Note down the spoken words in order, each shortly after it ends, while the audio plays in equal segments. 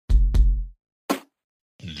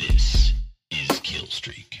This is Kill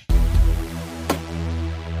Streak.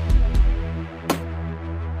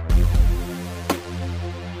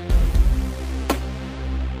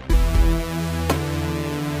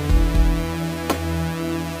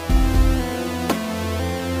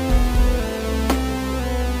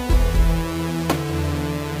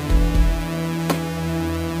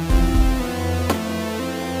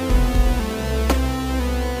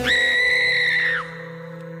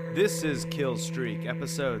 This is Kill Streak,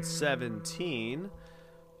 episode 17.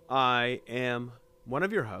 I am one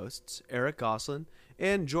of your hosts, Eric Goslin,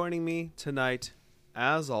 and joining me tonight,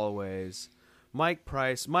 as always, Mike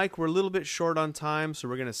Price. Mike, we're a little bit short on time, so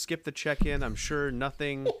we're going to skip the check-in. I'm sure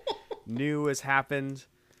nothing new has happened,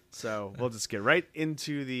 so we'll just get right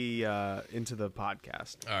into the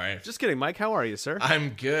podcast. All right. Just kidding, Mike. How are you, sir?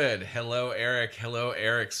 I'm good. Hello, Eric. Hello,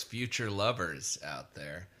 Eric's future lovers out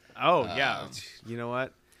there. Oh, yeah. You know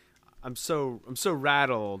what? I'm so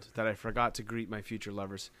rattled that I forgot to greet my future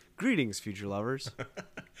lovers. Greetings, future lovers.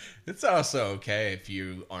 It's also okay if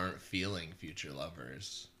you aren't feeling future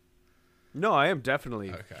lovers. No, I am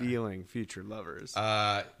definitely feeling future lovers.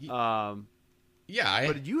 Yeah,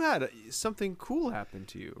 but you had something cool happen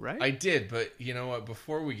to you, right? I did, but you know what?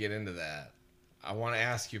 Before we get into that, I want to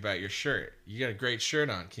ask you about your shirt. You got a great shirt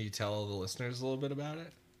on. Can you tell the listeners a little bit about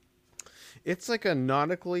it? It's like a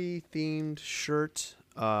nautically themed shirt.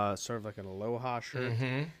 Sort of like an aloha shirt,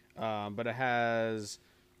 but it has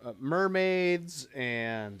mermaids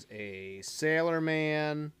and a sailor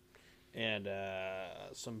man and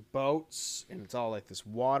some boats, and it's all like this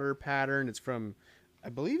water pattern. It's from, I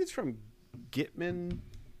believe it's from Gitman.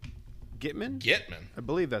 I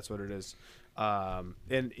believe that's what it is.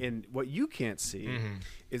 And what you can't see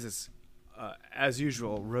is this, as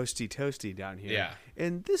usual, roasty toasty down here. Yeah.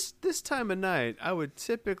 And this time of night, I would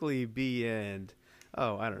typically be in,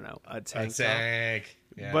 I don't know, a tank.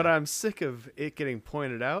 Yeah. But I'm sick of it getting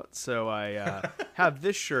pointed out, so I have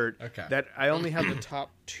this shirt that I only have the top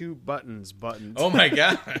two buttons buttoned. Oh my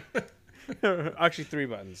god! Actually, three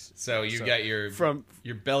buttons. So you got your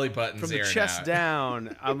belly buttons from the aired chest out.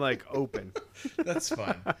 down. I'm like open. That's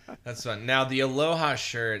fun. That's fun. Now the aloha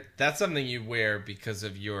shirt, that's something you wear because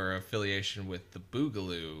of your affiliation with the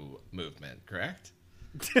Boogaloo movement, correct?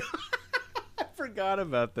 I forgot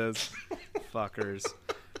about this. Fuckers.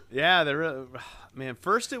 Yeah, they're man.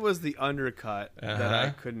 First it was the undercut that I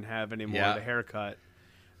couldn't have anymore, the haircut,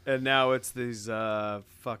 and now it's these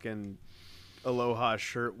fucking aloha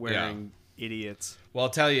shirt wearing idiots. Well,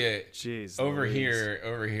 I'll tell you, jeez, over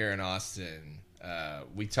here in Austin,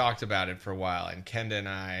 we talked about it for a while, and Kenda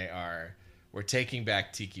and we're taking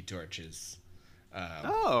back tiki torches.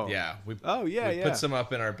 We put some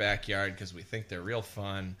up in our backyard because we think they're real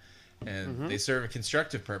fun. And they serve a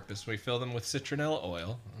constructive purpose. We fill them with citronella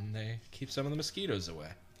oil, and they keep some of the mosquitoes away.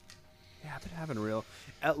 Yeah, I've been having real...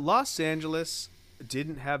 Los Angeles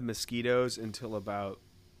didn't have mosquitoes until about,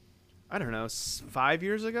 I don't know, 5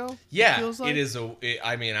 years ago? Yeah, it feels like. it is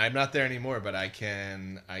I mean, I'm not there anymore, but I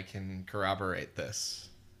can corroborate this.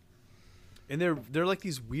 And they're like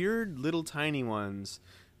these weird little tiny ones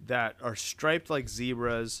that are striped like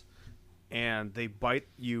zebras, and they bite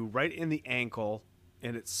you right in the ankle.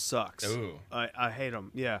 And it sucks. Ooh. I hate them.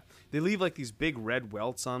 Yeah. They leave like these big red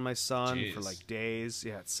welts on my son for like days.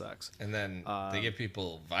 Yeah, it sucks. And then they give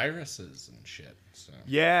people viruses and shit. So.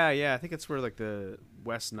 Yeah. I think it's where like the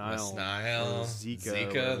West Nile,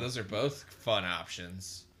 Zika. Those are both fun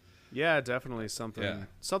options. Yeah, definitely something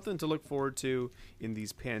to look forward to in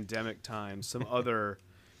these pandemic times. Some other,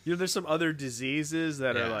 there's some other diseases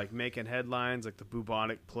that are like making headlines, like the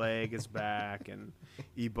bubonic plague is back and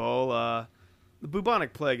Ebola. The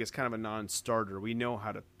bubonic plague is kind of a non-starter. We know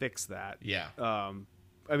how to fix that. Yeah.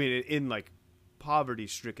 I mean, in like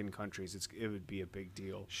poverty-stricken countries, it would be a big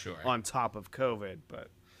deal. Sure. On top of COVID, but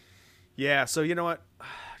yeah. So you know what?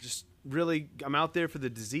 Just really, I'm out there for the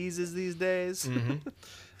diseases these days.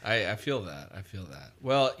 I feel that.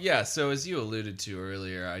 Well, yeah. So as you alluded to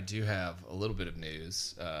earlier, I do have a little bit of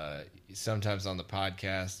news. Sometimes on the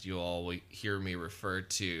podcast, you'll all hear me refer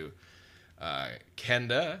to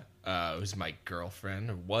Kenda. Who's my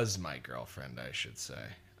girlfriend, or was my girlfriend, I should say.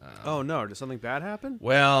 Oh, no. Did something bad happen?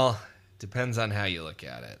 Well, depends on how you look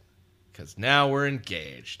at it. Because now we're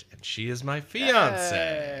engaged, and she is my fiance.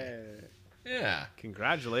 Hey. Yeah.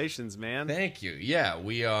 Congratulations, man. Thank you. Yeah,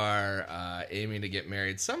 we are aiming to get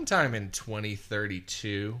married sometime in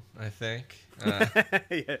 2032, I think.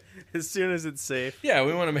 Yeah, as soon as it's safe. Yeah,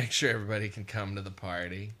 we want to make sure everybody can come to the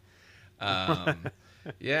party.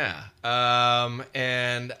 Yeah.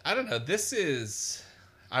 And I don't know. This is.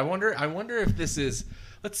 I wonder if this is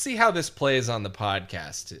let's see how this plays on the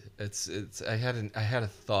podcast. It's I had a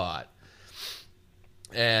thought,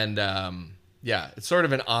 and it's sort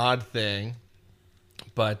of an odd thing,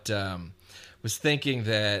 but was thinking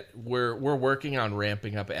that we're working on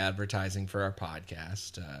ramping up advertising for our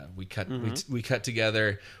podcast. We cut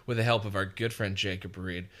together with the help of our good friend Jacob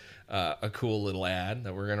Reed a cool little ad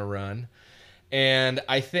that we're gonna run. And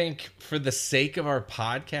I think for the sake of our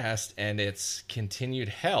podcast and its continued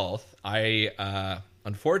health, I,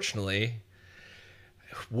 unfortunately,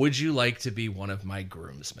 would you like to be one of my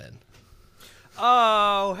groomsmen?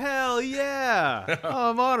 Oh, hell yeah.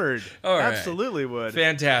 Oh, I'm honored. All right. Absolutely would.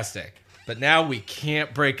 Fantastic. But now we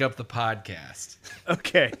can't break up the podcast.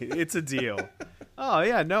 Okay, it's a deal. Oh,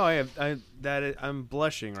 yeah, no, I'm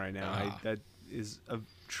blushing right now. That is a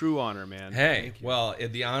true honor, man. Hey, well,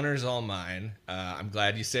 the honor's all mine. I'm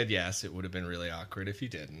glad you said yes. It would have been really awkward if you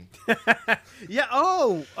didn't. Yeah.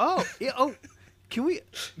 Oh. Can we?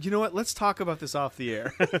 You know what? Let's talk about this off the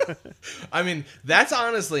air. I mean, that's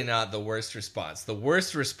honestly not the worst response. The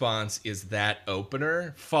worst response is that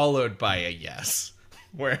opener followed by a yes,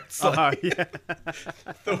 where it's like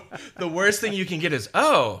the worst thing you can get is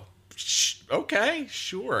okay,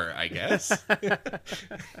 sure, I guess.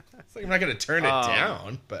 It's like I'm not going to turn it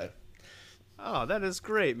down, but... Oh, that is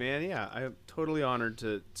great, man. Yeah, I'm totally honored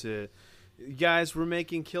to... Guys, we're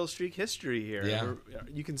making Killstreak history here. Yeah.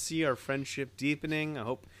 You can see our friendship deepening.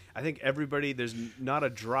 I think everybody, there's not a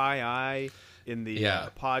dry eye in the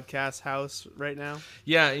podcast house right now.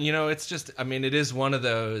 Yeah, it's just, I mean, it is one of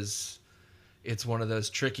those... It's one of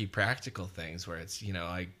those tricky practical things where it's,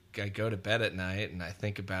 I go to bed at night and I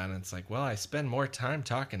think about it and it's like, well, I spend more time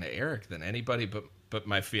talking to Eric than anybody but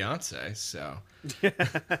my fiance, so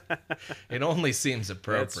it only seems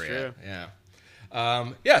appropriate. That's true.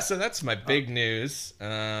 Yeah. So that's my big news. We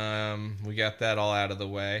got that all out of the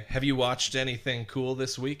way. Have you watched anything cool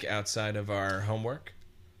this week outside of our homework?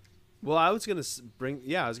 Well, I was gonna bring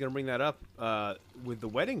that up with the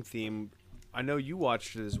wedding theme. I know you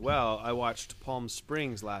watched it as well. I watched Palm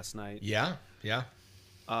Springs last night. Yeah.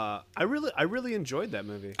 I really enjoyed that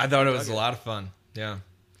movie. I thought it was a lot of fun. Yeah.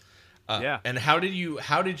 And how did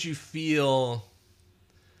you feel?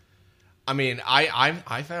 I mean,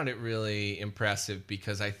 I found it really impressive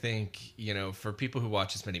because I think, for people who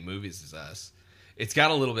watch as many movies as us, it's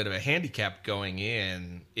got a little bit of a handicap going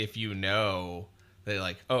in if they're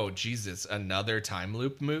like, oh, Jesus, another time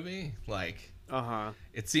loop movie? Like,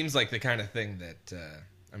 it seems like the kind of thing that,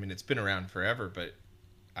 it's been around forever, but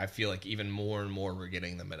I feel like even more and more we're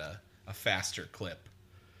getting them at a faster clip.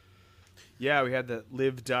 Yeah, we had the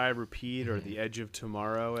Live, Die, Repeat, or The Edge of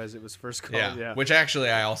Tomorrow, as it was first called. Yeah. Which actually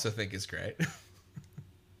I also think is great.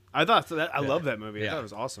 I thought so. I love that movie. I thought it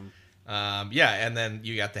was awesome. And then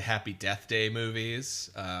you got the Happy Death Day movies.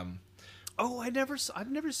 I've never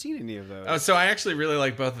seen any of those. Oh, so I actually really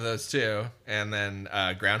like both of those too. And then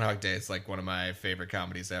Groundhog Day is like one of my favorite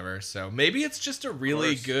comedies ever. So maybe it's just a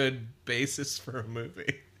really good basis for a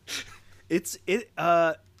movie.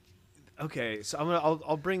 Okay, so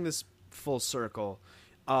I'll bring this full circle.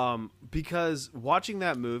 Because watching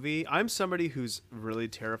that movie, I'm somebody who's really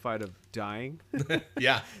terrified of dying.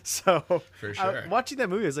 Yeah. So for sure. Watching that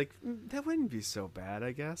movie, I was like, that wouldn't be so bad,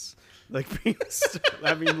 I guess. Like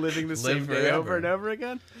living the same day over and over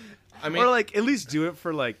again. I mean, or like at least do it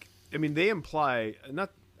for they imply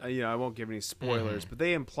I won't give any spoilers, but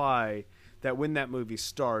they imply that when that movie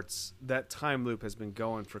starts, that time loop has been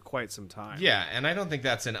going for quite some time. Yeah, and I don't think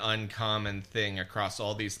that's an uncommon thing across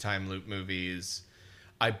all these time loop movies.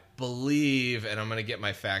 I believe, and I'm going to get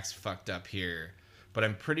my facts fucked up here, but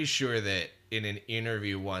I'm pretty sure that in an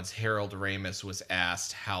interview once, Harold Ramis was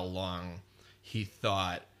asked how long he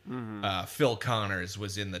thought Phil Connors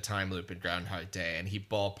was in the time loop in Groundhog Day, and he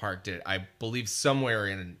ballparked it, I believe, somewhere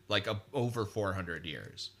in over 400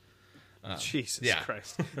 years. Jesus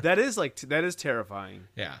Christ. That is terrifying.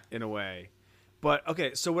 Yeah. In a way. But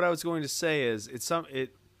okay, so what I was going to say is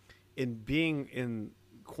in being in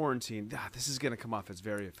quarantine, this is going to come off as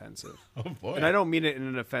very offensive. Oh boy. And I don't mean it in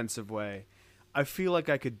an offensive way. I feel like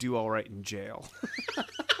I could do all right in jail.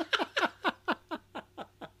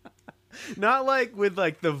 Not like with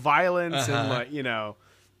the violence and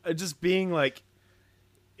just being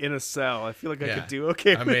in a cell. I feel like I could do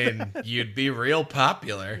okay with that. You'd be real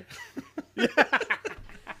popular. Yeah.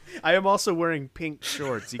 I am also wearing pink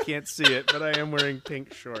shorts. You can't see it, but I am wearing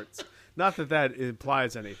pink shorts. Not that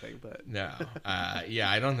implies anything, but... No.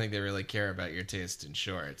 I don't think they really care about your taste in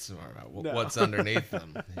shorts. It's more about what's underneath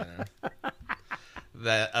them.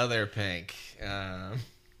 That other pink.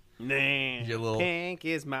 Pink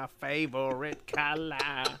is my favorite color.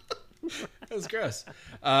 was gross.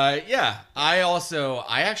 Yeah, I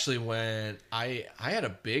actually went. I had a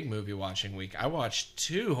big movie watching week. I watched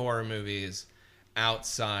 2 horror movies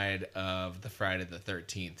outside of the Friday the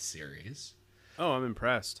 13th series. Oh, I'm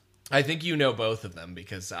impressed. I think you know both of them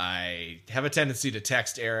because I have a tendency to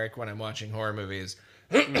text Eric when I'm watching horror movies.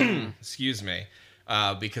 Excuse me.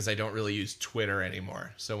 Because I don't really use Twitter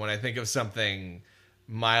anymore. So when I think of something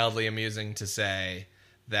mildly amusing to say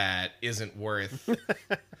that isn't worth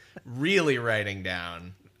really writing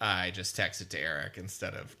down, I just text it to Eric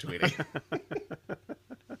instead of tweeting.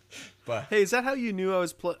 But hey, is that how you knew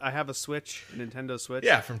I have a Switch, a Nintendo Switch?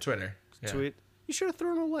 Yeah, from Twitter. Tweet. You should have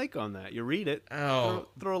thrown a like on that. You read it. Oh,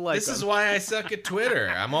 throw a like. This is why I suck at Twitter.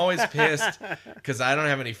 I'm always pissed because I don't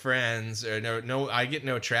have any friends or no. I get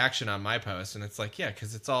no traction on my posts, and it's like, yeah,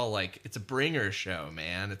 because it's all like it's a bringer show,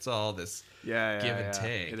 man. It's all this give and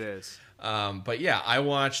take. It is. But yeah, I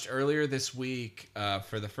watched earlier this week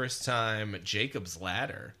for the first time Jacob's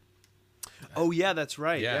Ladder. Oh yeah, that's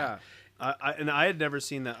right. Yeah. I had never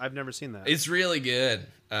seen that. I've never seen that. It's really good.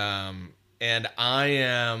 And I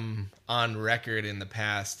am on record in the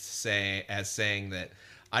past saying that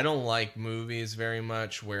I don't like movies very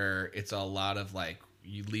much where it's a lot of like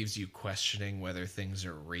leaves you questioning whether things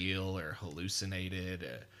are real or hallucinated.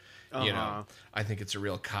 You know, I think it's a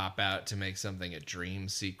real cop out to make something a dream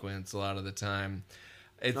sequence a lot of the time.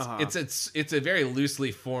 It's a very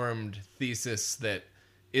loosely formed thesis that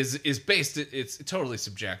is based. It's totally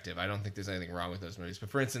subjective. I don't think there's anything wrong with those movies. But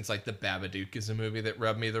for instance, like The Babadook is a movie that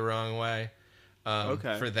rubbed me the wrong way.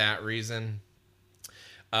 For that reason.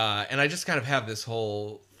 And I just kind of have this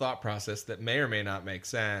whole thought process that may or may not make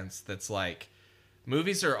sense. That's like,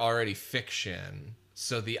 movies are already fiction.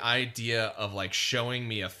 So the idea of like showing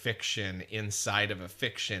me a fiction inside of a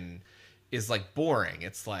fiction is like boring.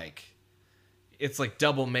 It's like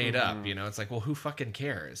double made up, you know? It's like, well, who fucking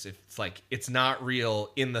cares? If it's like, it's not real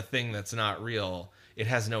in the thing that's not real, it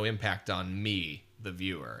has no impact on me, the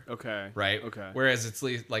viewer. Okay. Right? Okay. Whereas it's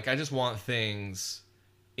like, I just want things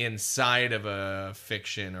inside of a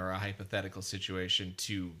fiction or a hypothetical situation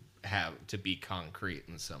to be concrete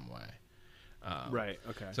in some way. Right.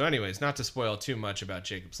 Okay. So anyways, not to spoil too much about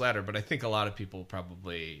Jacob's Ladder, but I think a lot of people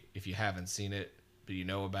probably, if you haven't seen it, but you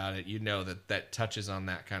know about it, you know that touches on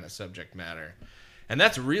that kind of subject matter. And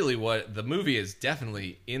that's really what the movie is,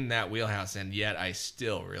 definitely in that wheelhouse, and yet I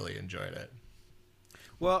still really enjoyed it.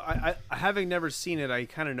 Well, I having never seen it, I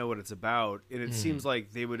kind of know what it's about, and it seems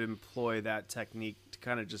like they would employ that technique to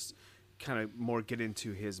kind of more get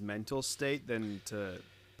into his mental state than to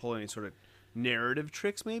pull any sort of narrative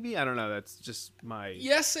tricks, maybe. I don't know. That's just my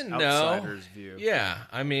yes and outsider's no view. Yeah,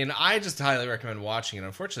 I mean, I just highly recommend watching it.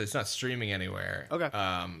 Unfortunately, it's not streaming anywhere. Okay.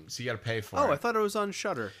 So you got to pay for it. Oh, I thought it was on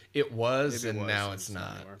Shudder. It was, and now it's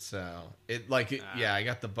not. So yeah, I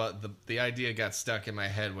got the idea got stuck in my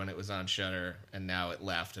head when it was on Shudder, and now it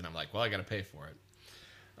left, and I'm like, well, I got to pay for it.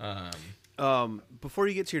 Before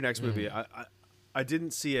you get to your next movie, I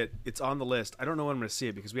didn't see it. It's on the list. I don't know when I'm going to see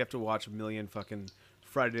it because we have to watch a million fucking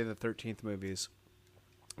Friday the 13th movies.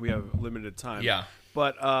 We have limited time. Yeah.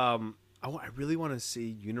 But I really want to see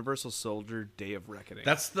Universal Soldier Day of Reckoning.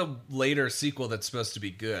 That's the later sequel that's supposed to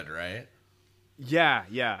be good, right? Yeah.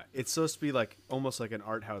 It's supposed to be like almost like an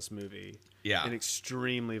art house movie. Yeah. And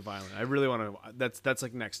extremely violent. I really want to. That's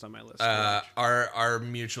like next on my list. Our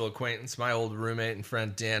mutual acquaintance, my old roommate and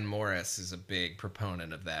friend Dan Morris, is a big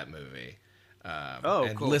proponent of that movie.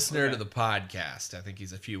 And cool. Listener to the podcast. I think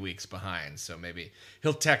he's a few weeks behind, so maybe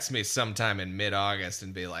he'll text me sometime in mid-August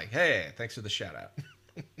and be like, "Hey, thanks for the shout out."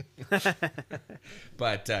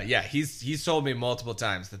 But yeah, he's told me multiple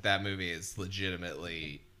times that movie is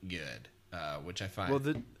legitimately good, which I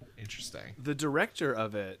find interesting. The director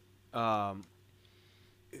of it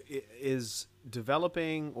is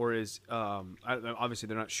developing, or is obviously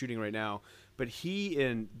they're not shooting right now, but he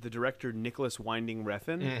and the director Nicholas Winding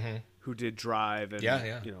Refn, who did Drive and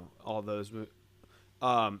you know all those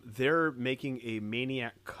they're making a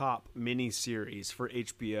Maniac Cop miniseries for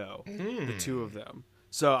HBO, the two of them.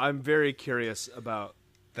 So I'm very curious about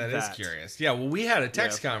that. Is curious. Yeah, well, we had a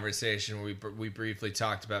text conversation where we briefly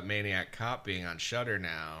talked about Maniac Cop being on Shudder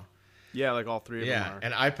now. Yeah, like all three of them are.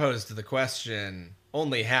 And I posed the question,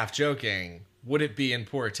 only half joking, would it be in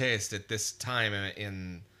poor taste at this time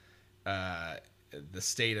in the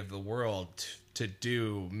state of the world to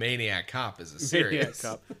do Maniac Cop as a series? Maniac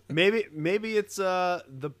Cop. Maybe it's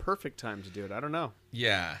the perfect time to do it. I don't know.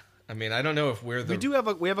 Yeah. I mean, I don't know if we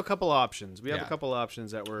have a couple options. We have a couple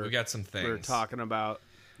options that we got some things we're talking about.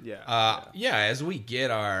 Yeah. As we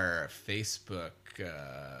get our Facebook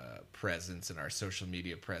presence and our social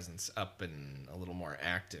media presence up and a little more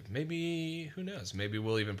active, maybe, who knows? Maybe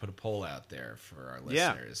we'll even put a poll out there for our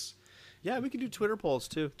listeners. Yeah, we can do Twitter polls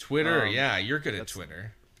too. Twitter, you're good at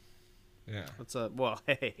Twitter. Yeah. Well,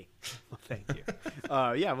 hey. Well, thank you.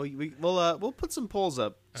 We'll put some polls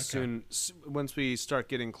up soon once we start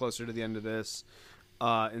getting closer to the end of this,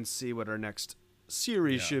 and see what our next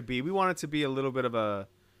series should be. We want it to be a little bit of a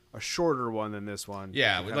shorter one than this one.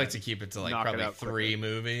 Yeah, we'd like to keep it to probably 3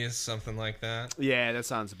 movies, something like that. Yeah, that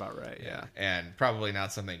sounds about right. Yeah. And probably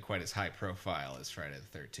not something quite as high profile as Friday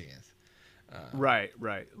the 13th. Right.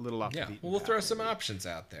 A little off the beaten we'll throw some options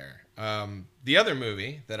out there. The other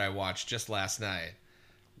movie that I watched just last night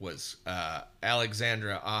was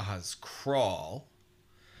Alexandra Aja's Crawl,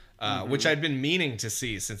 which I'd been meaning to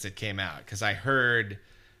see since it came out, because I heard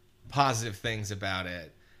positive things about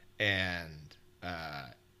it, and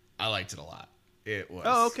I liked it a lot. It was.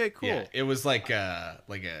 Oh, okay, cool. Yeah, it was like a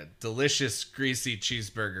delicious, greasy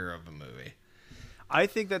cheeseburger of a movie. I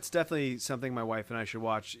think that's definitely something my wife and I should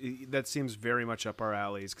watch. That seems very much up our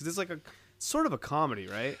alleys, because it's like sort of a comedy,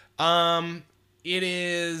 right? It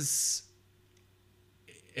is.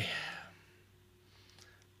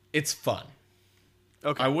 It's fun.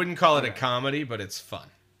 Okay. I wouldn't call it a comedy, but it's fun.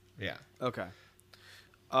 Yeah. Okay.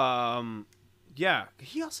 Yeah.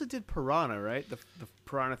 He also did Piranha, right? The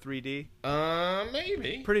Piranha 3D.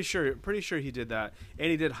 Maybe. Pretty sure he did that, and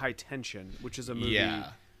he did High Tension, which is a movie.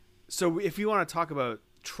 Yeah. So if you want to talk about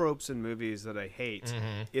tropes in movies that I hate,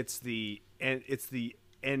 it's the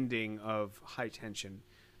ending of High Tension.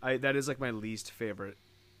 That is like my least favorite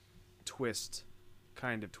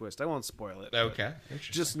kind of twist. I won't spoil it. Okay.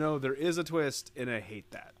 Just know there is a twist, and I hate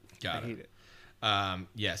that. I hate it.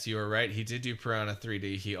 Yes, you were right. He did do Piranha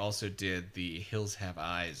 3D. He also did the Hills Have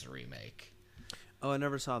Eyes remake. Oh, I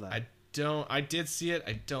never saw that. I did see it.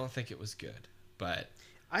 I don't think it was good, but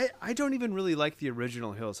I don't even really like the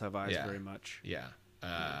original Hills Have Eyes very much. Yeah.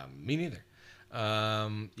 Me neither.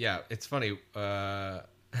 Yeah, it's funny.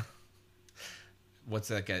 What's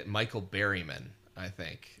that guy? Michael Berryman, I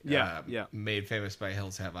think. Yeah. Made famous by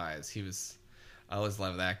Hills Have Eyes. I always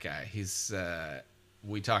love that guy.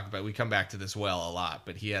 We come back to this a lot,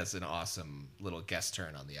 but he has an awesome little guest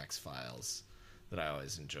turn on the X-Files that I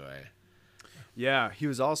always enjoy. Yeah, he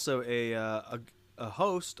was also a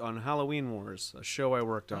host on Halloween Wars, a show I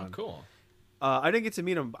worked on. Oh, cool. I didn't get to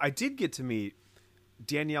meet him. I did get to meet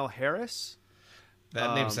Danielle Harris.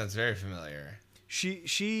 That name sounds very familiar.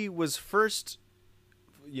 She was first,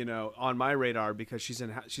 on my radar because she's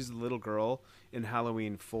a little girl in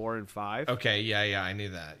Halloween 4 and 5. Okay, yeah, I knew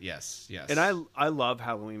that. Yes. And I love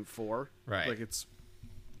Halloween 4. Right. Like it's,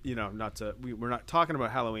 we're not talking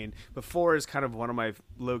about Halloween, but 4 is kind of one of my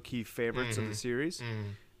low key favorites of the series.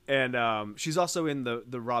 And she's also in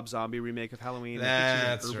the Rob Zombie remake of Halloween.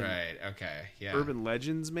 That's right. Okay, yeah. Urban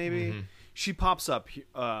Legends, maybe. She pops up. She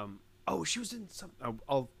was in some.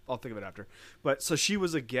 I'll think of it after. But so she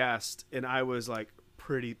was a guest, and I was like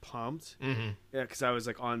pretty pumped. Yeah, because I was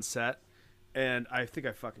like on set, and I think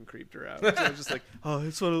I fucking creeped her out. So I was just like, I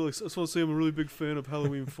just want to say I'm a really big fan of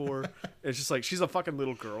Halloween 4. It's just like she's a fucking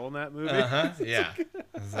little girl in that movie. Yeah.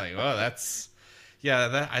 It's like, well, that's.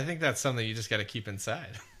 Yeah, I think that's something you just got to keep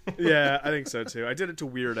inside. Yeah, I think so too. I did it to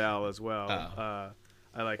Weird Al as well.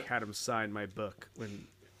 I had him sign my book when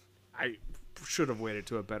I should have waited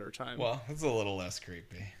to a better time. Well, it's a little less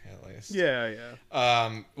creepy, at least. Yeah.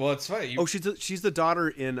 Well, it's funny. She's the daughter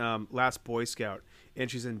in Last Boy Scout,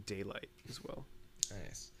 and she's in Daylight as well.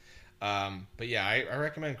 Nice. But yeah, I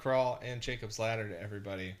recommend Crawl and Jacob's Ladder to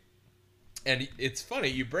everybody. And it's funny,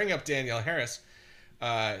 you bring up Danielle Harris.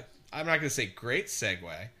 I'm not going to say great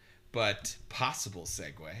segue, but possible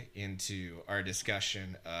segue into our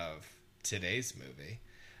discussion of today's movie.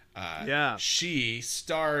 She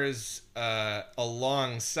stars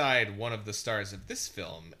alongside one of the stars of this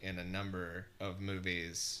film in a number of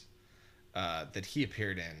movies that he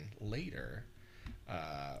appeared in later.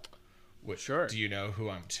 Sure. Do you know who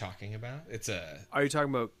I'm talking about? Are you talking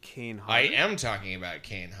about Kane Hodder? I am talking about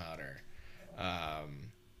Kane Hodder.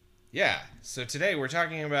 Yeah. So today we're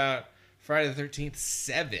talking about Friday the 13th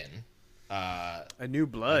 7. A New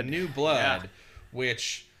Blood.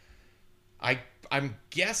 Which I'm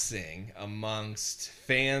guessing amongst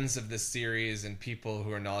fans of this series and people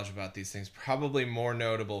who are knowledgeable about these things, probably more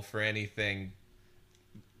notable for anything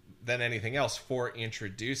than anything else for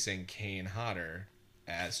introducing Kane Hodder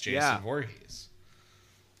as Jason Voorhees.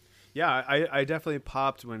 Yeah, I definitely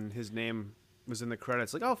popped when his name was in the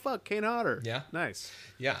credits. Like, oh fuck, Kane Hodder. Yeah, nice.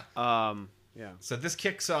 Yeah. Yeah. So this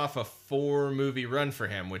kicks off a 4-movie run for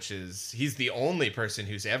him, which is he's the only person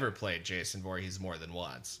who's ever played Jason Voorhees more than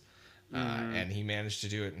once, and he managed to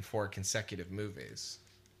do it in 4 consecutive movies.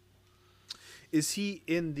 Is he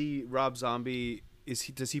in the Rob Zombie?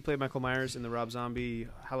 Does he play Michael Myers in the Rob Zombie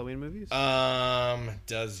Halloween movies?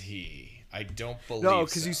 Does he? I don't believe. No,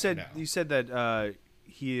 because you said that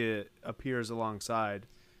he appears alongside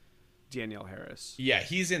Danielle Harris. Yeah,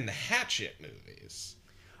 he's in the Hatchet movies.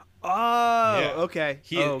 Oh, yeah. Okay.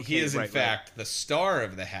 He is, in fact, the star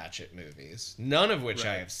of the Hatchet movies, none of which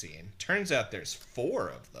I have seen. Turns out there's 4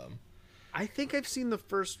 of them. I think I've seen the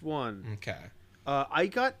first one. Okay. I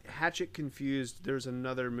got Hatchet confused. There's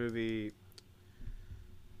another movie.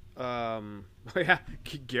 Yeah,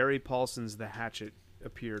 Gary Paulson's The Hatchet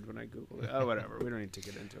appeared when I Googled it. Oh, whatever. We don't need to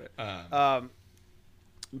get into it.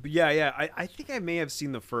 But yeah. I think I may have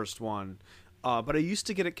seen the first one, but I used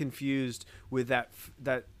to get it confused with that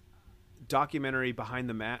documentary Behind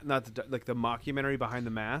the Mask, not the mockumentary Behind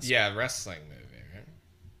the Mask. Yeah, wrestling movie,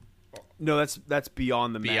 right? No, that's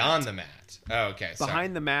Beyond the Mat. Beyond the Mat. Oh, okay.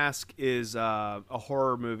 Behind the Mask is a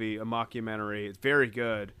horror movie, a mockumentary. It's very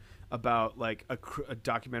good about like a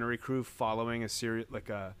documentary crew following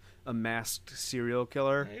a masked serial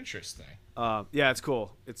killer. Interesting. Yeah, it's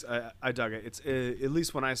cool. It's I dug it. It's at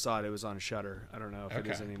least when I saw it, it was on Shudder. I don't know if it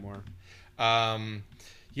is anymore.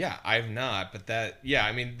 Yeah, I've not, but I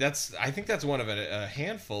think that's one of a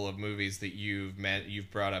handful of movies that you've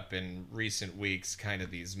brought up in recent weeks, kind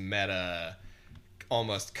of these meta,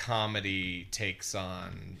 almost comedy takes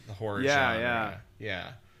on the horror genre.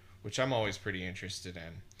 Yeah, which I'm always pretty interested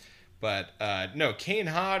in. But no, Kane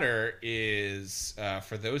Hodder is,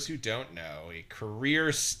 for those who don't know, a career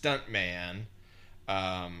stuntman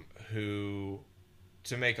who,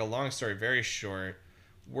 to make a long story very short,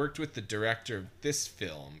 worked with the director of this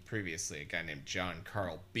film previously, a guy named John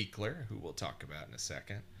Carl Buechler, who we'll talk about in a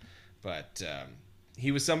second. But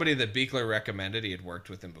he was somebody that Buechler recommended. He had worked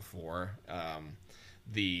with him before.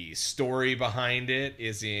 The story behind it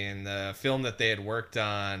is in the film that they had worked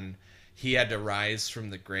on. He had to rise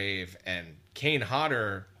from the grave, and Kane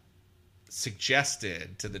Hodder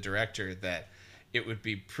suggested to the director that it would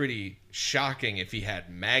be pretty shocking if he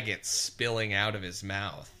had maggots spilling out of his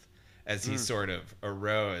mouth as he sort of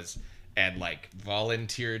arose, and like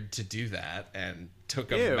volunteered to do that and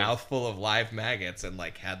took a mouthful of live maggots and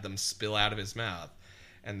like had them spill out of his mouth.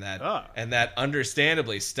 And that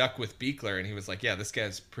understandably stuck with Buechler, and he was like, yeah, this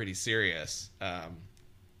guy's pretty serious.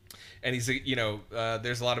 And he's,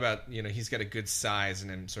 there's a lot about, he's got a good size and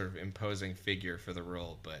a sort of imposing figure for the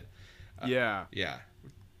role. But yeah,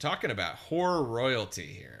 talking about horror royalty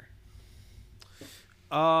here.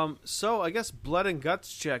 So I guess blood and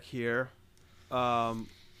guts check here.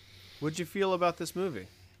 What'd you feel about this movie?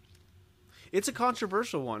 It's a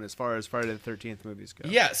controversial one as far as Friday the 13th movies go.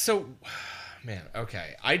 Yeah. So, man,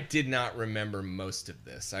 okay. I did not remember most of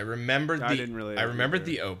this. I remembered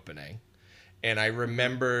the opening. And I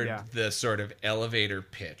remembered the sort of elevator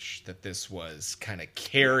pitch that this was kind of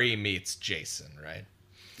Carrie meets Jason, right?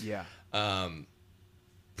 Yeah.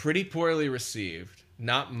 Pretty poorly received,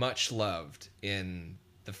 not much loved in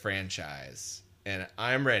the franchise. And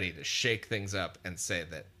I'm ready to shake things up and say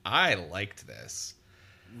that I liked this.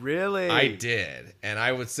 Really? I did. And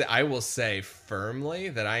I will say firmly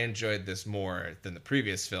that I enjoyed this more than the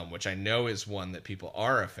previous film, which I know is one that people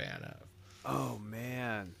are a fan of. Oh,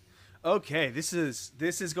 man. Okay, this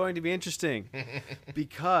is going to be interesting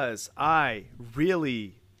because I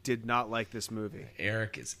really did not like this movie.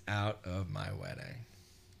 Eric is out of my wedding.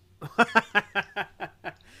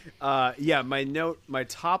 My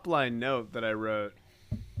top line note that I wrote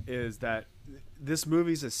is that this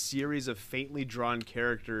movie's a series of faintly drawn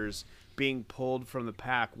characters being pulled from the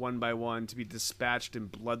pack one by one to be dispatched in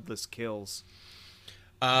bloodless kills.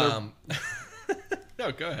 No,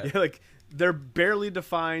 go ahead. Yeah, they're barely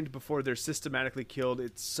defined before they're systematically killed.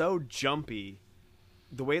 It's so jumpy.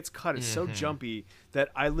 The way it's cut is so jumpy that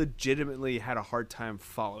I legitimately had a hard time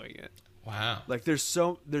following it. Wow. There's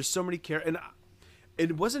so many characters, and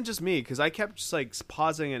it wasn't just me because I kept just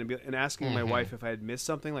pausing and asking my wife if I had missed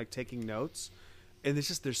something, taking notes. And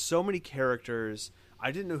there's so many characters.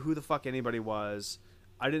 I didn't know who the fuck anybody was.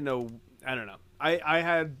 I don't know. I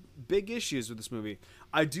had big issues with this movie.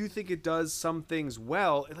 I do think it does some things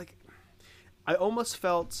well. I almost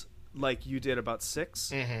felt like you did about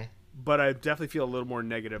 6, but I definitely feel a little more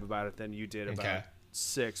negative about it than you did about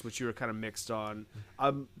 6, which you were kind of mixed on.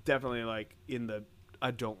 I'm definitely in the I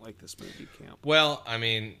don't like this movie camp. Well, I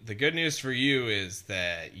mean, the good news for you is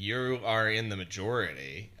that you are in the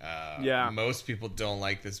majority. Most people don't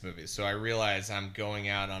like this movie, so I realize I'm going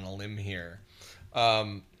out on a limb here.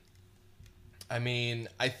 I mean,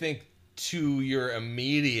 I think to your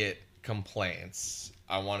immediate complaints,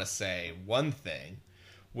 I want to say one thing,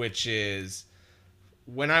 which is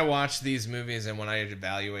when I watch these movies and when I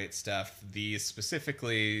evaluate stuff, these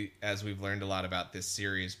specifically, as we've learned a lot about this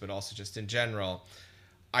series, but also just in general,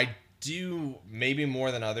 I do, maybe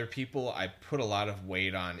more than other people, I put a lot of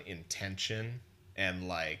weight on intention and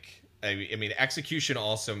like, I mean, execution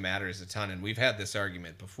also matters a ton. And we've had this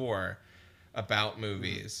argument before about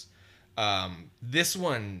movies. This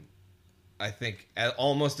one, I think,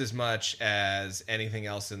 almost as much as anything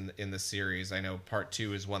else in the series. I know part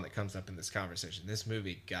 2 is one that comes up in this conversation. This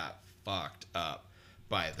movie got fucked up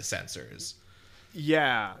by the censors.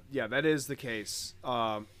 Yeah, that is the case.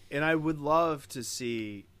 And I would love to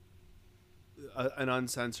see an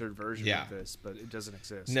uncensored version of this, but it doesn't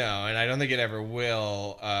exist. No, and I don't think it ever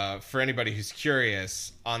will. For anybody who's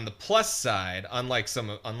curious, on the plus side,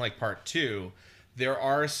 unlike part 2,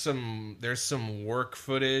 there's some work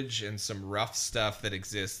footage and some rough stuff that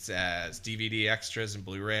exists as DVD extras and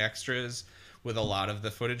Blu-ray extras with a lot of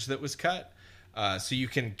the footage that was cut. So you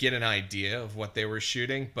can get an idea of what they were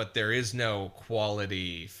shooting, but there is no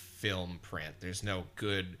quality film print. There's no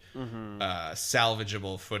good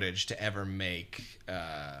salvageable footage to ever make,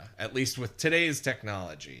 at least with today's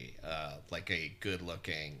technology, like a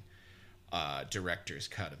good-looking director's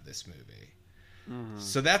cut of this movie.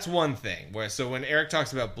 So that's one thing. So when Eric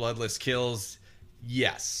talks about bloodless kills,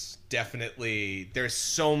 yes, definitely. There's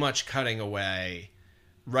so much cutting away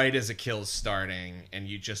right as a kill's starting, and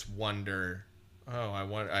you just wonder,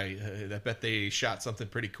 I bet they shot something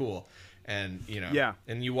pretty cool. And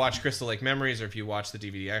and you watch Crystal Lake Memories, or if you watch the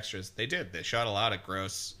DVD extras, they shot a lot of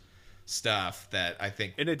gross stuff that I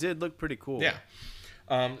think, and it did look pretty cool. Yeah.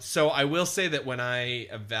 So I will say that when I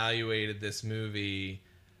evaluated this movie,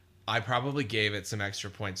 I probably gave it some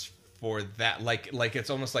extra points for that. Like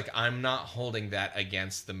it's almost like I'm not holding that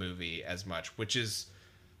against the movie as much, which is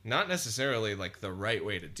not necessarily like the right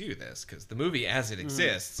way to do this, because the movie as it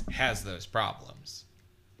exists has those problems.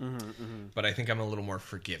 But I think I'm a little more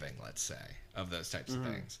forgiving, let's say, of those types of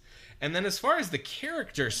things. And then as far as the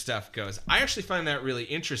character stuff goes, I actually find that really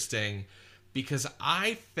interesting, because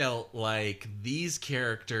I felt like these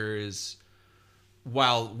characters,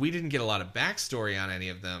 while we didn't get a lot of backstory on any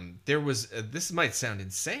of them, there was, this might sound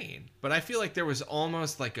insane, but I feel like there was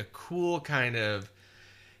almost like a cool kind of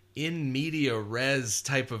in media res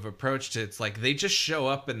type of approach to it's like they just show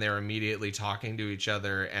up and they're immediately talking to each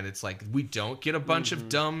other, and it's like we don't get a bunch of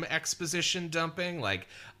dumb exposition dumping like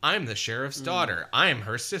I'm the sheriff's daughter, I'm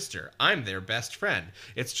her sister, I'm their best friend.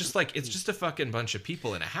 It's just like it's just a fucking bunch of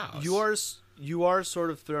people in a house. You are sort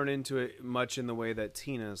of thrown into it much in the way that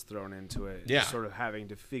Tina is thrown into it. Yeah. Sort of having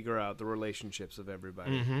to figure out the relationships of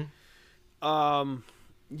everybody.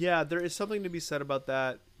 Yeah, there is something to be said about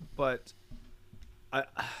that, but I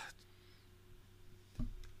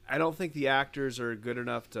don't think the actors are good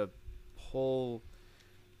enough to pull.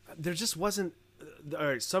 There just wasn't. All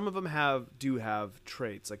right, some of them do have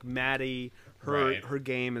traits like Maddie. Her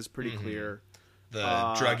game is pretty clear. The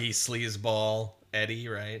druggy sleazeball Eddie,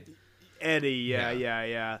 right? Eddie,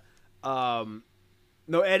 yeah.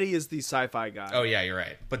 No, Eddie is the sci-fi guy. Oh yeah, you're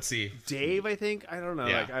right. But see, Dave, I think, I don't know.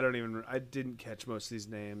 Yeah. Like I didn't catch most of these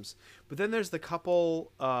names. But then there's the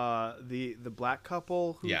couple, the black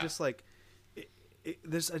couple who just like, I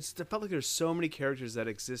just felt like there's so many characters that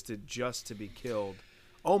existed just to be killed,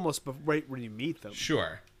 almost right when you meet them.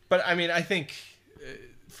 Sure, but I mean, I think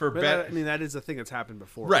that is a thing that's happened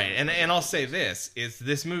before, right? And I'll say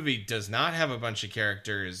this movie does not have a bunch of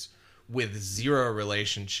characters with zero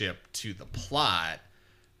relationship to the plot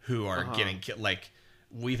who are getting killed. Like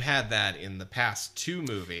we've had that in the past 2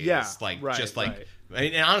 movies. Yeah,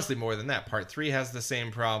 and honestly, more than that, part 3 has the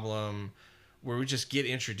same problem where we just get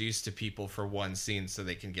introduced to people for one scene so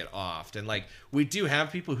they can get offed. And like we do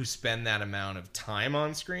have people who spend that amount of time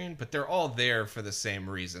on screen, but they're all there for the same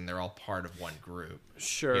reason. They're all part of one group.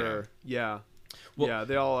 Sure. You know? Yeah. Well, yeah,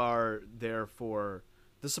 they all are there for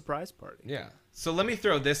the surprise party. Yeah. So let me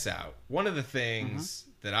throw this out. One of the things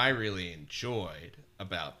that I really enjoyed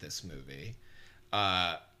about this movie,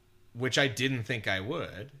 which I didn't think I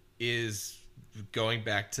would, is going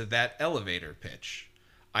back to that elevator pitch.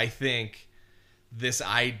 I think this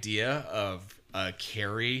idea of a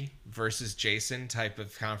Carrie versus Jason type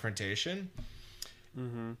of confrontation,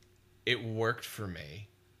 it worked for me.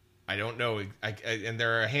 I don't know, and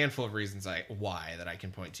there are a handful of reasons why that I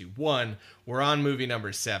can point to. One, we're on movie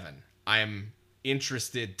number 7. I'm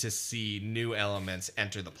interested to see new elements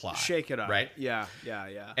enter the plot. Shake it up. Right? Yeah.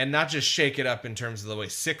 And not just shake it up in terms of the way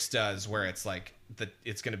 6 does, where it's like,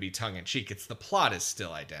 it's going to be tongue-in-cheek. It's the plot is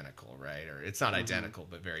still identical, right? Or it's not identical,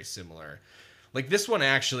 but very similar. Like this one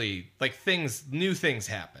actually, like new things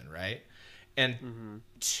happen, right? And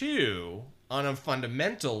two, on a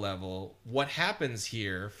fundamental level, what happens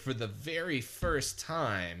here for the very first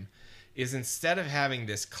time is instead of having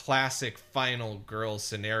this classic final girl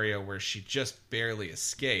scenario where she just barely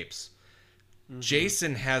escapes,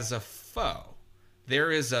 Jason has a foe. He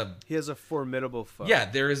has a formidable foe. Yeah,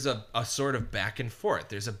 there is a sort of back and forth.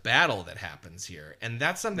 There's a battle that happens here. And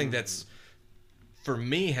that's something that's, for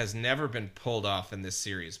me, has never been pulled off in this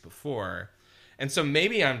series before. And so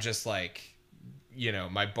maybe I'm just like, you know,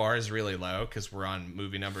 my bar is really low because we're on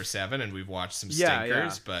movie number 7 and we've watched some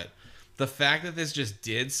stinkers. But the fact that this just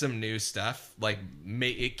did some new stuff, like,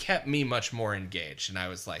 it kept me much more engaged. And I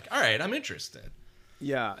was like, all right, I'm interested.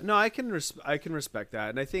 Yeah, no, I can respect that,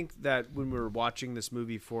 and I think that when we're watching this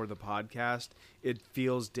movie for the podcast, it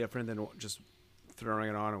feels different than just throwing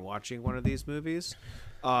it on and watching one of these movies.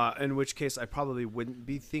 In which case, I probably wouldn't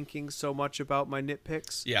be thinking so much about my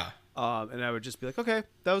nitpicks. Yeah, and I would just be like, okay,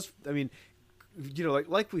 that was. I mean, you know,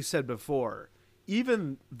 like we said before,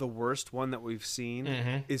 even the worst one that we've seen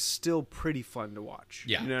is still pretty fun to watch.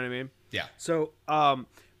 Yeah, you know what I mean? Yeah. So,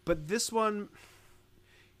 but this one.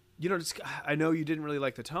 You know, I know you didn't really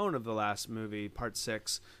like the tone of the last movie, Part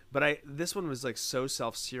 6, but this one was like so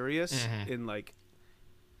self-serious in like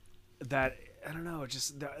that. I don't know,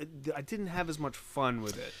 I didn't have as much fun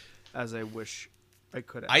with it as I wish I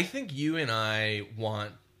could have. I think you and I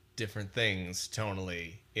want different things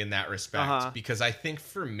tonally in that respect, because I think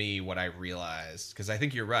for me, what I realized, because I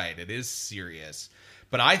think you're right, it is serious,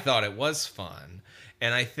 but I thought it was fun,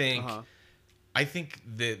 and I think. I think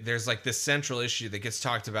that there's like this central issue that gets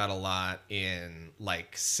talked about a lot in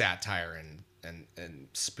like satire and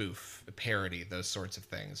spoof, parody, those sorts of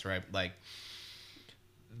things, right? Like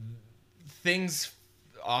things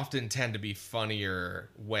often tend to be funnier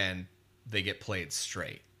when they get played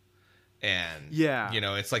straight. And, you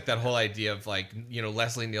know, it's like that whole idea of like, you know,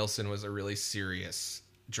 Leslie Nielsen was a really serious,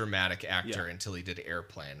 dramatic actor until he did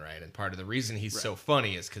Airplane, right? And part of the reason he's so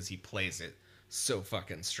funny is because he plays it so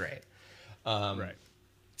fucking straight. Right.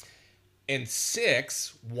 And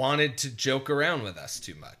 6 wanted to joke around with us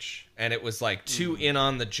too much. And it was like too in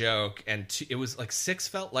on the joke. And it was like 6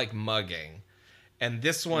 felt like mugging. And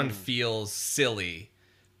this one feels silly,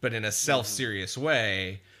 but in a self-serious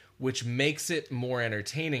way, which makes it more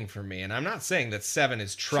entertaining for me. And I'm not saying that 7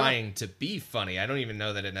 is trying to be funny. I don't even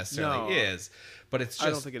know that it necessarily is. But it's just, I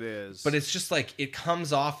don't think it is. But it's just like it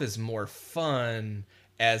comes off as more fun,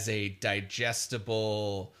 as a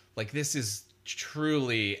digestible... Like, this is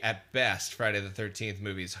truly, at best, Friday the 13th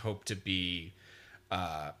movies hope to be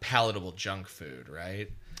palatable junk food,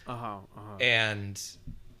 right? And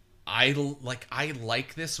I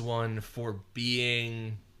like this one for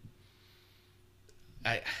being...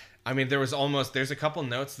 I mean, there's a couple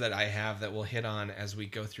notes that I have that we'll hit on as we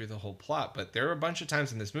go through the whole plot, but there were a bunch of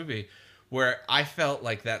times in this movie where I felt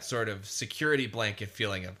like that sort of security blanket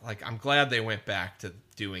feeling of, like, I'm glad they went back to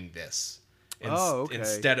doing this.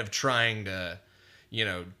 Instead of trying to, you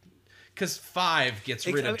know, because 5 gets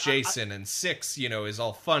rid of Jason and 6, you know, is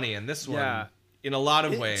all funny, and this one, in a lot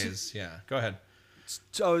of ways, go ahead.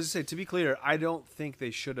 So I was to say, to be clear, I don't think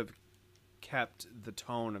they should have kept the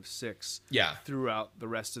tone of 6 throughout the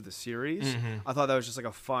rest of the series. I thought that was just like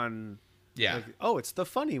a fun, like, oh, it's the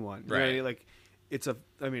funny one, right? Like, it's a,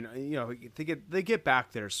 I mean, you know, they get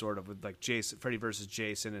back there sort of with like Jason, Freddy versus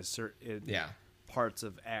Jason is parts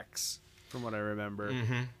of X. From what I remember.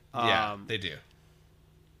 Yeah, they do.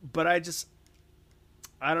 But I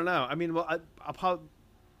don't know. I mean, we'll have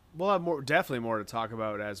definitely more to talk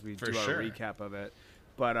about as we do our recap of it.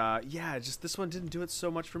 But just this one didn't do it so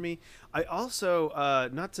much for me. I also,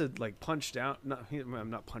 not to like punch down, I'm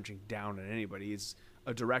not punching down at anybody. He's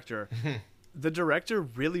a director. The director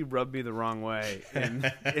really rubbed me the wrong way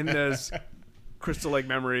in those Crystal Lake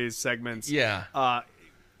Memories segments. Yeah.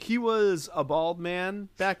 He was a bald man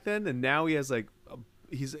back then, and now he has like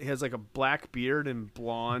he has like a black beard and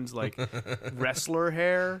blonde like wrestler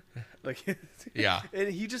hair, like and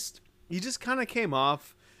he just kind of came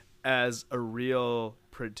off as a real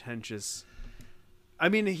pretentious. I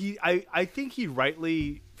mean, I think he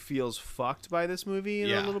rightly feels fucked by this movie in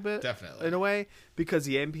a little bit, definitely in a way, because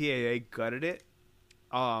the MPAA gutted it,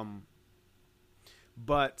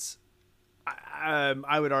 but.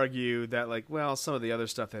 I would argue that, like, well, some of the other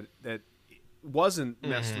stuff that wasn't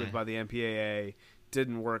messed with by the MPAA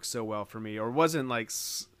didn't work so well for me, or wasn't like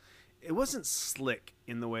it wasn't slick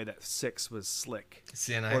in the way that 6 was slick.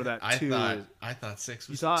 See, and or that I thought 6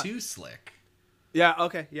 was too slick. Yeah.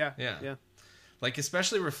 Okay. Yeah. Like,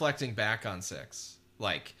 especially reflecting back on 6,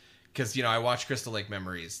 like, because I watched Crystal Lake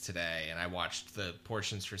Memories today, and I watched the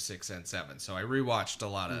portions for 6 and 7. So I rewatched a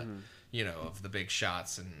lot of of the big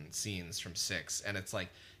shots and scenes from 6, and it's like,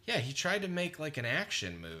 yeah, he tried to make like an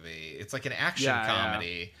action movie. It's like an action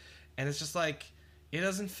comedy, and it's just like it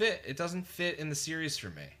doesn't fit. It doesn't fit in the series for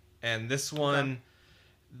me. And this one,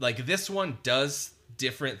 this one does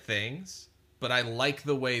different things, but I like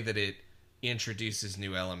the way that it introduces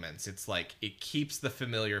new elements. It's like it keeps the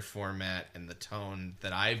familiar format and the tone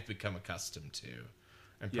that I've become accustomed to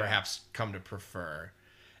and perhaps come to prefer.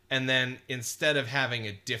 And then instead of having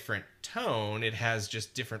a different tone, it has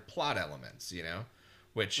just different plot elements,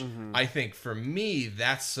 which I think for me,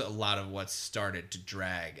 that's a lot of what's started to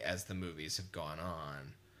drag as the movies have gone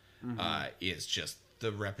on, is just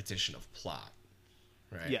the repetition of plot.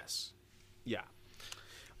 Right? Yes. Yeah.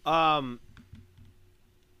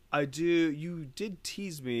 You did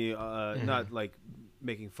tease me, not like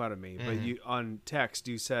making fun of me, but you on text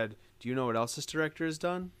you said, "Do you know what else this director has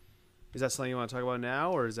done?" Is that something you want to talk about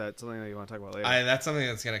now, or is that something that you want to talk about later? That's something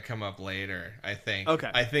that's going to come up later, I think.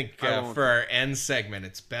 Okay. I think for our end segment,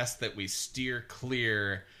 it's best that we steer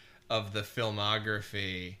clear of the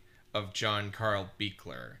filmography of John Carl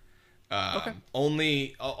Buechler. Okay.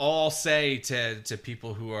 Only all I'll say to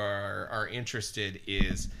people who are interested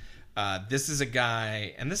is this is a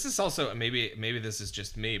guy, and this is also maybe this is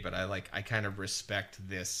just me, but I kind of respect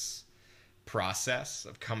this process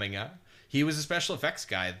of coming up. He was a special effects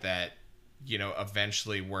guy that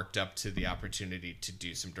eventually worked up to the opportunity to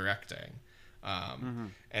do some directing,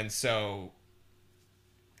 and so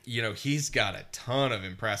he's got a ton of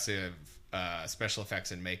impressive special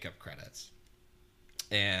effects and makeup credits,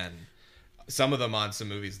 and some of them on some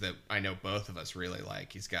movies that I know both of us really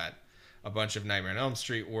like. He's got a bunch of Nightmare on Elm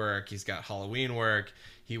Street work. He's got Halloween work.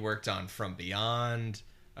 He worked on From Beyond,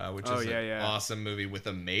 which is an awesome movie with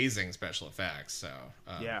amazing special effects. So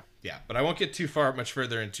yeah. But I won't get much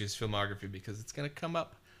further into his filmography because it's going to come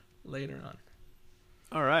up later on.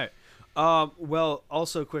 All right. Well,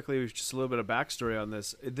 also quickly, just a little bit of backstory on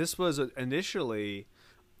this. This was initially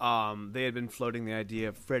they had been floating the idea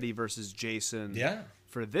of Freddy versus Jason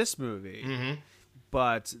for this movie,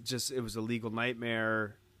 but it was a legal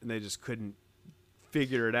nightmare, and they just couldn't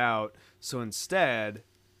figure it out. So instead,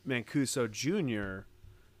 Mancuso Jr.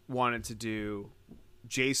 wanted to do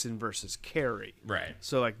Jason versus Carrie. Right.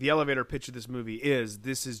 So the elevator pitch of this movie is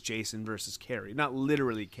Jason versus Carrie. Not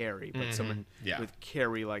literally Carrie, but someone with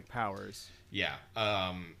Carrie-like powers. Yeah.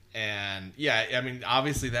 And I mean,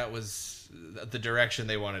 obviously that was the direction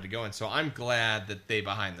they wanted to go in. So I'm glad that they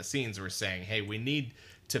behind the scenes were saying, hey, we need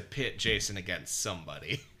to pit Jason against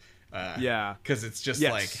somebody. Because it's just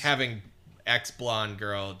like having ex-blonde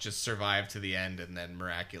girl just survive to the end and then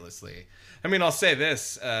miraculously. I mean, I'll say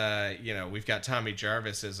this, we've got Tommy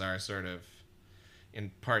Jarvis as our sort of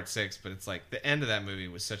in part 6, but it's like the end of that movie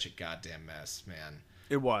was such a goddamn mess, man.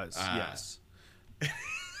 It was, yes.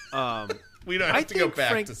 We don't have to go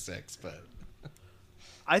back to 6, but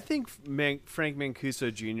I think Frank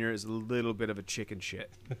Mancuso Jr. is a little bit of a chicken shit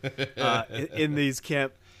in these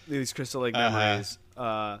Crystal Lake Memories.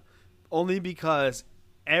 Only because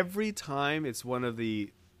every time it's one of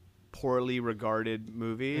the poorly regarded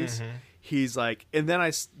movies, he's like, and then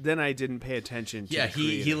I didn't pay attention to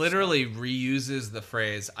he literally reuses the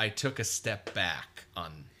phrase "I took a step back"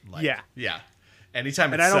 on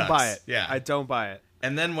anytime, and I don't buy it. I don't buy it.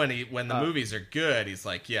 And then when the movies are good, he's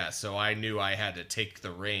like, so I knew I had to take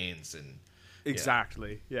the reins and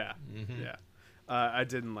exactly I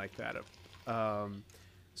didn't like that.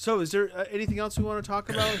 So is there anything else we want to talk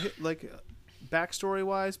about, backstory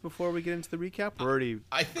wise, before we get into the recap? We're already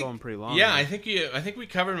going pretty long. Yeah, I think we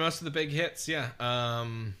covered most of the big hits. Yeah.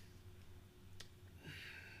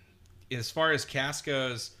 As far as cast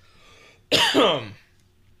goes,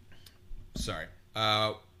 sorry.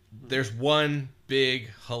 There's one big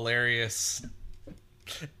hilarious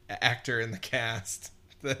actor in the cast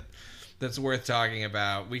that's worth talking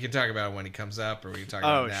about. We can talk about it when he comes up, or we can talk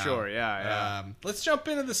about it now. Oh, sure, yeah. Let's jump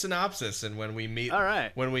into the synopsis, and when we meet,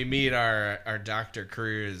 our Dr.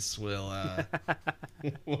 Cruz, we'll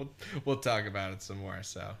talk about it some more.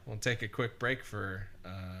 So we'll take a quick break for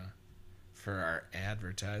our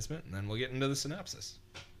advertisement, and then we'll get into the synopsis.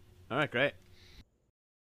 All right, great.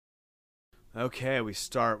 Okay, we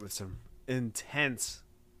start with some intense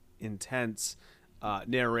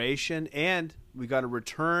narration, and we got a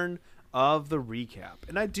return of the recap.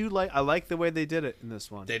 And I like the way they did it in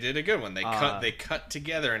this one. They did a good one. They cut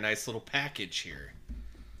together a nice little package here.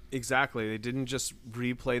 Exactly. They didn't just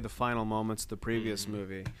replay the final moments of the previous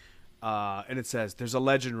movie. And it says, "There's a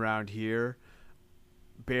legend around here,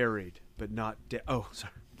 buried but not dead." Oh,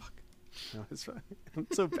 sorry. Fuck. No, it's fine. I'm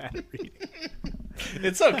so bad at reading.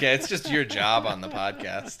 It's okay. It's just your job on the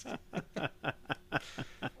podcast.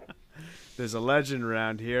 There's a legend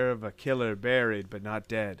around here of a killer buried but not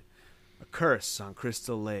dead. A curse on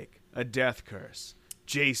Crystal Lake. A death curse.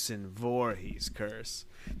 Jason Voorhees curse.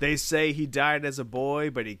 They say he died as a boy,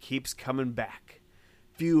 but he keeps coming back.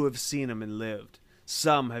 Few have seen him and lived.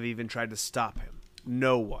 Some have even tried to stop him.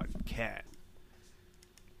 No one can.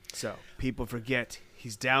 So, people forget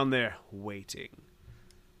he's down there waiting.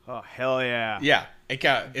 Oh, hell yeah. Yeah.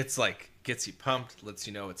 It's like, gets you pumped, lets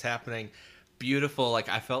you know what's happening. Beautiful. Like,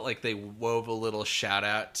 I felt like they wove a little shout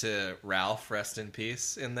out to Ralph, rest in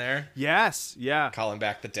peace, in there. Yes, yeah. Calling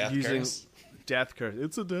back the death curse. Death curse.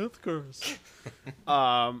 It's a death curse.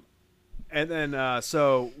 And then,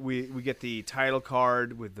 so we get the title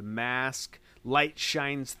card with the mask. Light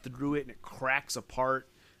shines through it and it cracks apart.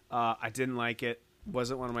 I didn't like it.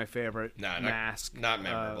 Wasn't one of my favorite not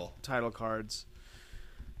memorable title cards.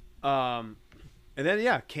 And then,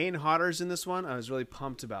 yeah, Kane Hodder's in this one. I was really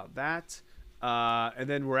pumped about that. And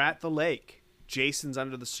then we're at the lake. Jason's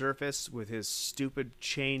under the surface with his stupid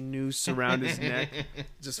chain noose around his neck,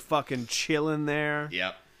 just fucking chilling there.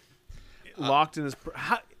 Yep. Locked in his...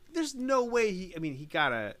 there's no way he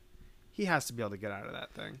has to be able to get out of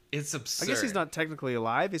that thing. It's absurd. I guess he's not technically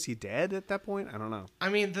alive. Is he dead at that point? I don't know. I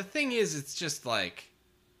mean, the thing is, it's just like,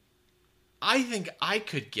 I think I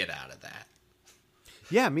could get out of that.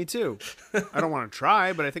 Yeah, me too. I don't want to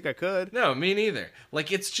try, but I think I could. No, me neither.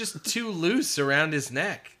 Like, it's just too loose around his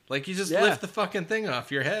neck. Like, you just lift the fucking thing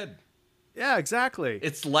off your head. Yeah, exactly.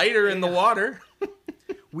 It's lighter in the water.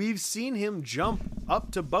 We've seen him jump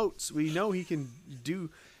up to boats. We know he can do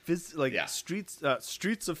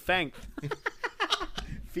streets of fang,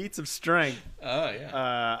 feats of strength. Oh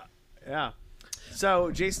yeah. Yeah.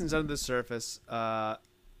 So Jason's under the surface.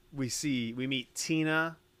 We meet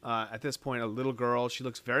Tina. At this point, a little girl. She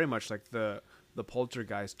looks very much like the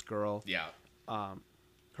poltergeist girl. Yeah.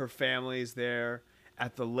 Her family's there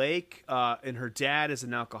at the lake, and her dad is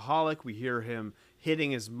an alcoholic. We hear him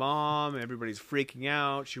hitting his mom. Everybody's freaking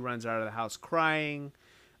out. She runs out of the house crying.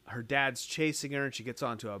 Her dad's chasing her, and she gets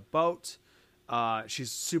onto a boat.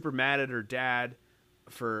 She's super mad at her dad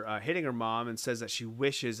for hitting her mom and says that she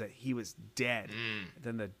wishes that he was dead.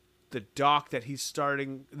 Then the dock that he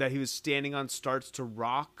was standing on starts to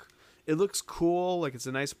rock. It looks cool, like it's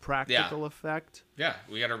a nice practical effect. Yeah,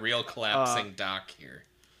 we got a real collapsing dock here.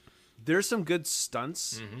 There's some good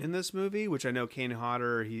stunts in this movie, which I know Kane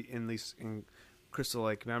Hodder, at least in Crystal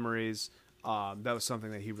Lake Memories, that was something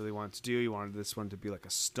that he really wanted to do. He wanted this one to be like a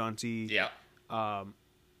stunty. Yeah.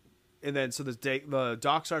 And then so the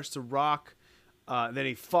dock starts to rock. Then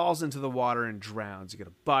he falls into the water and drowns. You get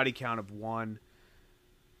a body count of 1.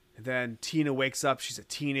 And then Tina wakes up. She's a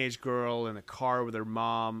teenage girl in a car with her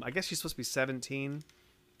mom. I guess she's supposed to be 17.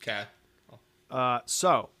 Okay.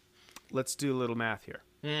 So let's do a little math here.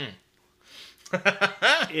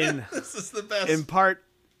 This is the best.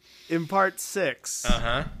 In part 6.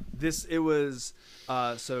 It was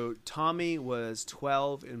so Tommy was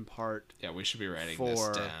 12 in part. Yeah, we should be writing this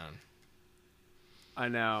down. I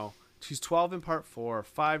know. She's 12 in part 4.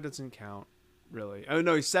 5 doesn't count, really. Oh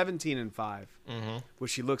no, he's 17 in 5.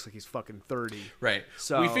 Which he looks like he's fucking 30. Right.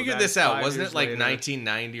 So we figured this out. Wasn't it like later.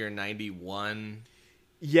 1990 or 91?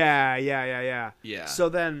 Yeah. Yeah. So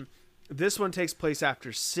then this one takes place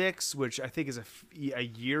after 6, which I think is a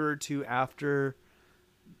year or two after.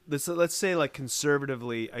 Let's say like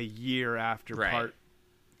conservatively a year after part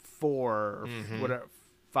 4 or whatever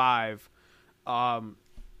 5.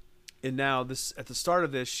 And now this at the start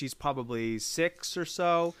of this, she's probably 6 or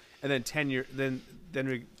so, and then 10 years. Then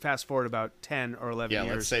we fast forward about 10 or 11 years.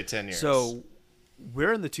 Yeah, let's say 10 years. So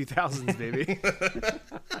we're in the 2000s, baby.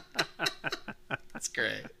 That's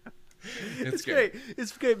great. It's great.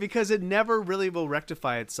 It's great because it never really will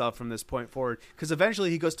rectify itself from this point forward. Because eventually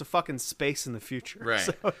he goes to fucking space in the future. Right.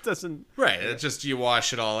 So it doesn't. Right. It's just you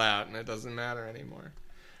wash it all out and it doesn't matter anymore.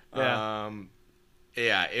 Yeah.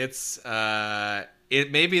 It's it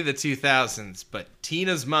may be the 2000s, but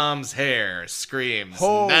Tina's mom's hair screams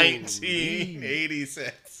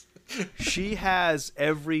 1986. She has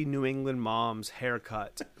every New England mom's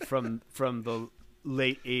haircut from the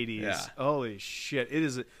late 80s. Yeah. Holy shit. It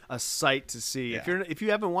is a sight to see. Yeah. If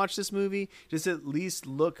you haven't watched this movie, just at least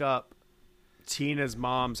look up Tina's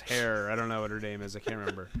mom's hair. I don't know what her name is. I can't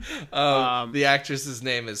remember. The actress's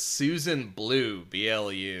name is Susan Blue,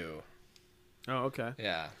 BLU. Oh, okay.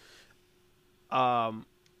 Yeah.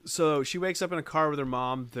 So she wakes up in a car with her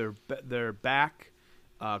mom. They're back,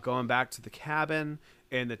 going back to the cabin,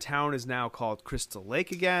 and the town is now called Crystal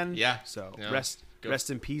Lake again. Yeah. So yeah. Rest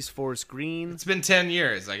in peace, Forrest Green. It's been 10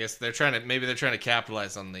 years. I guess they're trying to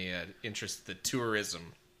capitalize on the the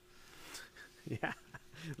tourism. Yeah,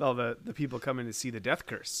 all the people coming to see the Death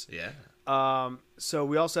Curse. Yeah. So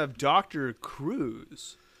we also have Dr.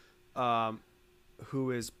 Cruz,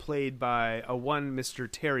 who is played by one Mr.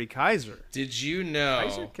 Terry Kaiser. Did you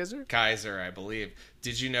know Kaiser, I believe.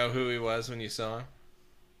 Did you know who he was when you saw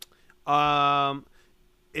him?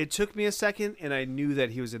 It took me a second, and I knew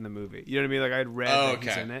that he was in the movie. You know what I mean? Like, I'd read that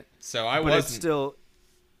he's in it. So I wasn't... It's still...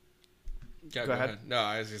 Go ahead. No,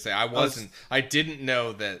 I was going to say, I wasn't... I didn't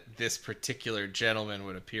know that this particular gentleman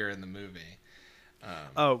would appear in the movie.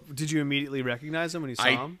 Did you immediately recognize him when you saw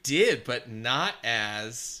him? I did, but not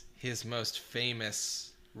as his most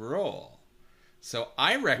famous role. So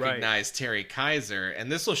I recognized Terry Kaiser, and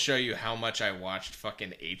this will show you how much I watched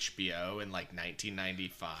fucking HBO in, like,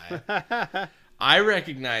 1995. I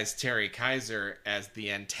recognize Terry Kaiser as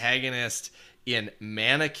the antagonist in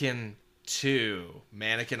Mannequin 2,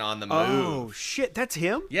 Mannequin on the Move. Oh, shit, that's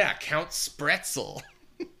him? Yeah, Count Spretzel.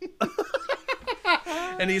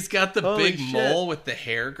 And he's got the big mole with the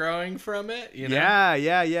hair growing from it, you know?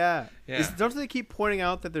 Yeah. Don't they keep pointing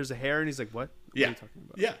out that there's a hair, and he's like, what? What are you talking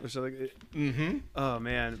about? Yeah. Oh,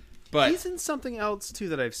 man. But he's in something else, too,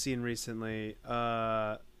 that I've seen recently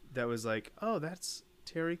that was like, oh, that's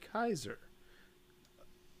Terry Kaiser.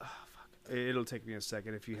 It'll take me a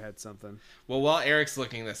second if you had something. Well, while Eric's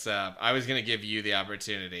looking this up, I was going to give you the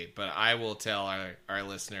opportunity, but I will tell our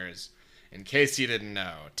listeners, in case you didn't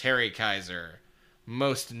know, Terry Kaiser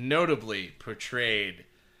most notably portrayed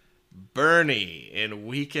Bernie in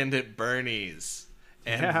Weekend at Bernie's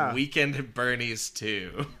and Weekend at Bernie's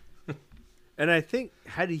 2. And I think,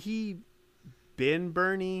 had he been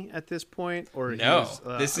Bernie at this point? Or no,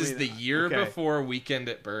 this is the year before Weekend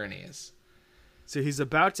at Bernie's. So he's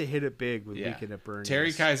about to hit it big with Weekend at Bernie's.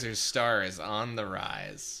 Terry Kaiser's star is on the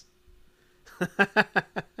rise.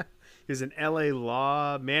 He's an LA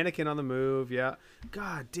Law, Mannequin on the Move. Yeah.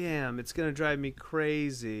 God damn, it's going to drive me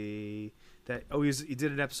crazy. He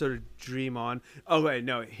did an episode of Dream On. Oh, wait,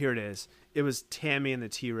 no, here it is. It was Tammy and the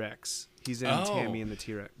T-Rex. He's in Tammy and the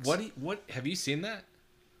T-Rex. What have you seen that?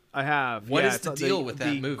 I have. What is the deal with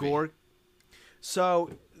that movie? Gore. So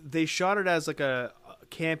they shot it as like a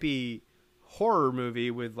campy horror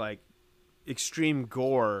movie with like extreme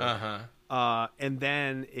gore, and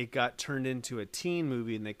then it got turned into a teen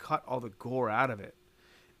movie, and they cut all the gore out of it.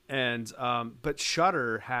 And but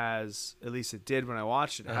Shudder has, at least it did when I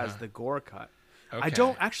watched it, has the gore cut. Okay. I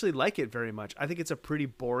don't actually like it very much. I think it's a pretty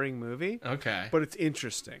boring movie. Okay, but it's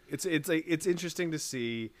interesting. It's interesting to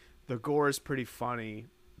see. The gore is pretty funny,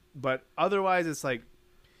 but otherwise it's like.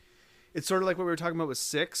 It's sort of like what we were talking about with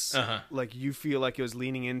 6. Like, you feel like it was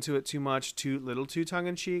leaning into it too much, too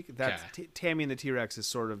tongue-in-cheek. That's Tammy and the T-Rex is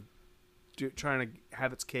sort of trying to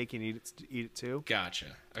have its cake and eat it too. Gotcha.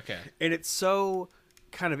 Okay. And it's so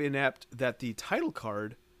kind of inept that the title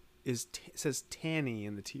card says Tanny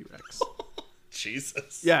and the T-Rex.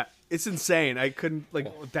 Jesus. Yeah, it's insane. I couldn't,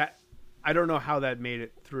 that... I don't know how that made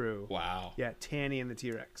it through. Wow. Yeah, Tanny and the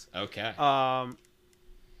T-Rex. Okay.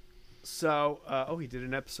 So, he did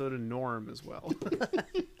an episode of Norm as well.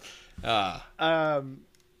 Gone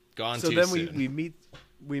so too then soon.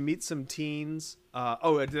 we meet some teens.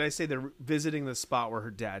 Did I say they're visiting the spot where her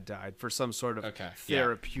dad died for some sort of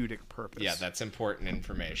therapeutic purpose? Yeah, that's important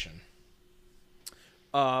information.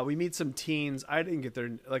 We meet some teens. I didn't get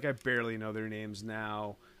I barely know their names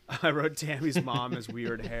now. I wrote Tammy's mom has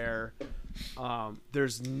weird hair.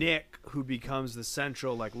 There's Nick, who becomes the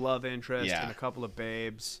central love interest, and a couple of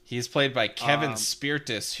babes. He's played by Kevin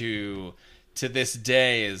Spirtus, who to this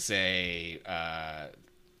day is a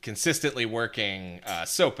consistently working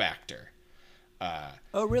soap actor.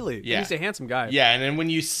 Oh, really? Yeah, he's a handsome guy. Yeah, and then when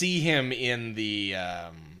you see him in the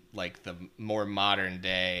the more modern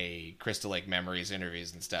day Crystal Lake Memories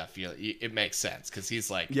interviews and stuff, it makes sense because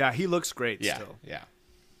he's he looks great still. Yeah.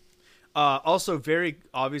 Also very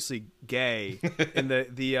obviously gay. In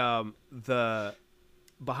the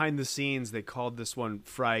behind the scenes, they called this one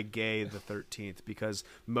Fry Gay the 13th because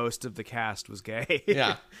most of the cast was gay.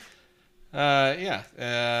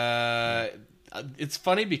 It's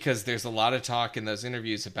funny because there's a lot of talk in those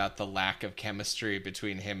interviews about the lack of chemistry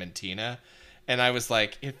between him and Tina, and I was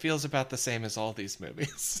like, it feels about the same as all these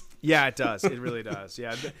movies. Yeah, it does. It really does.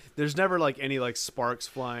 Yeah, there's never any sparks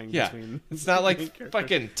flying between. It's not like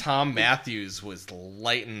fucking Tom Matthews was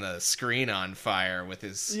lighting the screen on fire with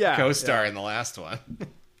his co-star in the last one.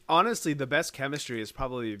 Honestly, the best chemistry is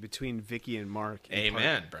probably between Vicky and Mark.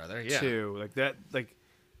 Amen, brother. Yeah, too.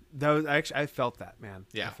 That was actually, I felt that, man.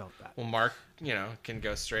 Yeah, I felt that. Well, Mark, can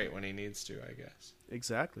go straight when he needs to, I guess.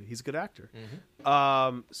 Exactly. He's a good actor.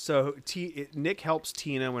 Mm-hmm. So Nick helps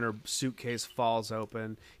Tina when her suitcase falls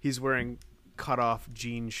open. He's wearing cut-off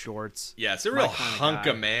jean shorts. Yeah, it's a real hunk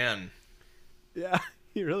of man. Yeah,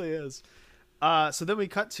 he really is. So then we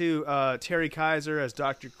cut to Terry Kaiser as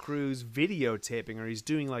Dr. Cruz videotaping her. He's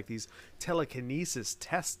doing like these telekinesis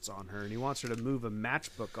tests on her, and he wants her to move a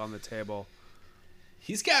matchbook on the table.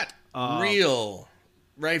 He's got real,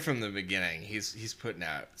 right from the beginning, he's putting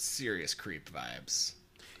out serious creep vibes.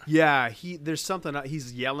 Yeah, there's something.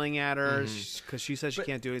 He's yelling at her because she says she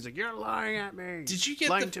can't do it. He's like, "You're lying at me. Did you get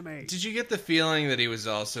lying to me?" Did you get the feeling that he was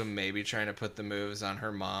also maybe trying to put the moves on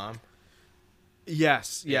her mom?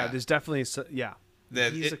 Yes. Yeah. There's definitely. He's a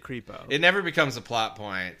creepo. It never becomes a plot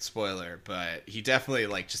point, spoiler, but he definitely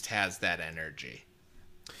just has that energy.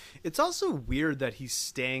 It's also weird that he's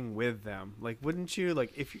staying with them. Like, wouldn't you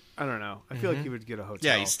if you? I don't know. I feel like he would get a hotel.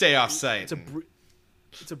 Yeah, you stay off site.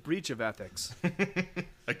 It's a breach of ethics.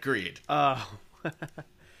 Agreed.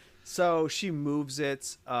 So she moves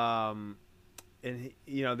it, and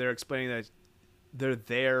they're explaining that they're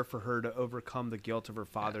there for her to overcome the guilt of her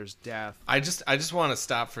father's death. I just want to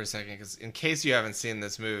stop for a second because in case you haven't seen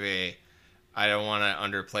this movie, I don't want to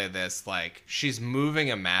underplay this. She's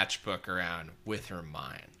moving a matchbook around with her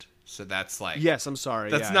mind. So that's yes, I'm sorry.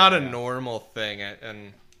 That's not a normal thing.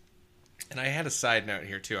 And I had a side note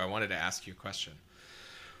here too. I wanted to ask you a question.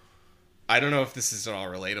 I don't know if this is at all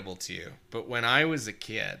relatable to you, but when I was a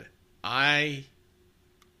kid, I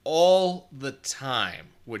all the time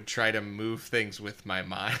would try to move things with my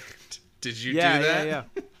mind. Did you do that? Yeah.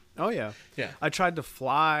 Oh yeah. Yeah. I tried to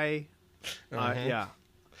fly. I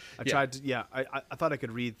tried to. Yeah. I thought I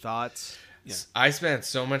could read thoughts. Yeah. I spent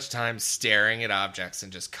so much time staring at objects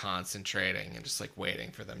and just concentrating and just waiting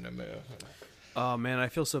for them to move. Oh man, I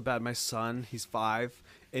feel so bad. My son, he's 5,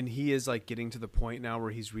 and he is getting to the point now where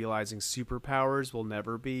he's realizing superpowers will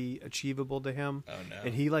never be achievable to him. Oh no.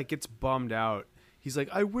 And he gets bummed out. He's like,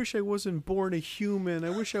 I wish I wasn't born a human. I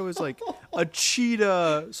wish I was a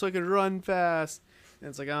cheetah so I could run fast. And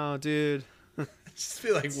it's like, oh dude. Just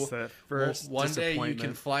feel like one day you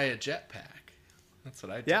can fly a jetpack. That's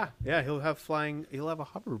what I do. Yeah, he'll have a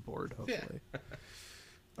hoverboard, hopefully. Yeah.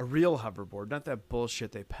 A real hoverboard, not that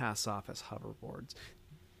bullshit they pass off as hoverboards.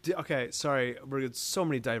 Okay, sorry, we're getting so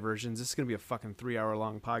many diversions. This is going to be a fucking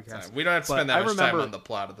 3-hour-long podcast. Sorry, we don't have to spend that much time on the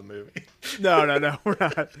plot of the movie. No, we're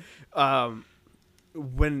not.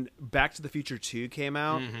 When Back to the Future 2 came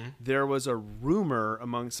out, there was a rumor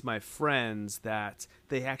amongst my friends that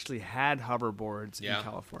they actually had hoverboards in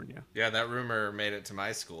California. Yeah, that rumor made it to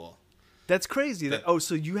my school. That's crazy.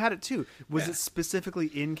 So you had it too. Was it specifically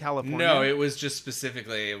in California? No, it was just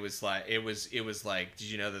specifically. It was like. Did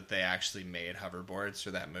you know that they actually made hoverboards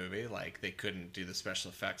for that movie? They couldn't do the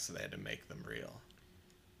special effects, so they had to make them real.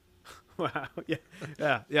 Wow.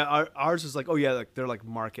 Yeah. Ours was they're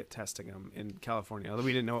market testing them in California. Although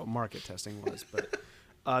we didn't know what market testing was, but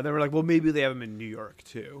they were well, maybe they have them in New York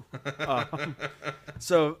too.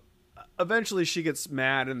 So eventually, she gets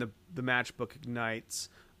mad, and the matchbook ignites.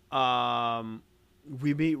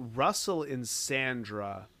 We meet Russell and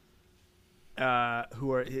Sandra,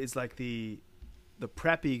 who is the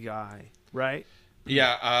preppy guy, right?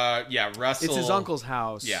 Yeah. Russell. It's his uncle's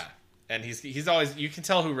house. Yeah, and he's always, you can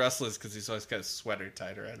tell who Russell is because he's always got a sweater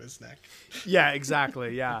tied around his neck. Yeah,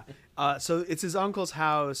 exactly. Yeah. So it's his uncle's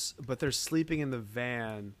house, but they're sleeping in the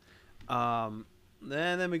van. And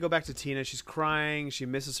then we go back to Tina. She's crying. She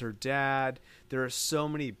misses her dad. There are so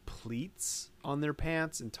many pleats on their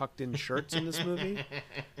pants and tucked in shirts in this movie.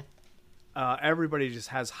 Everybody just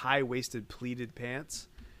has high-waisted pleated pants.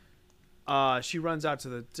 She runs out to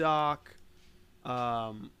the dock.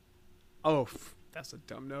 That's a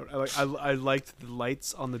dumb note. I liked the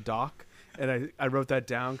lights on the dock, and I wrote that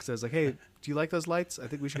down because I was like, hey, do you like those lights? I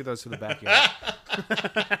think we should get those for the backyard.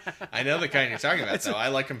 I know the kind you're talking about, though. I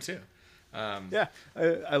like them too.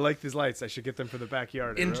 I like these lights. I should get them for the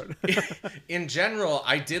backyard. In general,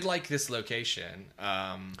 I did like this location.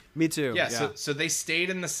 Me too. Yeah. So they stayed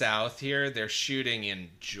in the South here. They're shooting in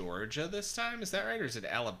Georgia this time. Is that right, or is it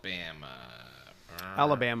Alabama?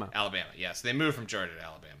 Alabama. Yeah. So they moved from Georgia to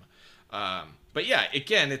Alabama. But yeah,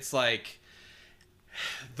 again, it's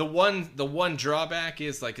the one drawback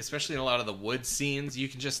is especially in a lot of the wood scenes, you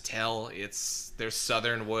can just tell they're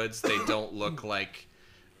southern woods. They don't look like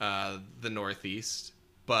the Northeast,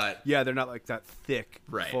 but yeah, they're not that thick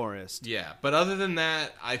forest. Yeah, but other than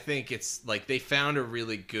that, I think it's they found a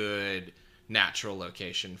really good natural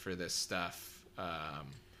location for this stuff.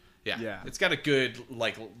 It's got a good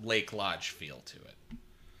Lake Lodge feel to it.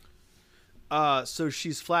 So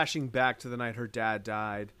she's flashing back to the night her dad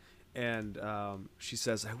died, and she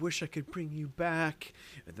says, "I wish I could bring you back."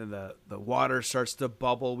 And then the water starts to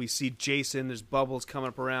bubble. We see Jason. There's bubbles coming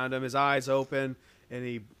up around him. His eyes open, and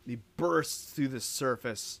he bursts through the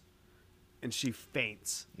surface, and she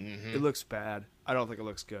faints. Mm-hmm. It looks bad. I don't think it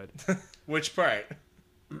looks good. Which part?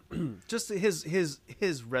 Just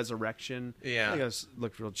his resurrection. Yeah, I guess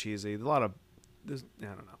looked real cheesy. I don't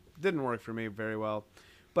know. Didn't work for me very well.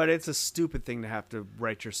 But it's a stupid thing to have to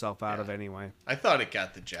write yourself out of anyway. I thought it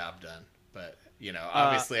got the job done. But,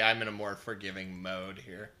 obviously I'm in a more forgiving mode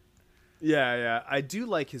here. Yeah. I do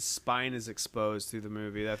like his spine is exposed through the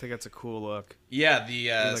movie. I think that's a cool look. Yeah,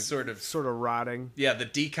 the sort of rotting. Yeah, the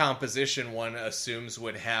decomposition one assumes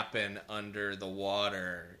would happen under the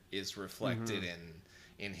water is reflected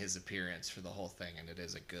in his appearance for the whole thing, and it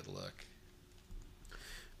is a good look.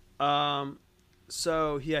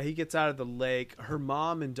 So, yeah, he gets out of the lake. Her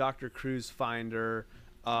mom and Dr. Cruz find her,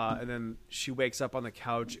 and then she wakes up on the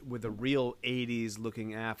couch with a real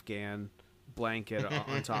 80s-looking Afghan blanket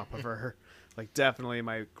on top of her. Like, definitely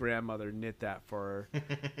my grandmother knit that for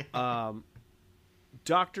her.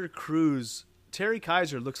 Dr. Cruz, Terry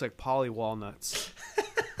Kaiser looks like Polly Walnuts.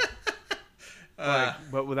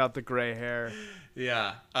 But without the gray hair.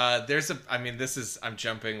 Yeah. I'm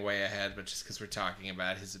jumping way ahead, but just because we're talking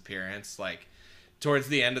about his appearance, like, towards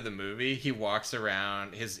the end of the movie, he walks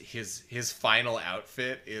around. His final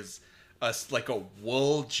outfit is like a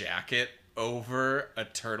wool jacket over a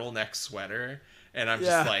turtleneck sweater, and I'm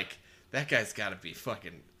just like, that guy's got to be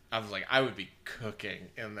fucking. I was like, I would be cooking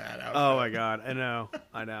in that outfit. Oh my god, I know.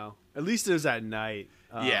 At least it was at night.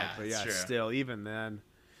 But true. Still, even then.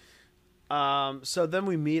 So then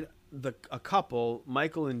we meet a couple,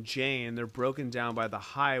 Michael and Jane. They're broken down by the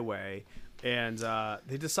highway, and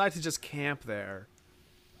they decide to just camp there.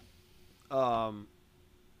 And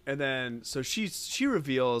then so she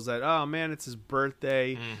reveals that, oh man, it's his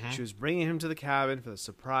birthday. Mm-hmm. She was bringing him to the cabin for the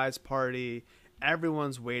surprise party.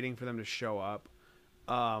 Everyone's waiting for them to show up.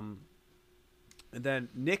 And then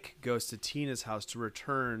Nick goes to Tina's house to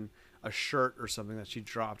return a shirt or something that she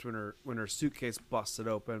dropped when her suitcase busted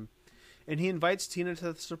open, and he invites Tina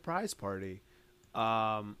to the surprise party.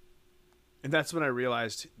 And that's when I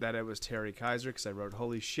realized that it was Terry Kaiser, because I wrote,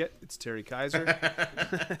 holy shit, it's Terry Kaiser.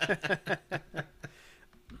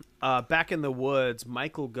 Back in the woods,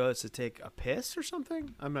 Michael goes to take a piss or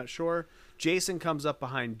something. I'm not sure. Jason comes up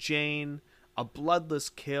behind Jane. A bloodless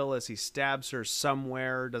kill as he stabs her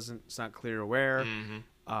somewhere. It's not clear where.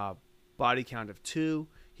 Mm-hmm. Body count of 2.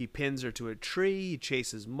 He pins her to a tree. He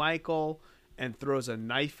chases Michael and throws a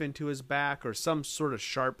knife into his back or some sort of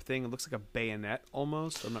sharp thing. It looks like a bayonet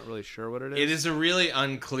almost. I'm not really sure what it is. It is really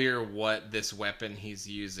unclear what this weapon he's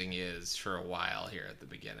using is for a while here at the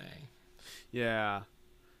beginning. Yeah.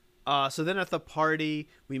 So then at the party,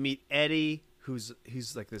 we meet Eddie,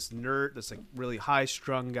 he's like this nerd, this like really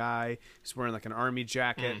high-strung guy. He's wearing like an army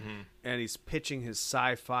jacket, and he's pitching his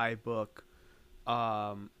sci-fi book.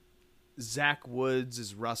 Zach Woods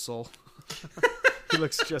is Russell. He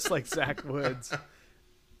looks just like Zach Woods.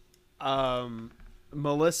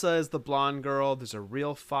 Melissa is the blonde girl. There's a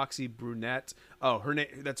real foxy brunette. Oh, her name,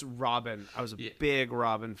 that's Robin. I was a big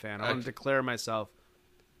Robin fan. I want to declare myself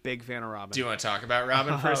big fan of Robin. Do you want to talk about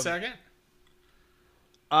Robin for a second?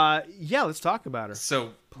 Yeah, let's talk about her.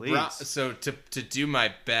 So, please. So to do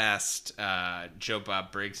my best Joe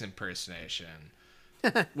Bob Briggs impersonation,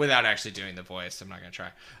 without actually doing the voice, I'm not going to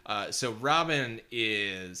try. So Robin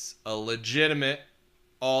is a legitimate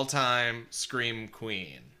all-time scream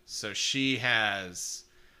queen. So she has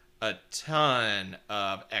a ton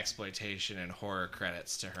of exploitation and horror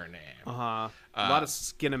credits to her name. A lot of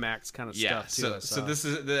Skinamax kind of stuff too. So this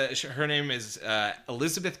is her name is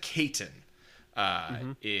Elizabeth Caton.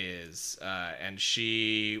 And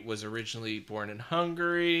she was originally born in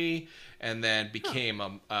Hungary and then became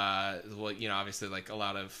obviously like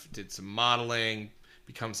did some modeling,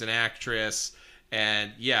 becomes an actress,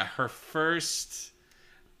 and her first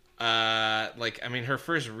her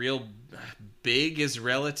first real big is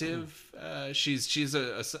Relative. She's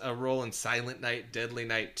a role in Silent Night, Deadly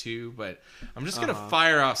Night 2, but I'm just gonna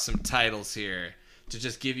fire off some titles here to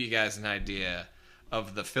just give you guys an idea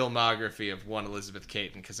of the filmography of one Elizabeth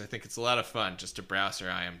Caton, because I think it's a lot of fun just to browse her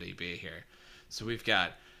IMDb here. So we've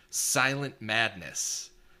got Silent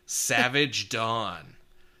Madness, Savage Dawn,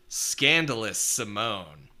 Scandalous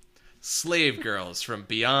Simone, Slave Girls from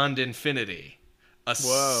Beyond Infinity,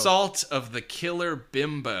 Assault of the Killer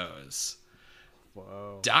Bimbos,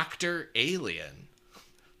 Dr. Alien,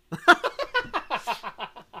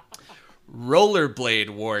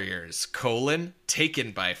 Rollerblade Warriors,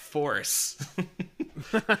 Taken by Force,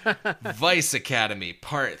 Vice Academy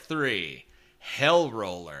Part 3, Hell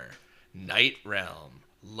Roller, Night Realm,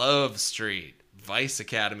 Love Street, Vice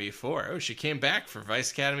Academy 4. Oh, she came back for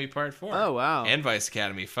Vice Academy Part 4. Oh, wow. And Vice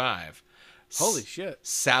Academy 5. Holy shit.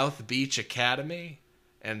 South Beach Academy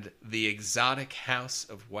and The Exotic House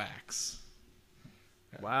of Wax.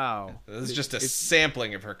 Wow. This is just a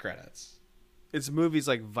sampling of her credits. It's movies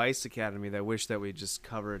like Vice Academy that wish that we just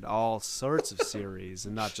covered all sorts of series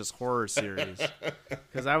and not just horror series.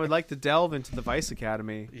 Because I would like to delve into the Vice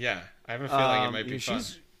Academy. Yeah, I have a feeling it might be fun.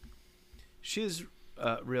 She's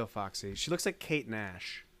real foxy. She looks like Kate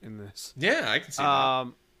Nash in this. Yeah, I can see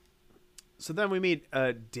that. So then we meet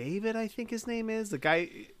David, I think his name is. The guy,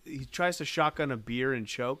 he tries to shotgun a beer and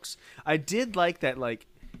chokes. I did like that, like,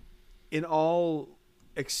 in all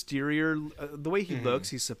exterior, the way he looks,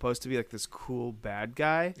 he's supposed to be like this cool bad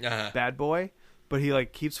guy, bad boy, but he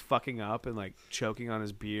like keeps fucking up and like choking on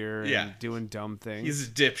his beer and doing dumb things. He's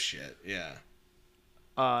a dipshit.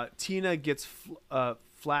 Yeah. Tina gets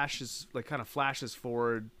flashes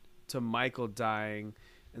forward to Michael dying,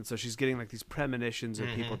 and so she's getting like these premonitions of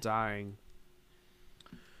people dying.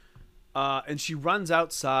 And she runs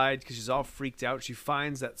outside because she's all freaked out. She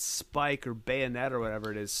finds that spike or bayonet or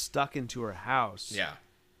whatever it is stuck into her house. Yeah.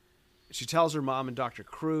 She tells her mom and Dr.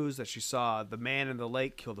 Cruz that she saw the man in the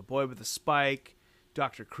lake kill the boy with the spike.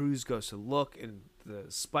 Dr. Cruz goes to look, and the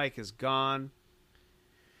spike is gone.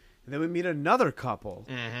 And then we meet another couple,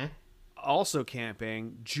 also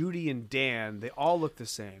camping, Judy and Dan. They all look the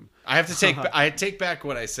same. I have to I take back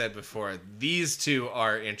what I said before. These two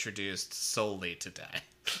are introduced solely to die.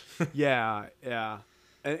 Yeah.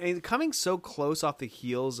 And coming so close off the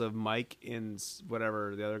heels of Mike in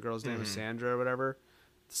whatever the other girl's name is, Sandra or whatever.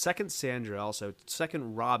 Second Sandra, also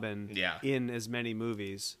second Robin. In as many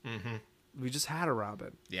movies. We just had a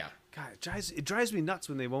Robin. Yeah. God, it drives me nuts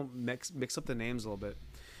when they won't mix up the names a little bit.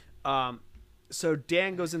 So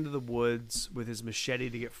Dan goes into the woods with his machete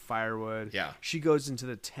to get firewood. Yeah. She goes into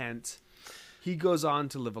the tent. He goes on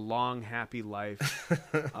to live a long, happy life.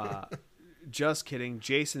 Just kidding.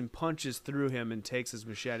 Jason punches through him and takes his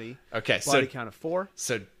machete. Okay, Body count of 4.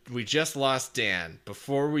 So we just lost Dan.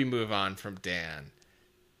 Before we move on from Dan,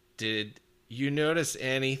 did you notice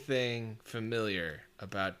anything familiar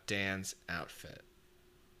about Dan's outfit?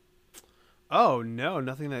 Oh, no.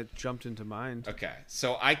 Nothing that jumped into mind. Okay,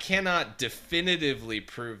 so I cannot definitively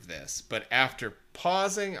prove this, but after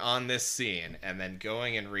pausing on this scene and then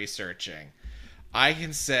going and researching, I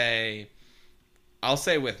can say... I'll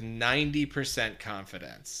say with 90%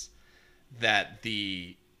 confidence that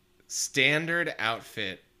the standard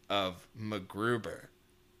outfit of MacGruber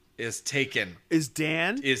is taken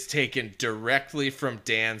directly from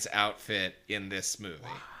Dan's outfit in this movie.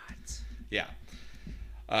 What? Yeah.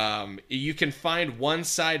 You can find one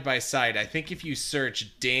side by side. I think if you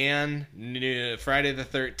search Dan Friday the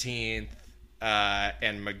 13th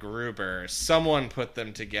and MacGruber, someone put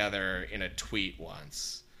them together in a tweet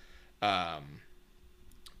once.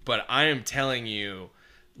 But I am telling you,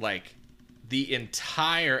 like, the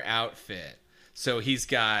entire outfit. So he's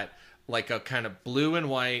got, like, a kind of blue and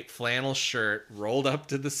white flannel shirt rolled up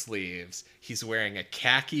to the sleeves. He's wearing a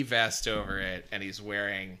khaki vest over it, and he's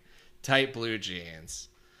wearing tight blue jeans.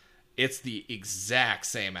 It's the exact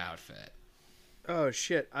same outfit. Oh,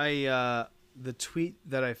 shit. The tweet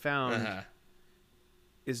that I found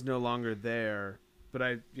is no longer there. But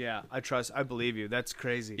I believe you. That's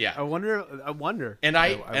crazy. Yeah. I wonder. And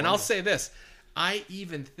I'll say this. I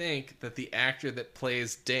even think that the actor that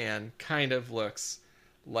plays Dan kind of looks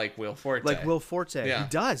like Will Forte. Like Will Forte. Yeah. He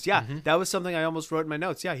does. Yeah. That was something I almost wrote in my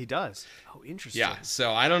notes. Yeah, he does. Oh, interesting. Yeah.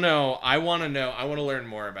 So I don't know. I want to learn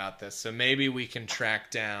more about this. So maybe we can track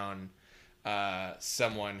down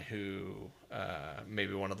someone who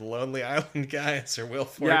maybe one of the Lonely Island guys or Will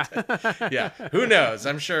Forte. Yeah. Who knows?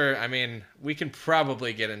 I'm sure. I mean, we can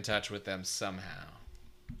probably get in touch with them somehow.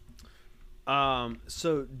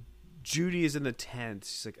 So Judy is in the tent.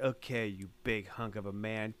 She's like, "Okay, you big hunk of a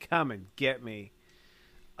man, come and get me."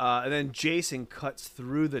 And then Jason cuts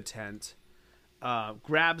through the tent,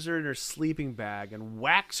 grabs her in her sleeping bag, and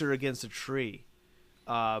whacks her against a tree.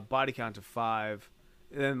 Body count of 5.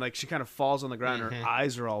 And then, like, she kind of falls on the ground. Her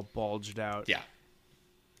eyes are all bulged out. Yeah.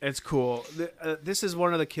 It's cool. This is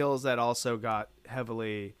one of the kills that also got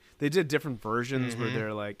heavily... They did different versions where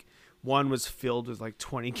they're, like... One was filled with, like,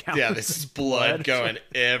 20 gallons. Yeah, this is blood going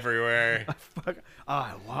everywhere.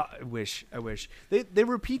 I wish. They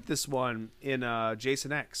repeat this one in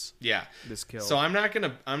Jason X. Yeah. This kill. So I'm not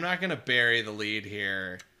gonna bury the lead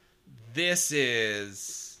here. This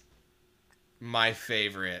is my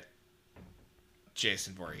favorite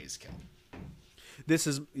Jason Voorhees kill. This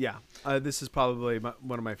is probably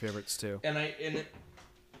one of my favorites too.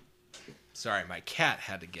 Sorry, my cat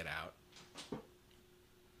had to get out.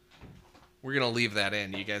 We're gonna leave that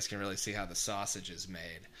in. You guys can really see how the sausage is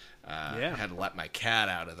made. I had to let my cat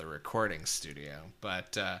out of the recording studio,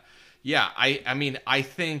 but I mean, I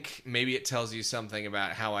think maybe it tells you something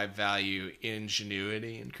about how I value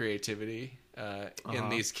ingenuity and creativity in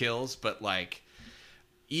these kills. But like,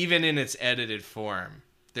 even in its edited form,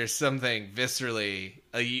 there's something viscerally.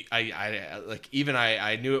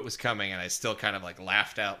 I knew it was coming, and I still kind of like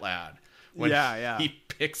laughed out loud when he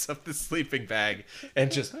picks up the sleeping bag and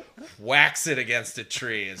just whacks it against a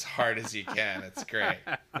tree as hard as you can. It's great.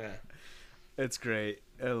 Yeah. It's great.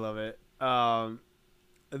 I love it.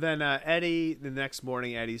 Then Eddie, the next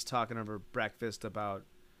morning, Eddie's talking over breakfast about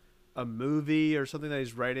a movie or something that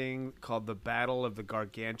he's writing called "The Battle of the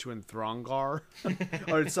Gargantuan Throngar,"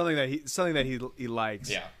 or it's something that he likes.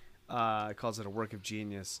 Yeah, calls it a work of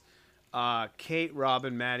genius. Kate,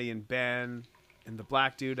 Robin, Maddie, and Ben, and the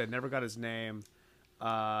black dude. I never got his name.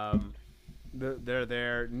 They're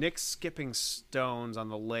there. Nick's skipping stones on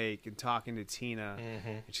the lake and talking to Tina,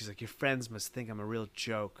 and she's like, "Your friends must think I'm a real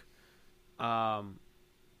joke."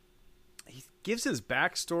 He gives his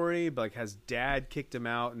backstory, but like has dad kicked him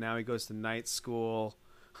out, and now he goes to night school.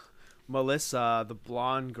 Melissa, the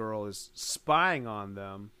blonde girl, is spying on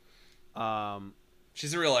them.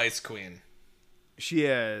 She's a real ice queen. She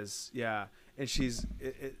is, yeah. And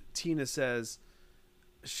Tina says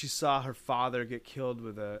she saw her father get killed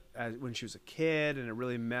when she was a kid, and it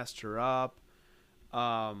really messed her up.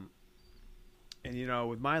 And, you know,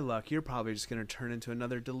 with my luck, you're probably just going to turn into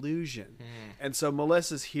another delusion. And so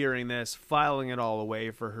Melissa's hearing this, filing it all away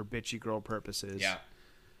for her bitchy girl purposes. Yeah.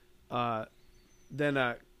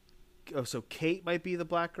 So Kate might be the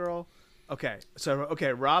black girl. Okay.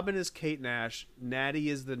 Robin is Kate Nash. Maddie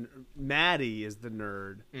is the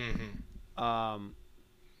nerd.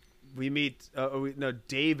 We meet,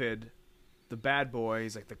 David, the bad boy.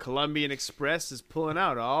 He's like, the Columbian Express is pulling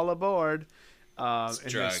out, all aboard. And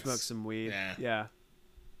they smoke some weed. Yeah.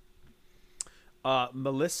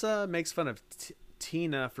 Melissa makes fun of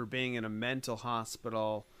Tina for being in a mental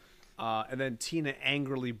hospital, and then Tina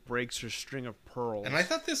angrily breaks her string of pearls. And I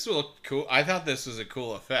thought this was cool. I thought this was a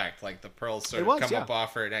cool effect. Like the pearls sort of come up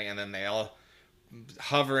off her, and then they all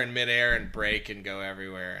hover in midair and break and go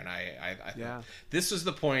everywhere. And I thought this was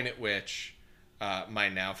the point at which my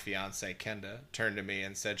now fiance Kenda turned to me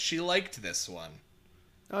and said she liked this one.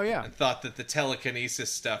 Oh, yeah. And thought that the telekinesis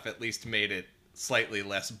stuff at least made it slightly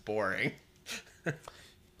less boring.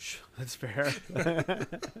 That's fair.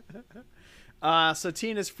 So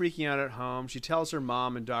Tina's freaking out at home. She tells her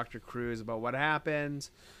mom and Dr. Cruz about what happened.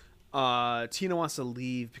 Tina wants to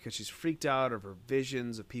leave because she's freaked out of her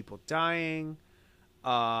visions of people dying.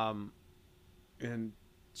 And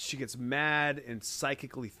she gets mad and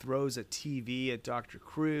psychically throws a TV at Dr.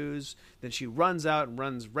 Cruz. Then she runs out and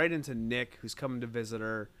runs right into Nick, who's coming to visit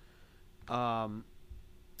her. And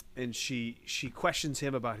she questions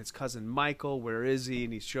him about his cousin Michael. Where is he?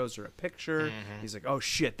 And he shows her a picture. He's like, oh,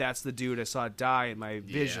 shit, that's the dude I saw die in my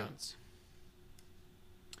visions.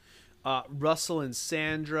 Russell and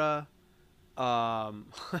Sandra, they're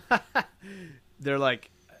like,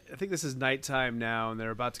 I think this is nighttime now, and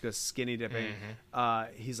they're about to go skinny dipping.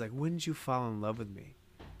 He's like, wouldn't you fall in love with me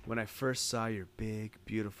when I first saw your big,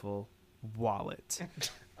 beautiful wallet?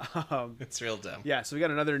 It's real dumb. Yeah, so we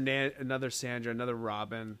got another Sandra, another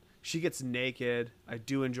Robin. She gets naked. I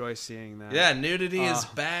do enjoy seeing that. Yeah, nudity is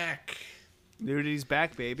back. Nudity's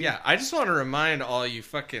back, baby. Yeah, I just want to remind all you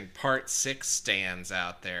fucking Part 6 stands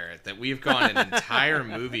out there that we've gone an entire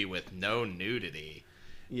movie with no nudity.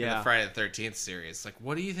 In the Friday the 13th series. Like,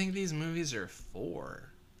 what do you think these movies are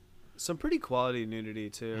for? Some pretty quality nudity,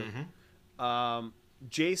 too.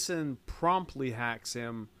 Jason promptly hacks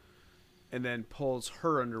him and then pulls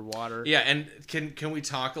her underwater. Yeah, and can we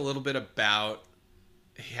talk a little bit about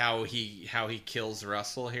how he kills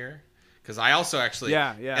Russell here? Because I also actually,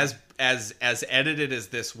 as edited as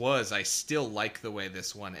this was, I still like the way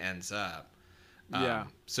this one ends up.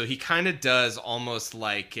 So he kind of does almost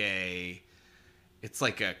like it's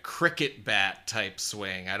like a cricket bat type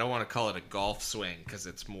swing. I don't want to call it a golf swing because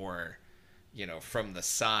it's more, from the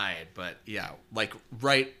side. But yeah, like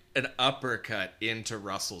right an uppercut into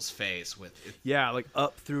Russell's face with it. Yeah, like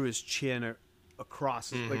up through his chin,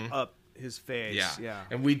 across, like up his face. Yeah.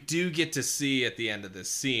 And we do get to see at the end of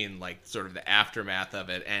this scene, like sort of the aftermath of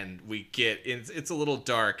it, and we get it's a little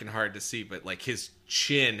dark and hard to see, but like his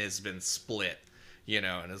chin has been split,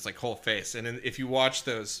 and it's like whole face. And if you watch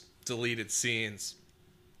those deleted scenes,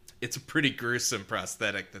 it's a pretty gruesome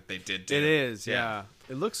prosthetic that they did do. It is, yeah.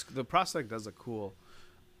 It looks, the prosthetic does look cool.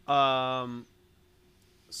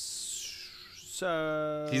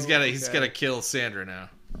 So he's gotta kill Sandra now.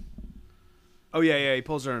 Oh yeah, he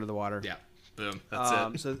pulls her into the water. Yeah, boom. That's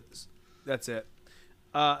it. So that's it.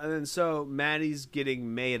 And then so Maddie's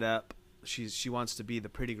getting made up. She wants to be the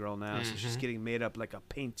pretty girl now, so she's getting made up like a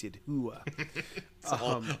painted hua.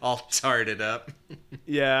 all tarted up.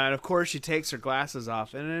 Yeah, and of course she takes her glasses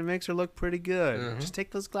off, and it makes her look pretty good. Just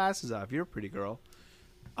take those glasses off. You're a pretty girl.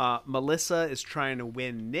 Melissa is trying to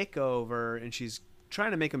win Nick over, and she's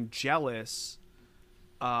trying to make him jealous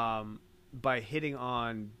by hitting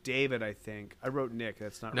on David, I think. I wrote Nick.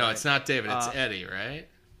 That's not right. No, it's not David. It's Eddie, right?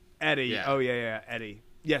 Eddie. Yeah. Oh, yeah, Eddie.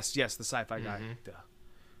 Yes, the sci-fi guy.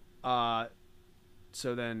 Duh.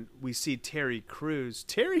 So then we see Terry Crews.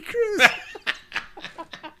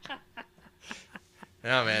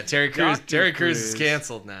 Oh man, Terry Crews is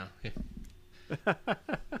canceled now.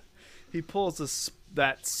 He pulls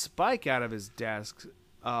that spike out of his desk.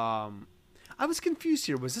 I was confused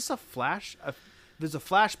here. Was this a flash? There's a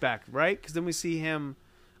flashback, right? Because then we see him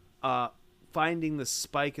finding the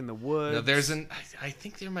spike in the woods. No, I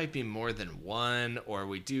think there might be more than one, or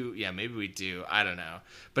we do. Yeah, maybe we do. I don't know.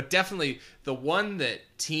 But definitely the one that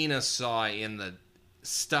Tina saw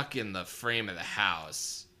stuck in the frame of the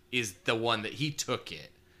house is the one that he took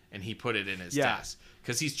it and he put it in his desk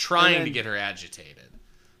because he's trying to get her agitated.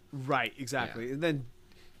 Right, exactly. Yeah. And then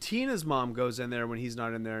Tina's mom goes in there when he's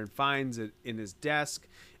not in there and finds it in his desk,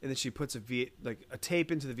 and then she puts a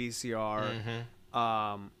tape into the VCR.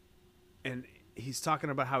 And he's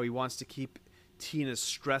talking about how he wants to keep Tina's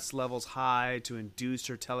stress levels high to induce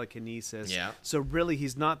her telekinesis. Yeah. So really,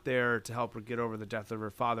 he's not there to help her get over the death of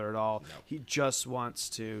her father at all. Nope. He just wants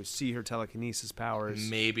to see her telekinesis powers.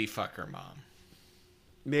 Maybe fuck her mom.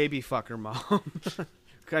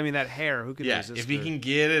 I mean, that hair. Who could resist? If he can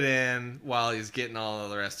get it in while he's getting all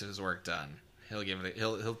of the rest of his work done, he'll give it.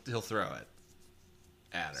 He'll throw it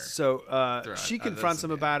at her. So she confronts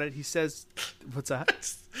him about it. He says, "What's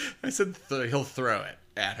that?" I said he'll throw it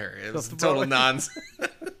at her. It was total nonsense.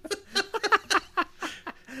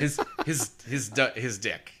 his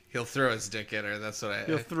dick. He'll throw his dick at her. That's what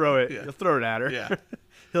He'll throw it. Yeah. He'll throw it at her. Yeah.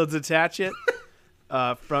 He'll detach it.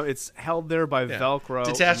 It's held there by Velcro.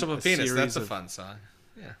 Detachable penis. That's a fun song.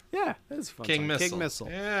 Yeah, that's a fun King song. Missile. King Missile.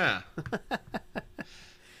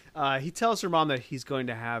 Yeah. He tells her mom that he's going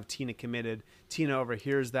to have Tina committed. Tina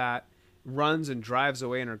overhears that, runs and drives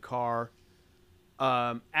away in her car.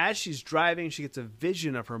 As she's driving, she gets a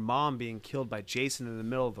vision of her mom being killed by Jason in the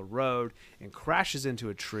middle of the road and crashes into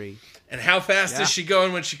a tree. And how fast is she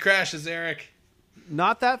going when she crashes, Eric?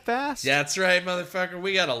 Not that fast. Yeah, that's right, motherfucker.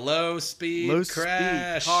 We got a low speed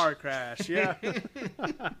car crash. Yeah.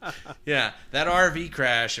 Yeah, that RV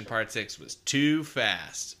crash in part 6 was too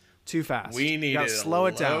fast. We needed slow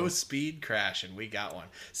it down. Low speed crash, and we got one.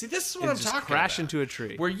 See, this is what I'm talking about. Crash into a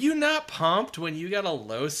tree. Were you not pumped when you got a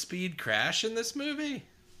low speed crash in this movie?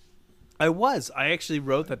 I was. I actually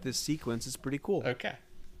wrote that this sequence is pretty cool. Okay.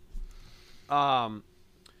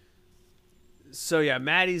 So yeah,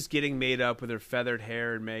 Maddie's getting made up with her feathered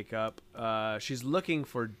hair and makeup. She's looking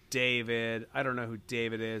for David. I don't know who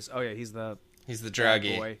David is. Oh yeah, he's the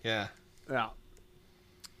druggie boy. Yeah.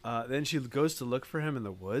 Then she goes to look for him in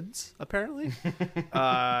the woods. Apparently,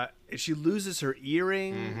 she loses her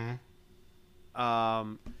earring.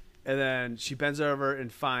 And then she bends over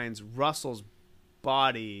and finds Russell's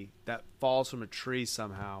body that falls from a tree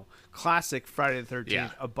somehow. Classic Friday the 13th.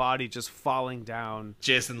 Yeah. A body just falling down.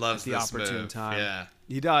 Jason loves the this opportune move. time. Yeah,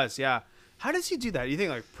 he does. Yeah. How does he do that? You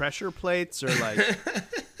think like pressure plates or like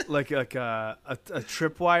like a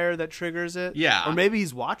tripwire that triggers it? Yeah. Or maybe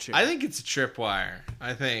he's watching. I think it's a tripwire.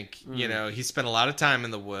 I think he spent a lot of time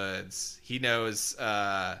in the woods. He knows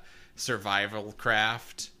survival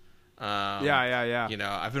craft. Yeah.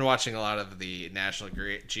 I've been watching a lot of the National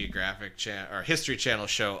Geographic or History Channel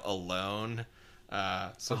show Alone.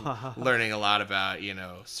 So learning a lot about,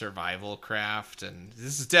 survival craft, and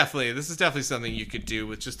this is definitely something you could do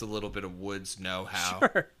with just a little bit of woods know-how.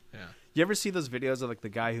 Sure. Yeah. You ever see those videos of like the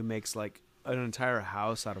guy who makes like an entire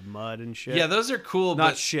house out of mud and shit? Yeah, those are cool.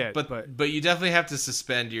 Not but, shit, but you definitely have to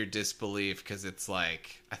suspend your disbelief because it's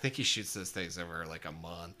like I think he shoots those things over like a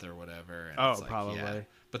month or whatever. And it's like, probably. Yeah.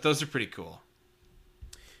 But those are pretty cool.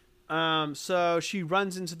 So she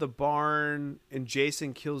runs into the barn and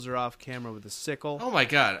Jason kills her off camera with a sickle. Oh my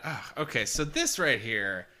god. Okay, so this right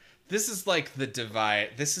here, this is like the divide.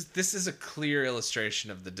 This is a clear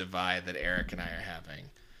illustration of the divide that Eric and I are having.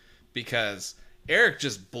 Because Eric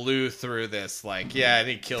just blew through this like, yeah, and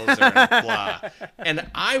he kills her and blah. And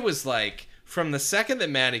I was like, from the second that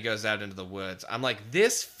Maddie goes out into the woods, I'm like,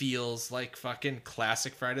 this feels like fucking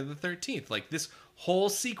classic Friday the 13th. Like, this whole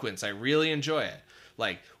sequence, I really enjoy it.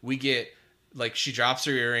 Like, we get, like, she drops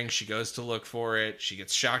her earring, she goes to look for it, she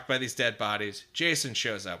gets shocked by these dead bodies, Jason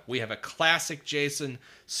shows up. We have a classic Jason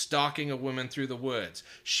stalking a woman through the woods.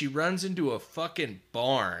 She runs into a fucking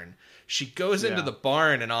barn. She goes into the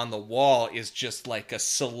barn, and on the wall is just like a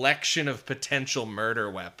selection of potential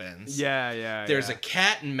murder weapons. There's a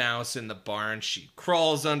cat and mouse in the barn. She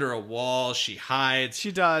crawls under a wall. She hides.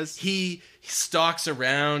 She does. He stalks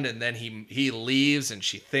around, and then he leaves, and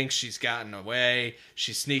she thinks she's gotten away.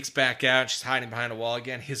 She sneaks back out. She's hiding behind a wall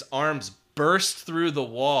again. His arms burst through the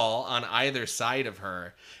wall on either side of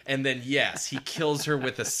her. And then, yes, he kills her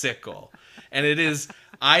with a sickle. And it is,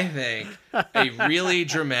 I think, a really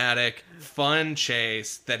dramatic, fun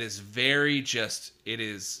chase that is very just, it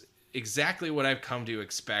is exactly what I've come to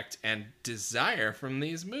expect and desire from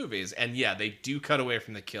these movies. And yeah, they do cut away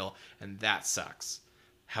from the kill, and that sucks.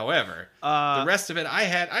 However, the rest of it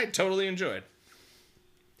I totally enjoyed.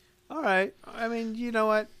 All right. I mean, you know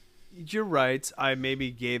what? You're right. I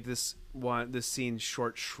maybe gave this scene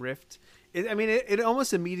short shrift. It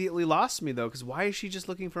almost immediately lost me though, because why is she just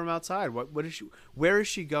looking for him outside? What is she? Where is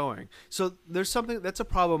she going? So there's something that's a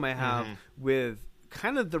problem I have with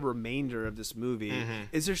kind of the remainder of this movie.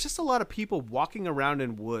 Is there's just a lot of people walking around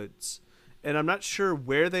in woods, and I'm not sure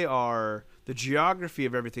where they are. The geography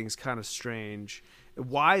of everything's kind of strange.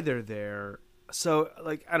 Why they're there. So,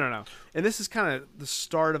 like, I don't know. And this is kind of the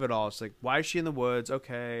start of it all. It's like, why is she in the woods?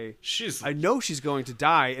 Okay. I know she's going to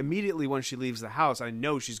die immediately when she leaves the house. I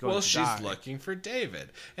know she's going to die. Well, she's looking for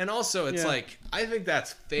David. And also, it's like, I think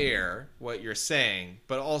that's fair, what you're saying.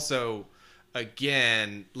 But also,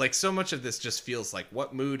 again, like, so much of this just feels like,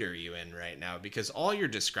 what mood are you in right now? Because all you're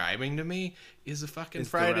describing to me is a fucking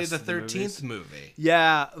Friday the 13th movie.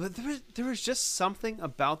 Yeah. But there was just something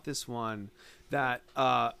about this one that,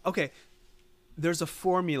 okay, there's a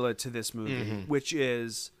formula to this movie, which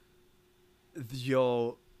is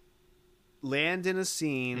you'll land in a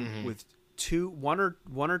scene with one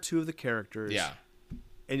or two of the characters,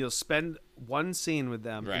 and you'll spend one scene with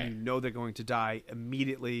them, and you know they're going to die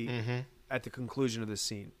immediately at the conclusion of the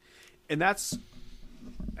scene, and that's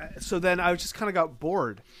so. Then I just kind of got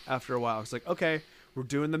bored after a while. It's like, okay, we're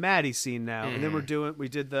doing the Maddie scene now, and then we'll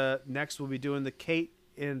be doing the Kate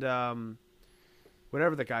and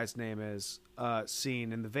whatever the guy's name is,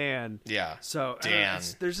 scene in the van. Yeah. So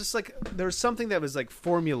there's just like, there's something that was like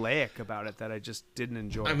formulaic about it that I just didn't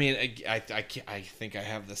enjoy. I mean, I think I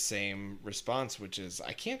have the same response, which is,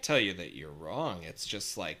 I can't tell you that you're wrong. It's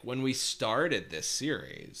just like, when we started this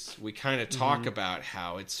series, we kind of talk about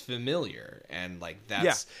how it's familiar, and like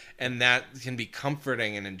and that can be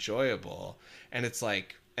comforting and enjoyable. And it's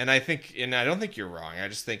like, and I don't think you're wrong. I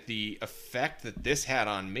just think the effect that this had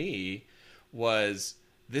on me was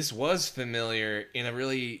familiar in a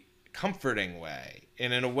really comforting way,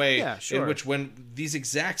 and in a way in which, when these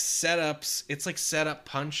exact setups, it's like setup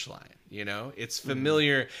punchline, you know, it's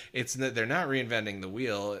familiar. It's they're not reinventing the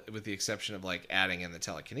wheel, with the exception of like adding in the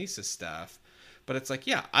telekinesis stuff. But it's like,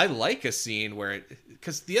 yeah, I like a scene where,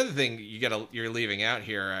 because the other thing you're leaving out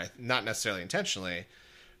here, not necessarily intentionally,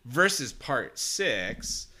 versus part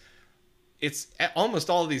 6. It's almost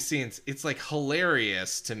all of these scenes. It's like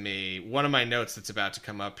hilarious to me. One of my notes that's about to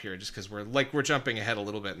come up here, just because we're jumping ahead a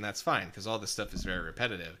little bit, and that's fine because all this stuff is very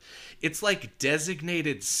repetitive. It's like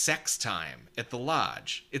designated sex time at the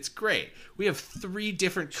lodge. It's great. We have 3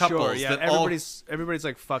 different couples. That everybody's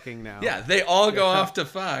like fucking now. Yeah, they all go off to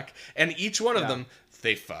fuck, and each one of them,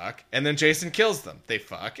 they fuck, and then Jason kills them. They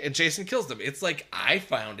fuck, and Jason kills them. It's like, I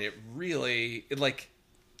found it really like.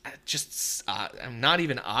 Just not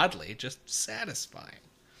even oddly, just satisfying.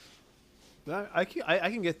 I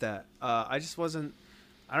can get that. I just wasn't.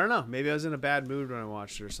 I don't know. Maybe I was in a bad mood when I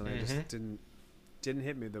watched it or something. It just didn't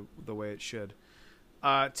hit me the way it should.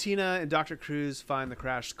 Tina and Dr. Cruz find the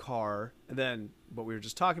crashed car, and then what we were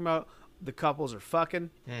just talking about. The couples are fucking.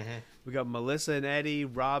 We got Melissa and Eddie,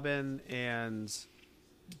 Robin and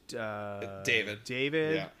David.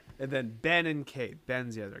 Yeah. And then Ben and Kate.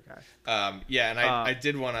 Ben's the other guy. And I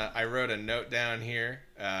did want to... I wrote a note down here.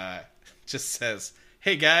 Just says,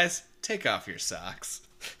 hey, guys, take off your socks.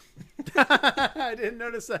 I didn't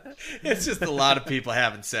notice that. It's just a lot of people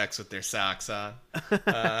having sex with their socks on.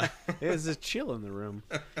 There's a chill in the room.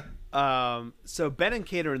 So Ben and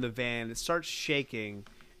Kate are in the van. It starts shaking,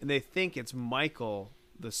 and they think it's Michael,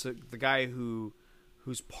 the guy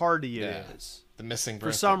whose party it is. The missing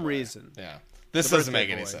for some reason. Yeah. This doesn't make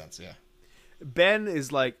any sense, Ben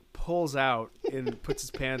is like pulls out and puts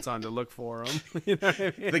his pants on to look for him. You know what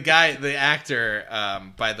I mean? The actor,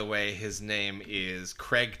 by the way, his name is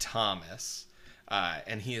Craig Thomas,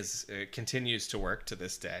 and he continues to work to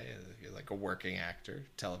this day. He's like a working actor,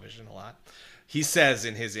 television a lot. He says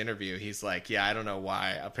in his interview, he's like, yeah, I don't know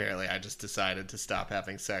why. Apparently, I just decided to stop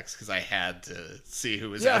having sex because I had to see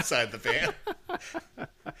who was outside the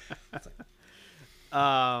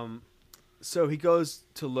van. So he goes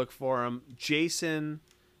to look for him. Jason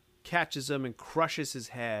catches him and crushes his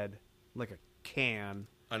head like a can.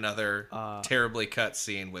 Another terribly cut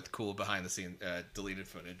scene with cool behind-the-scenes deleted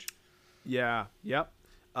footage. Yeah, yep.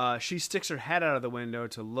 She sticks her head out of the window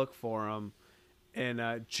to look for him.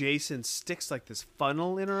 And Jason sticks like this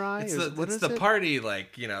funnel in her eye. It's the party,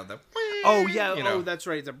 like, you know, the. Oh yeah, that's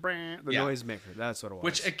right. It's a noisemaker. That's what it was.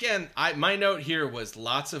 Which again, my note here was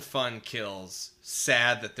lots of fun kills.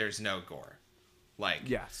 Sad that there's no gore. Like,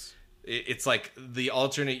 yes, it's like the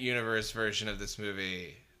alternate universe version of this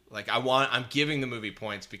movie. Like, I'm giving the movie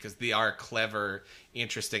points because they are clever,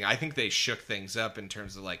 interesting. I think they shook things up in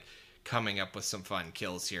terms of like coming up with some fun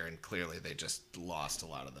kills here, and clearly they just lost a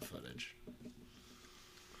lot of the footage.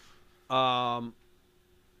 And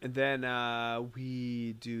then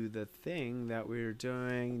we do the thing that we're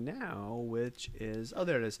doing now, which is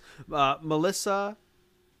there it is. Melissa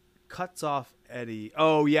cuts off Eddie.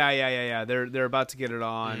 Oh yeah. They're about to get it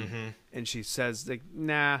on, and she says like,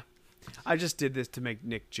 "Nah, I just did this to make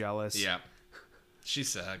Nick jealous." Yeah, she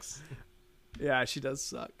sucks. Yeah, she does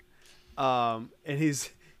suck. And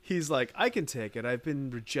he's like, I can take it. I've been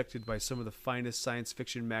rejected by some of the finest science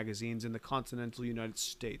fiction magazines in the continental United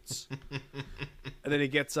States. And then he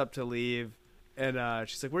gets up to leave, and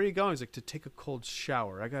she's like, where are you going? He's like, to take a cold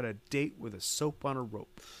shower. I got a date with a soap on a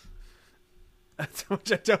rope.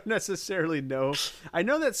 Which I don't necessarily know. I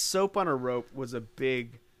know that soap on a rope was a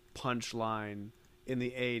big punchline in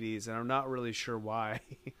the 80s, and I'm not really sure why.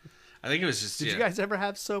 I think it was just... Did you guys ever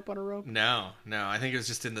have soap on a rope? No. I think it was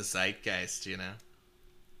just in the zeitgeist, you know?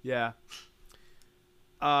 Yeah.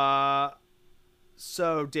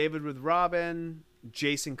 So David with Robin.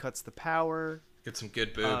 Jason cuts the power. Get some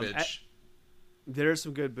good boobage. There's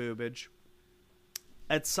some good boobage.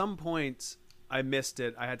 At some point, I missed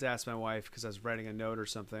it. I had to ask my wife because I was writing a note or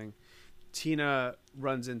something. Tina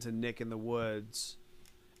runs into Nick in the woods,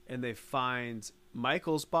 and they find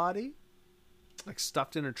Michael's body, like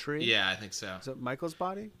stuffed in a tree. Yeah, I think so. Is it Michael's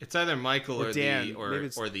body? It's either Michael or Dan,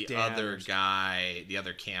 the Dan other guy, the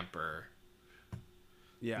other camper.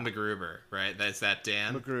 Yeah, MacGruber, right? That's that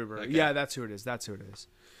Dan. MacGruber. Okay. Yeah, that's who it is.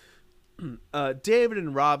 David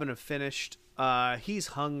and Robin have finished. He's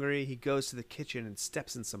hungry. He goes to the kitchen and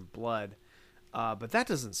steps in some blood. But that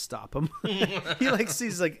doesn't stop him.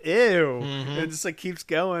 He's like, ew, and just like keeps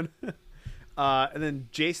going. And then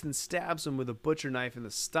Jason stabs him with a butcher knife in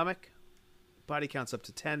the stomach. Body counts up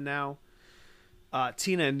to 10 now.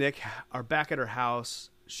 Tina and Nick are back at her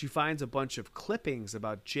house. She finds a bunch of clippings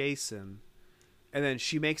about Jason, and then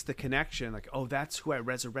she makes the connection, like, oh, that's who I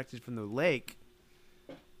resurrected from the lake.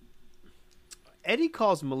 Eddie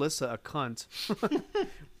calls Melissa a cunt,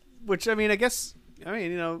 which, I mean,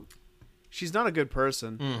 you know, she's not a good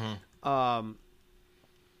person. And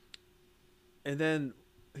then,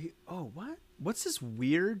 what's this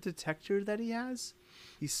weird detector that he has?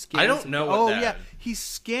 He scans. I don't know. He's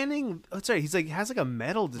scanning. Oh, sorry, he's like has like a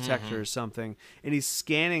metal detector or something, and he's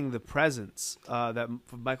scanning the presents.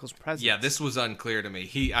 Michael's presents. Yeah, this was unclear to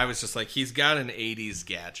me. I was just like, he's got an '80s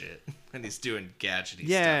gadget, and he's doing gadgety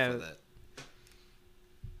stuff with it.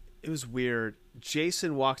 It was weird.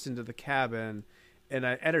 Jason walks into the cabin, and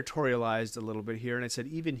I editorialized a little bit here, and I said,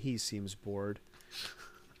 even he seems bored.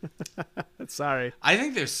 Sorry. I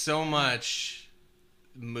think there's so much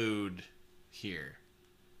mood here.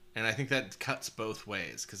 And I think that cuts both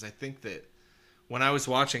ways. Because I think that when I was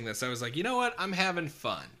watching this, I was like, you know what? I'm having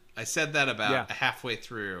fun. I said that about halfway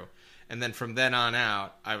through. And then from then on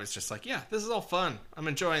out, I was just like, yeah, this is all fun. I'm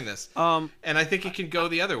enjoying this. And I think it can go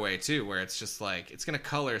the other way, too, where it's just like, it's going to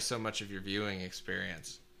color so much of your viewing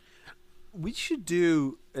experience. We should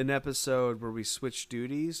do an episode where we switch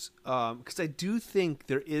duties. Because I do think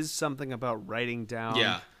there is something about writing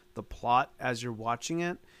down the plot as you're watching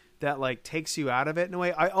it that like takes you out of it in a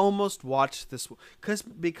way. I almost watched this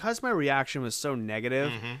because my reaction was so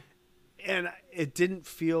negative, and it didn't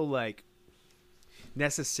feel like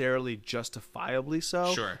necessarily justifiably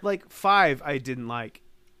so. Sure. Like 5 I didn't like,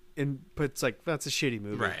 but it's like that's a shitty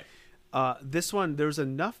movie. Right. This one, there was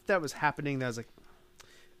enough that was happening that I was like,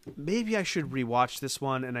 maybe I should rewatch this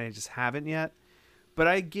one, and I just haven't yet. But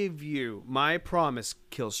I give you my promise,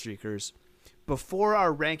 Kill Streakers, before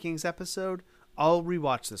our rankings episode, I'll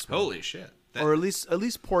rewatch this one. Holy shit. or at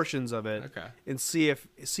least portions of it, and see if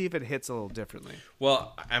it hits a little differently.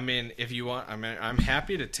 Well, I mean, if you want, I'm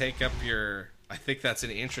happy to take up your. I think that's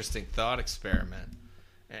an interesting thought experiment.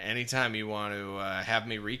 Anytime you want to have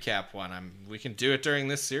me recap one, we can do it during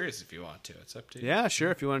this series if you want to. It's up to you. Yeah, sure.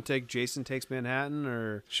 If you want to take Jason Takes Manhattan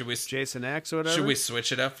or Jason X or whatever. Should we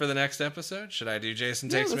switch it up for the next episode? Should I do Jason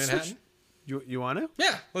Takes Manhattan? You want to?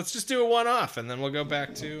 Yeah, let's just do a one-off, and then we'll go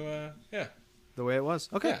back to the way it was.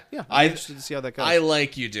 Okay, yeah. I'm interested to see how that goes. I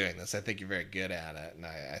like you doing this. I think you're very good at it, and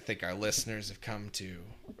I think our listeners have come to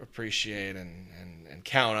appreciate and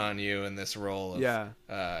count on you in this role of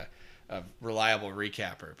a reliable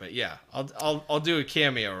recapper. But yeah, I'll do a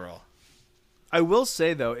cameo role. I will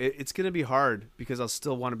say though, it's going to be hard because I'll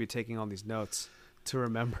still want to be taking all these notes to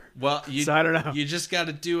remember. Well, so I don't know. You just got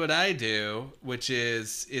to do what I do, which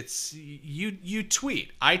is you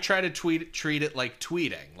tweet. I try to treat it like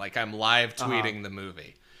tweeting, like I'm live tweeting the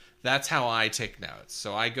movie. That's how I take notes.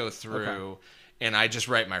 So I go through and I just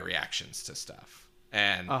write my reactions to stuff.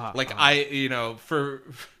 And I,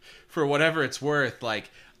 for whatever it's worth,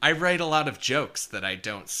 like I write a lot of jokes that I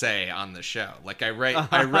don't say on the show. Like I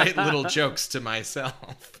write little jokes to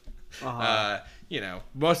myself.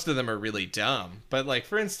 Most of them are really dumb. But like,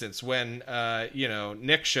 for instance, when,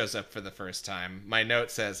 Nick shows up for the first time, my note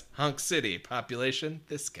says, Hunk City, population,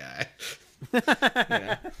 this guy.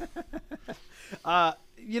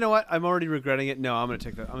 You know what? I'm already regretting it. No, I'm going to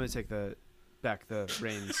take the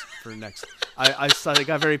reins for next. I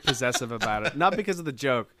got very possessive about it. Not because of the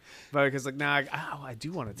joke, but because I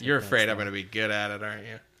do want to take You're afraid I'm going to be good at it, aren't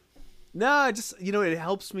you? No, just it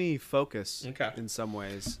helps me focus in some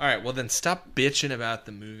ways. All right, well then stop bitching about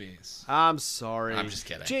the movies. I'm sorry. I'm just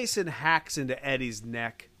kidding. Jason hacks into Eddie's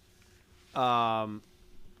neck. Oh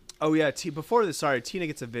yeah, before this, Tina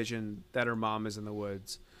gets a vision that her mom is in the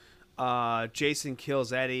woods. Jason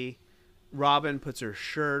kills Eddie. Robin puts her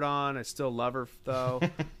shirt on. I still love her though.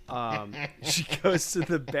 She goes to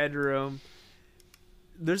the bedroom.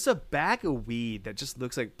 There's a bag of weed that just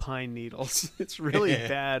looks like pine needles. It's really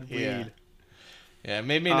bad weed. Yeah, it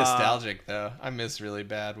made me nostalgic, though. I miss really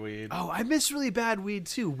bad weed. Oh, I miss really bad weed,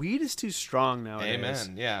 too. Weed is too strong nowadays.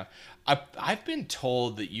 Amen, yeah. I've been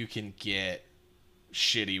told that you can get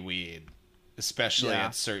shitty weed, especially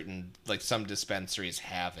at certain, like some dispensaries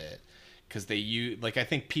have it. Because I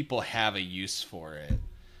think people have a use for it.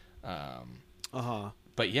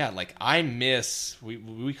 But yeah, like I miss,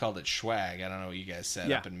 we called it swag. I don't know what you guys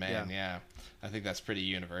said up in Maine. Yeah. I think that's pretty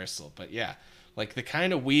universal. But yeah, like the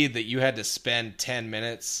kind of weed that you had to spend 10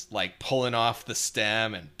 minutes like pulling off the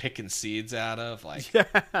stem and picking seeds out of. Like,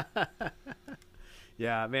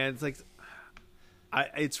 yeah, man, it's like,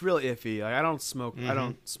 it's real iffy. Like, I don't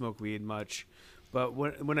smoke weed much. But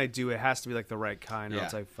when I do, it has to be like the right kind, or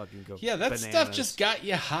else I fucking go. Yeah, that bananas. Stuff just got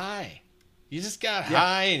you high. You just got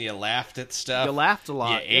high and you laughed at stuff. You laughed a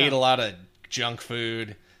lot. You ate a lot of junk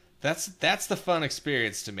food. That's the fun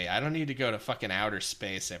experience to me. I don't need to go to fucking outer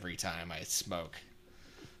space every time I smoke.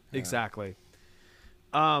 Exactly.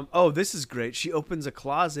 This is great. She opens a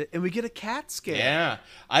closet and we get a cat scare. Yeah.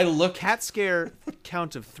 Cat scare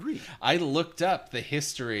count of 3. I looked up the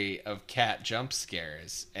history of cat jump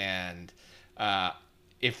scares, and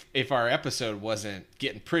if our episode wasn't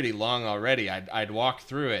getting pretty long already, I'd walk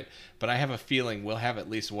through it. But I have a feeling we'll have at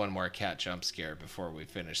least one more cat jump scare before we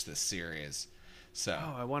finish this series. So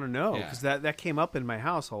I want to know, because that came up in my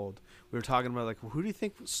household. We were talking about who do you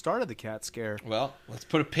think started the cat scare? Well, let's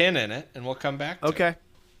put a pin in it and we'll come back to it.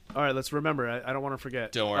 All right, let's remember. I don't want to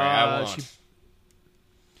forget. Don't worry, I won't.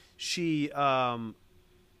 She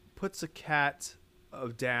puts a cat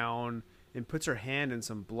down and puts her hand in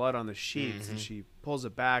some blood on the sheets, and she pulls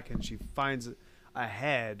it back, and she finds a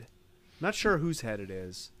head. I'm not sure whose head it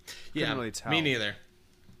is. Couldn't really tell. Me neither.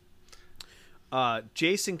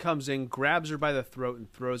 Jason comes in, grabs her by the throat,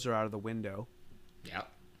 and throws her out of the window. Yeah.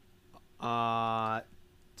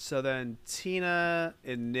 So then Tina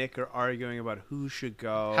and Nick are arguing about who should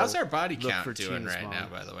go. How's our body count doing right now,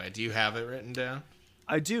 by the way? Do you have it written down?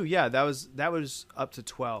 I do, yeah. That was up to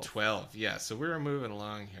 12. 12, yeah. So we were moving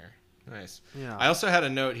along here. Nice. Yeah. I also had a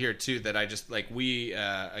note here too that I just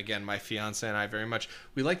again, my fiance and I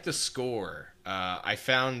we like the score. I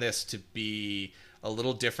found this to be a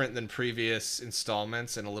little different than previous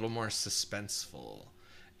installments and a little more suspenseful.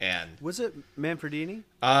 And was it Manfredini?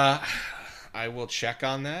 I will check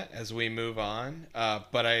on that as we move on.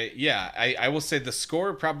 But I will say the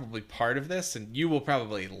score probably part of this, and you will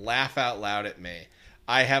probably laugh out loud at me.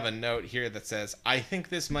 I have a note here that says, I think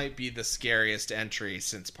this might be the scariest entry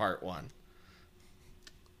since part 1.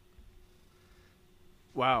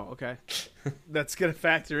 Wow, okay. That's going to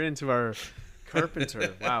factor into our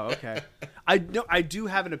Carpenter. Wow. Okay. I do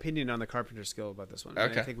have an opinion on the Carpenter skill about this one.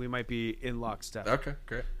 Okay. I think we might be in lockstep. Okay.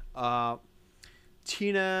 Great.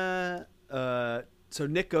 Tina. So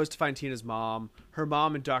Nick goes to find Tina's mom. Her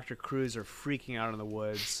mom and Dr. Cruz are freaking out in the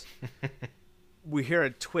woods. We hear a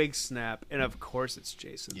twig snap, and of course it's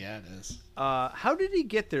Jason. Yeah, it is. How did he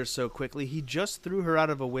get there so quickly? He just threw her out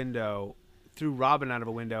of a window, threw Robin out of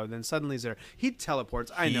a window, and then suddenly he's there. He teleports.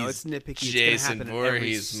 I know, it's nitpicky. Jason it's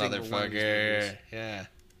Voorhees, motherfucker. Yeah.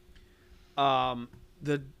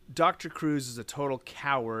 The Dr. Cruz is a total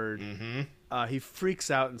coward. Mm-hmm. He freaks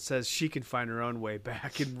out and says she can find her own way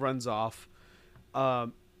back and runs off.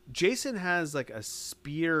 Jason has like a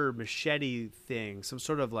spear machete thing, some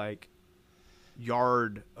sort of like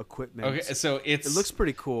yard equipment. Okay, so it looks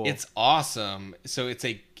pretty cool. It's awesome. So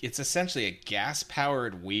it's essentially a gas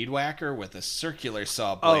powered weed whacker with a circular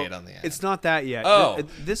saw blade on the end. It's not that yet.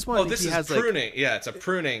 This one. This is pruning. Like, yeah, it's a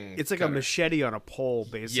pruning. It's like cutter. A machete on a pole,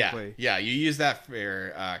 basically. Yeah. You use that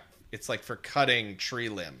for. It's like for cutting tree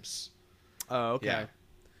limbs. Oh, okay.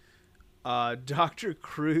 Yeah. Dr.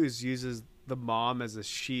 Cruz uses the mom as a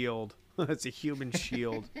shield. It's a human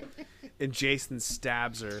shield. And Jason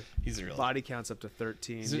stabs her. He's a real body counts up to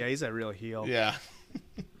 13. He's a real heel. Yeah.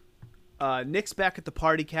 Nick's back at the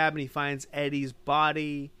party cabin. He finds Eddie's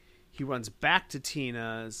body. He runs back to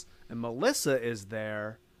Tina's, and Melissa is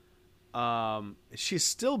there. She's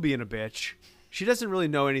still being a bitch. She doesn't really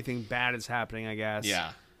know anything bad is happening, I guess.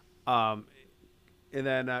 Yeah. And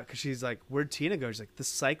then because she's like, "Where'd Tina go?" She's like, "The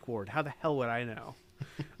psych ward. How the hell would I know?"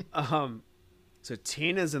 So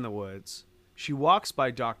Tina's in the woods. She walks by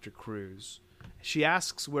Dr. Cruz. She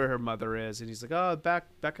asks where her mother is, and he's like, "Oh, back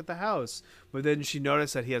at the house." But then she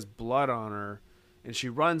noticed that he has blood on her, and she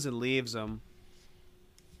runs and leaves him.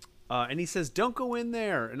 And he says, "Don't go in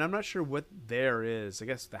there." And I'm not sure what there is. I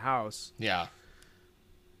guess the house. Yeah.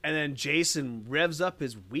 And then Jason revs up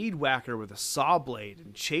his weed whacker with a saw blade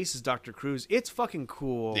and chases Dr. Cruz. It's fucking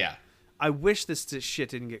cool. Yeah. I wish this shit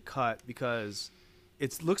didn't get cut because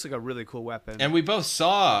it looks like a really cool weapon. And we both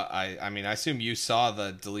saw, I mean, I assume you saw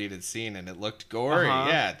the deleted scene and it looked gory. Uh-huh.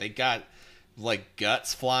 Yeah, they got like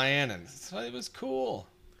guts flying and it was cool.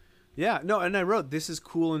 Yeah, no, and I wrote, this is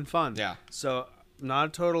cool and fun. Yeah. So I'm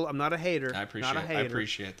not a hater. I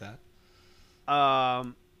appreciate that.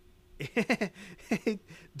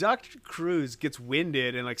 Dr. Cruz gets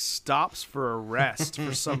winded and like stops for a rest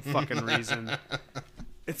for some fucking reason.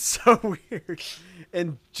 It's so weird.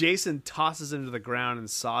 And Jason tosses him to the ground and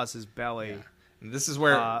saws his belly. Yeah. And this is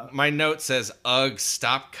where my note says, "Ugh,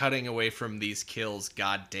 stop cutting away from these kills,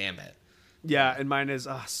 god damn it." Yeah, and mine is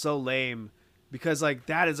so lame because like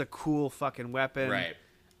that is a cool fucking weapon. Right.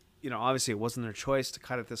 You know, obviously it wasn't their choice to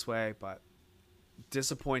cut it this way, but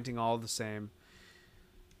disappointing all the same.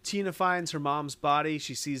 Tina finds her mom's body.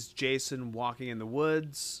 She sees Jason walking in the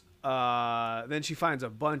woods. Then she finds a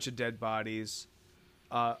bunch of dead bodies,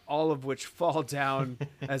 all of which fall down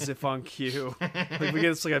as if on cue. Like we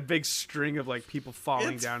get like a big string of like people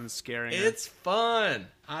falling down and scaring her. It's fun.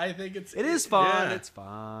 I think it is fun. Yeah. It's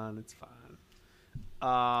fun. It's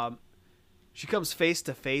fun. She comes face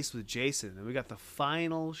to face with Jason, and we got the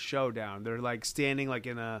final showdown. They're like standing like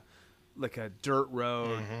in a dirt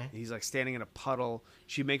road. Mm-hmm. He's like standing in a puddle.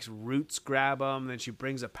 She makes Roots grab him. Then she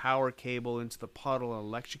brings a power cable into the puddle and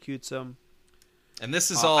electrocutes him. And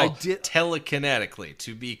this is all telekinetically,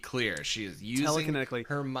 to be clear. She is using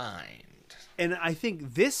her mind. And I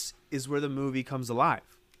think this is where the movie comes alive.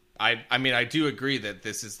 I mean, I do agree that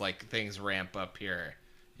this is like things ramp up here.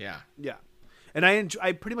 Yeah. Yeah. And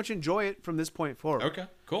I pretty much enjoy it from this point forward. Okay,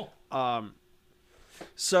 cool.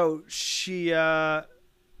 So she...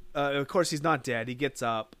 of course, he's not dead. He gets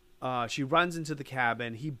up. She runs into the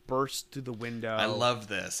cabin. He bursts through the window. I love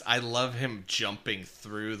this. I love him jumping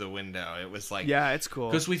through the window. It was like... Yeah, it's cool.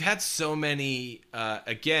 Because we've had so many...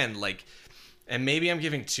 again, like... And maybe I'm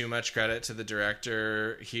giving too much credit to the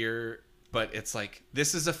director here, but it's like...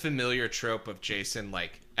 This is a familiar trope of Jason,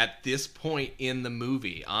 like, at this point in the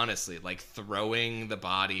movie, honestly, like, throwing the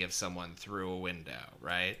body of someone through a window,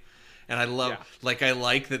 right? And I love, I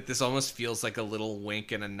like that this almost feels like a little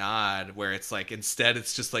wink and a nod where it's like, instead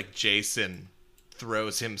it's just like Jason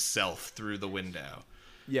throws himself through the window.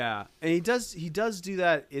 Yeah. And he does do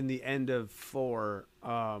that in the end of 4.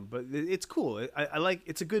 But it's cool. I like,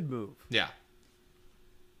 it's a good move. Yeah.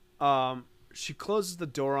 She closes the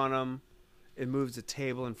door on him and moves a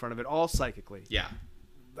table in front of it, all psychically. Yeah.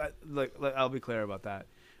 I'll be clear about that.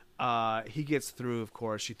 He gets through, of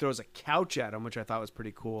course. She throws a couch at him, which I thought was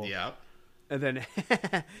pretty cool. Yeah. And then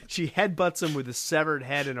she headbutts him with a severed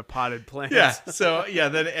head in a potted plant. Yeah. So,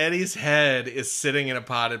 then Eddie's head is sitting in a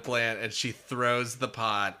potted plant, and she throws the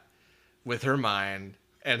pot with her mind,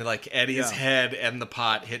 and like Eddie's head and the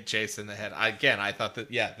pot hit Jason in the head. I thought that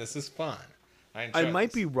this is fun. I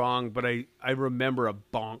might be wrong, but I remember a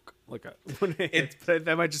bonk like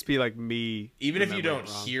that might just be like me. Even if you don't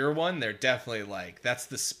hear one, they're definitely like that's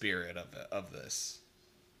the spirit of this.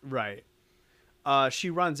 Right. She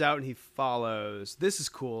runs out and he follows. This is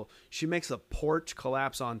cool. She makes a porch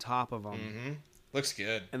collapse on top of him. Mm-hmm. Looks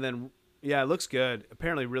good. And then, it looks good.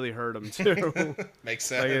 Apparently really hurt him too. Makes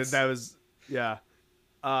sense. That was,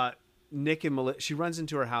 Nick and she runs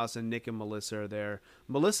into her house and Nick and Melissa are there.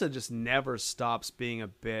 Melissa just never stops being a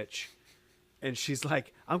bitch. And she's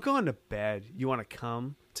like, I'm going to bed. You want to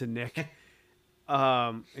come to Nick?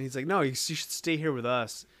 And he's like, no, you should stay here with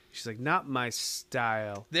us. She's like, not my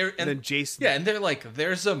style. And then Jason. Yeah, and they're like,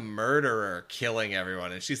 there's a murderer killing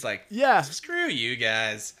everyone. And she's like, screw you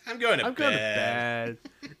guys. I'm going to bed.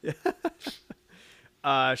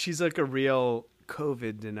 She's like a real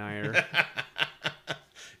COVID denier.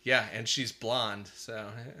 Yeah, and she's blonde, so.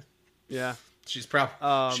 Yeah. She's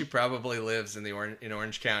she probably lives in in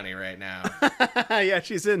Orange County right now. Yeah,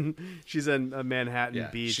 she's in Manhattan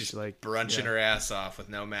Beach. She's like brunching her ass off with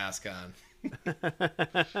no mask on.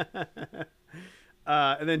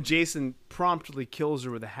 And then Jason promptly kills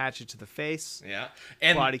her with a hatchet to the face. Yeah,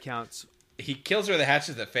 and body counts. He kills her with a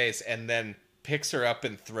hatchet to the face, and then picks her up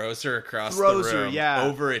and throws her across the room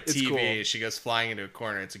over a TV. Cool. She goes flying into a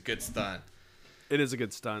corner. It's a good stunt. It is a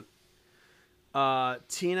good stunt.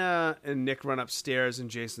 Tina and Nick run upstairs, and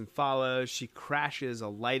Jason follows. She crashes a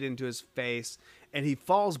light into his face, and he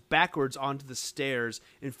falls backwards onto the stairs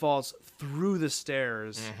and falls through the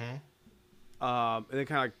stairs. Mm-hmm. And then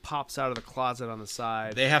kind of like pops out of the closet on the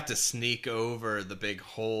side. They have to sneak over the big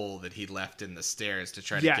hole that he left in the stairs to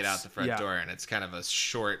try to get out the front door, and it's kind of a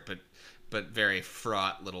short but very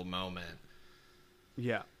fraught little moment.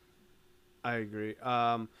 Yeah, I agree.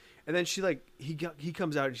 And then she he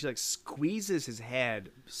comes out and she like squeezes his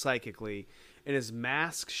head psychically, and his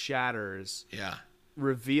mask shatters. Yeah,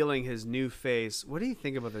 revealing his new face. What do you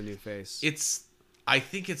think about the new face? I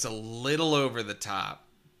think it's a little over the top.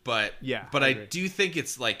 But I I do think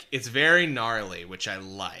it's very gnarly, which I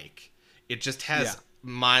like. It just has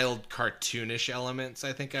mild cartoonish elements,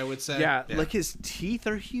 I think I would say. Yeah, like his teeth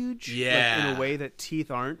are huge. Yeah, like in a way that teeth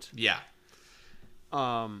aren't. Yeah.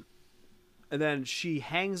 And then she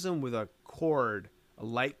hangs him with a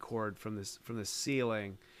light cord from the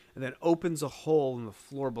ceiling, and then opens a hole in the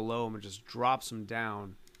floor below him and just drops him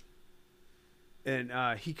down. And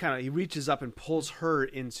he reaches up and pulls her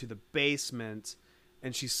into the basement.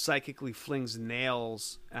 And she psychically flings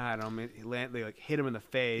nails at him. They like hit him in the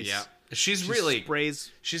face. Yeah, she's really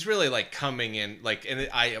like coming in like. And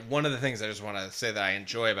one of the things I just want to say that I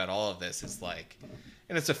enjoy about all of this is like,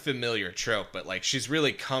 and it's a familiar trope, but like she's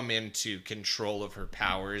really come into control of her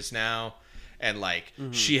powers now, and like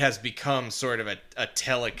she has become sort of a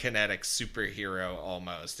telekinetic superhero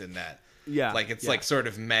almost in that. Yeah, like it's like sort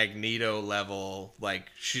of Magneto level. Like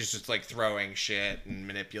she's just like throwing shit and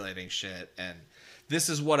manipulating shit and. This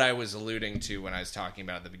is what I was alluding to when I was talking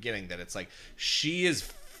about at the beginning, that it's like she is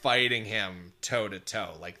fighting him toe to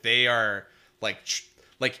toe. Like they are like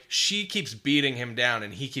she keeps beating him down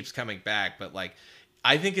and he keeps coming back. But like,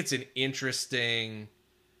 I think it's an interesting,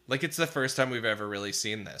 like it's the first time we've ever really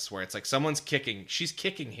seen this where it's like she's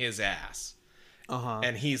kicking his ass.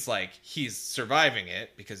 And he's surviving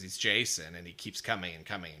it because he's Jason and he keeps coming and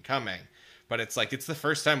coming and coming. But it's like, it's the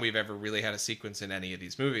first time we've ever really had a sequence in any of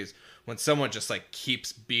these movies when someone just like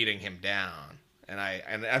keeps beating him down.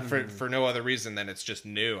 And for no other reason than it's just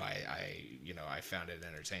new. I found it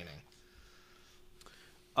entertaining.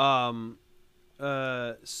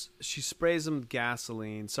 She sprays him with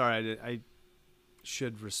gasoline. Sorry, I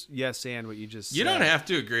should yes and what you just said. You don't have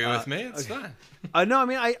to agree with me. It's fine. No, I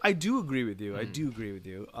mean, I do agree with you. I do agree with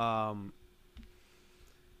you.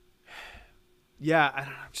 Yeah, I'm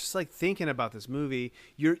just like thinking about this movie.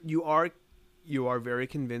 You are very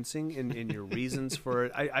convincing in your reasons for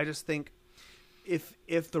it. I just think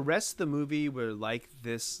if the rest of the movie were like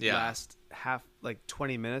this last half, like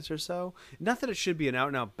 20 minutes or so, not that it should be an out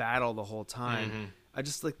and out battle the whole time. I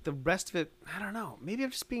just like the rest of it. I don't know. Maybe I'm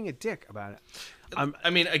just being a dick about it. I'm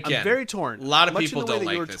very torn. A lot of Much people in the way don't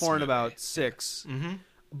like you were this torn movie. about 6,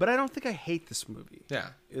 but I don't think I hate this movie. Yeah,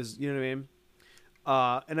 you know what I mean?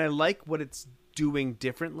 And I like what it's doing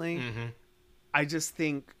differently. I just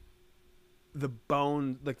think the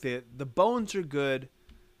bones are good.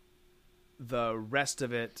 The rest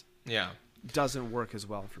of it doesn't work as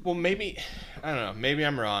well for me. Well, maybe I don't know, maybe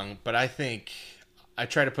I'm wrong, but I think I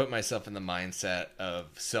try to put myself in the mindset of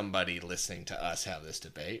somebody listening to us have this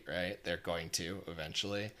debate, right? They're going to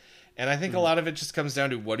eventually. And I think a lot of it just comes down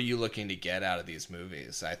to what are you looking to get out of these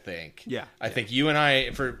movies, I think. Yeah. I think you and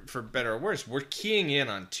I, for better or worse, we're keying in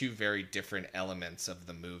on two very different elements of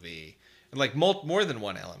the movie. Like more than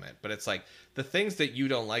one element, but it's like the things that you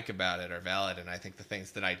don't like about it are valid, and I think the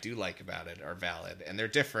things that I do like about it are valid, and they're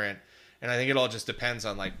different. And I think it all just depends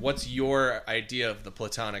on like what's your idea of the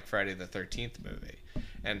platonic Friday the 13th movie.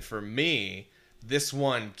 And for me, this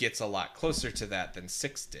one gets a lot closer to that than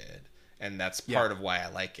 6 did, and that's part of why I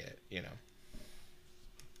like it, you know.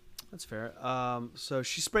 That's fair. So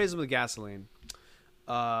she sprays him with gasoline.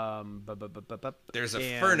 There's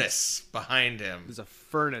a furnace behind him. There's a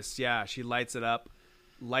furnace, yeah. She lights it up,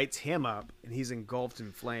 lights him up, and he's engulfed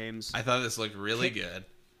in flames. I thought this looked really good.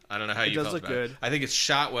 I don't know how you felt about it. I think it's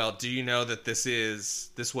shot well. Do you know that this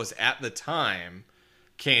was at the time,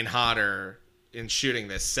 Kane Hodder, in shooting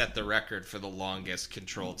this, set the record for the longest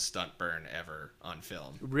controlled stunt burn ever on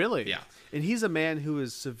film. Really? Yeah. And he's a man who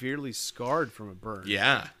is severely scarred from a burn.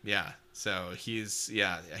 Yeah. So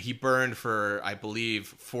he burned for, I believe,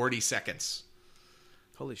 40 seconds.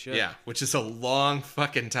 Holy shit. Yeah, which is a long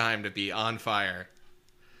fucking time to be on fire.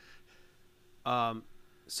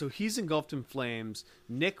 So he's engulfed in flames.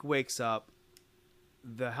 Nick wakes up.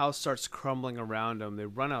 The house starts crumbling around him. They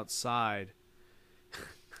run outside.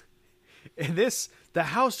 And the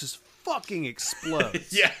house just fucking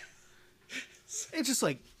explodes. Yeah. It's just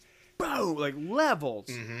like, boom, like levels.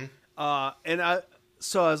 Mm-hmm. I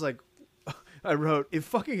was like, I wrote, it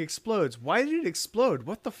fucking explodes. Why did it explode?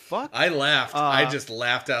 What the fuck? I laughed. I just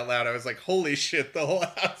laughed out loud. I was like, holy shit, the whole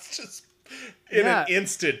house just, in an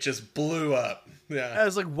instant, just blew up. Yeah. I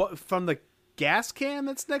was like, what, from the gas can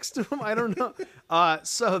that's next to him? I don't know.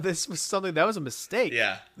 So this was something that was a mistake.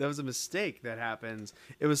 Yeah. That was a mistake that happens.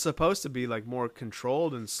 It was supposed to be like more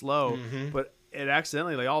controlled and slow, but it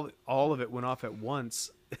accidentally, like all of it went off at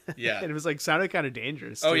once. Yeah. And it was like, sounded kind of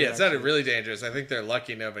dangerous. Oh, yeah. It sounded really dangerous. I think they're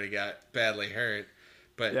lucky nobody got badly hurt.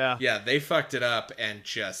 But yeah, they fucked it up and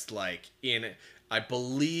just like I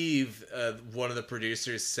believe one of the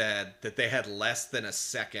producers said that they had less than a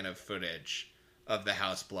second of footage of the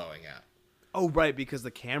house blowing up. Oh, right, because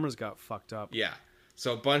the cameras got fucked up. Yeah.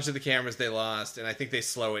 So a bunch of the cameras they lost, and I think they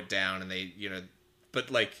slow it down, and they,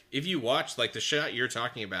 but like, if you watch, like, the shot you're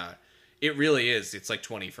talking about, it really is, it's like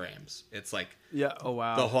 20 frames. It's like, yeah, oh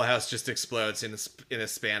wow. The whole house just explodes in a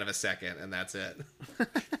span of a second, and that's it.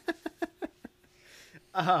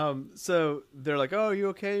 So they're like, oh, you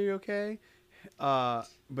okay? You okay? But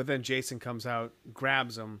then Jason comes out,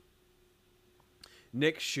 grabs him.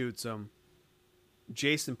 Nick shoots him.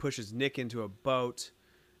 Jason pushes Nick into a boat,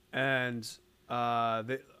 and they're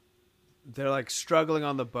like struggling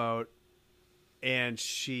on the boat. And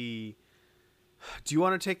she, do you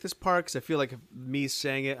want to take this part? Because I feel like me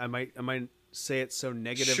saying it, I might say it so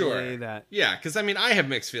negatively that because I mean I have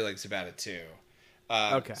mixed feelings about it too.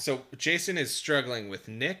 Okay. So Jason is struggling with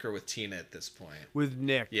Nick or with Tina at this point? With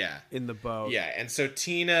Nick. Yeah. In the boat. Yeah, and so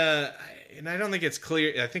Tina, and I don't think it's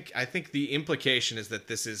clear. I think the implication is that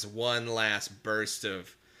this is one last burst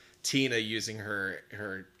of Tina using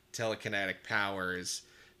her telekinetic powers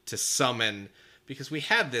to summon, because we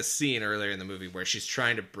had this scene earlier in the movie where she's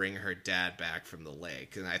trying to bring her dad back from the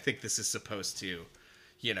lake, and I think this is supposed to,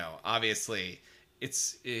 obviously,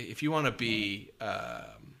 it's if you want to be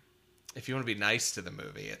nice to the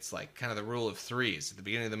movie, it's like kind of the rule of threes. At the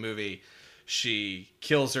beginning of the movie, she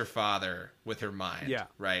kills her father with her mind,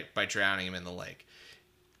 right, by drowning him in the lake.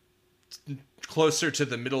 Closer to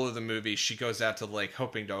the middle of the movie, she goes out to the lake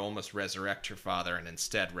hoping to almost resurrect her father, and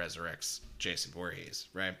instead resurrects Jason Voorhees,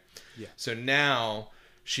 right? Yeah. So now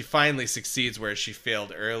she finally succeeds where she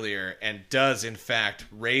failed earlier, and does, in fact,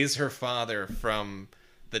 raise her father from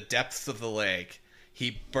the depths of the lake.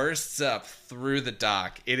 He bursts up through the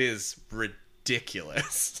dock. It is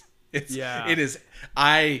ridiculous. It is.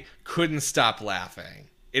 I couldn't stop laughing.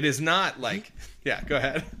 It is not like. Yeah, go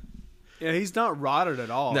ahead. Yeah, he's not rotted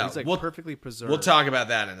at all. No, he's like perfectly preserved. We'll talk about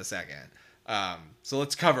that in a second. So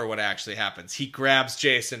let's cover what actually happens. He grabs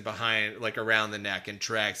Jason behind, like around the neck, and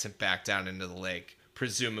drags him back down into the lake,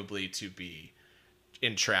 presumably to be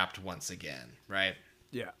entrapped once again, right?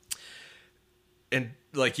 Yeah. And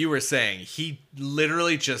like you were saying, he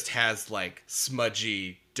literally just has like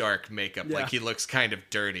smudgy, dark makeup. Yeah. Like he looks kind of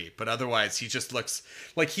dirty, but otherwise he just looks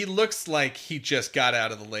like he just got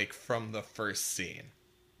out of the lake from the first scene.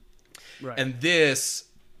 Right. And this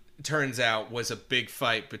turns out was a big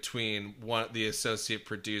fight between the associate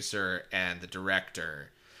producer and the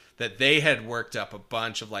director, that they had worked up a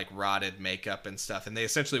bunch of like rotted makeup and stuff, and they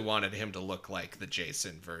essentially wanted him to look like the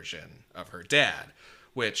Jason version of her dad,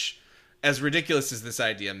 which as ridiculous as this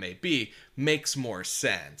idea may be, makes more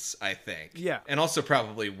sense, I think. Yeah. And also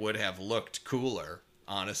probably would have looked cooler,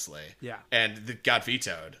 honestly. Yeah. And it got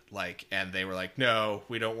vetoed. Like, and they were like, no,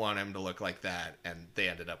 we don't want him to look like that. And they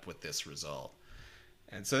ended up with this result.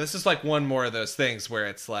 And so this is like one more of those things where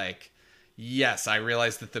it's like, yes, I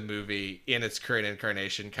realize that the movie in its current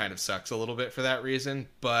incarnation kind of sucks a little bit for that reason,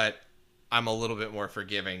 but I'm a little bit more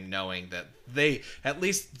forgiving knowing that they, at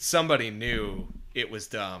least somebody knew it was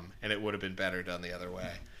dumb and it would have been better done the other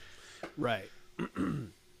way. Right.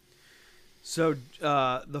 So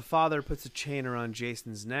the father puts a chain around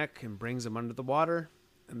Jason's neck and brings him under the water.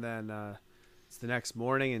 And then it's the next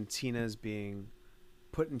morning and Tina's being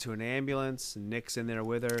put into an ambulance and Nick's in there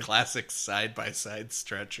with her. Classic side-by-side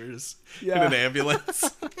stretchers in an ambulance.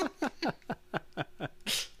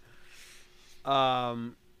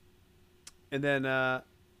 And then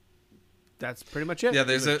that's pretty much it. Yeah,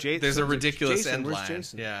 there's a ridiculous end line.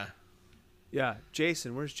 Jason? Yeah. Yeah,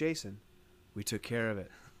 Jason, where's Jason? We took care of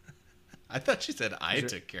it. I thought she said I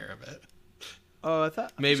took care of it. Oh, I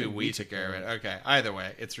thought maybe we took care of it. Okay. Either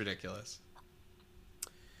way, it's ridiculous.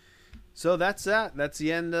 So that's that. That's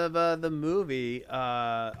the end of the movie.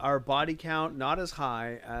 Our body count not as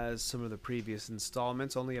high as some of the previous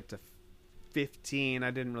installments, only up to 15.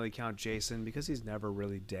 I didn't really count Jason because he's never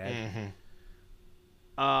really dead.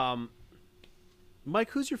 Mm-hmm.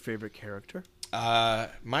 Mike, who's your favorite character?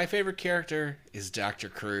 My favorite character is Dr.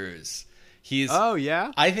 Cruz. Oh,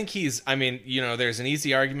 yeah? I think he's, I mean, you know, there's an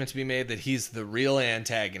easy argument to be made that he's the real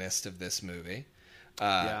antagonist of this movie.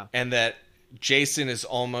 And that Jason is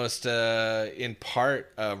almost, in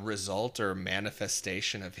part, a result or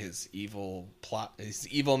manifestation of his evil plot, his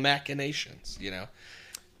evil machinations, you know?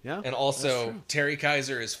 Yeah. And also, Terry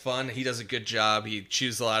Kaiser is fun. He does a good job. He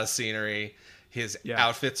chews a lot of scenery. His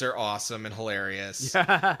outfits are awesome and hilarious.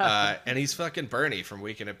 And he's fucking Bernie from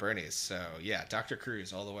Weekend at Bernie's. So, yeah, Dr.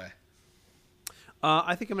 Cruz all the way.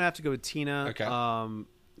 I think I'm going to have to go with Tina. Okay.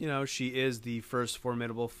 You know, she is the first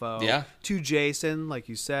formidable foe to Jason, like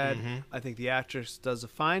you said. Mm-hmm. I think the actress does a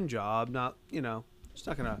fine job. Not, you know, she's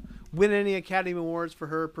not going to win any Academy Awards for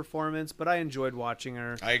her performance, but I enjoyed watching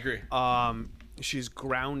her. I agree. She's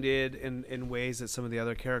grounded in ways that some of the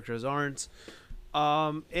other characters aren't.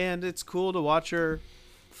 And it's cool to watch her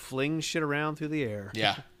fling shit around through the air.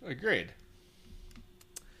 Yeah, agreed.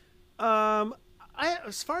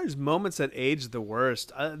 As far as moments that age the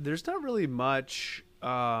worst, there's not really much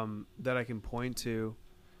that I can point to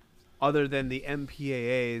other than the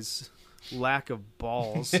MPAA's lack of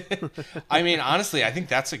balls. I mean, honestly, I think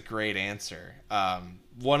that's a great answer.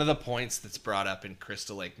 One of the points that's brought up in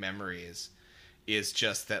Crystal Lake Memories is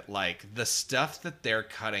just that, like, the stuff that they're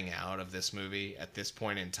cutting out of this movie at this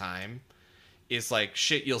point in time is like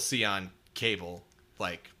shit you'll see on cable,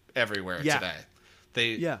 like, everywhere today.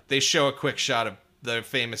 They show a quick shot of the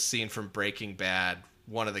famous scene from Breaking Bad.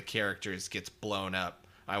 One of the characters gets blown up.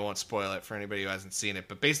 I won't spoil it for anybody who hasn't seen it,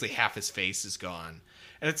 but basically half his face is gone.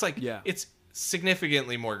 And it's like, it's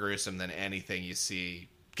significantly more gruesome than anything you see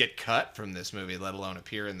get cut from this movie, let alone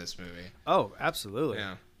appear in this movie. Oh, absolutely.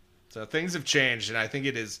 Yeah. So things have changed, and I think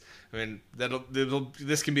it is. I mean,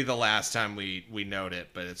 this can be the last time we note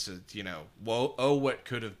it, but it's you know, what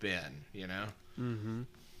could have been, you know. Mm-hmm.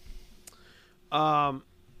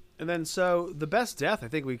 And then so the best death, I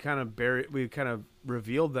think we kind of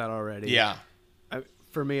revealed that already. Yeah.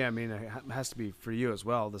 For me, I mean, it has to be for you as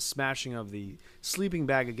well. The smashing of the sleeping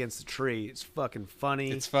bag against the tree. It's fucking funny.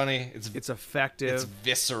 It's funny. It's effective. It's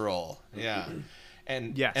visceral. Yeah.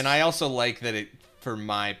 And yes. And I also like that it. For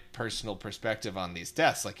my personal perspective on these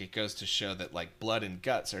deaths, like, it goes to show that, like, blood and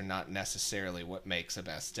guts are not necessarily what makes a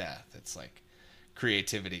best death. It's like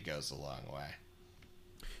creativity goes a long way.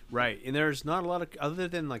 Right. And there's not a lot of, other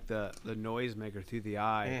than like the noise maker through the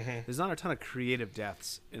eye, there's not a ton of creative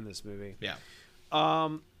deaths in this movie. Yeah.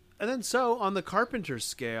 And then so on the Carpenter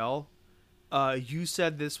scale, you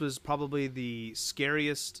said this was probably the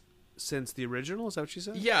scariest since the original. Is that what you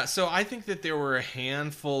said? Yeah, so I think that there were a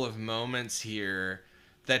handful of moments here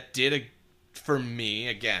that did for me,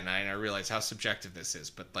 again, I realize how subjective this is,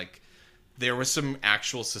 but like there was some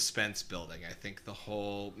actual suspense building. I think the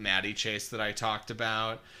whole Maddie chase that I talked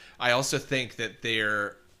about. I also think that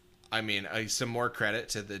some more credit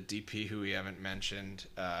to the DP who we haven't mentioned,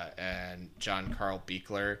 and John Carl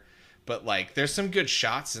Buechler, but like there's some good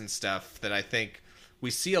shots and stuff that I think we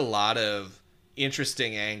see a lot of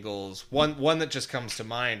interesting angles. One that just comes to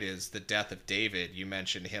mind is the death of David. You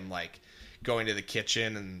mentioned him like going to the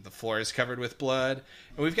kitchen and the floor is covered with blood,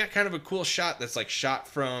 and we've got kind of a cool shot that's like shot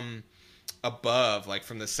from above, like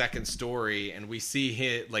from the second story, and we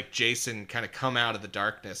see Jason kind of come out of the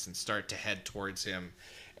darkness and start to head towards him,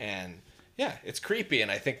 and Yeah, it's creepy, and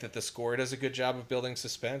I think that the score does a good job of building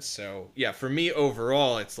suspense. So, yeah, for me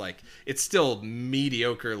overall, it's like it's still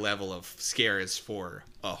mediocre level of scares for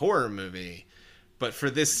a horror movie, but for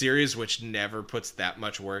this series, which never puts that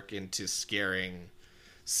much work into scaring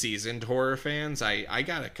seasoned horror fans, I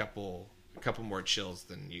got a couple more chills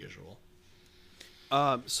than usual.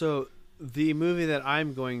 So the movie that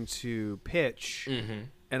I'm going to pitch,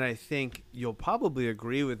 and I think you'll probably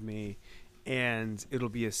agree with me, and it'll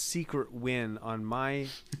be a secret win on my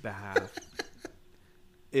behalf,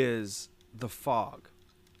 is The Fog.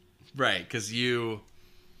 Right, because you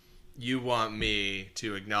want me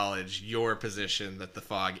to acknowledge your position that The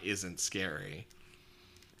Fog isn't scary.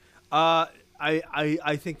 I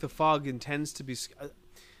think The Fog intends to be...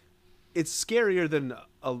 It's scarier than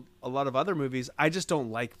a lot of other movies. I just don't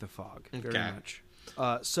like The Fog very much.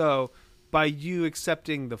 So by you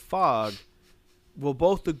accepting The Fog, we'll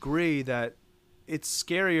both agree that it's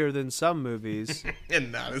scarier than some movies.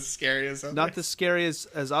 And not as scary as others. Not the scariest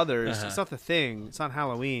as others. It's not The Thing. It's not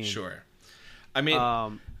Halloween. Sure. I mean...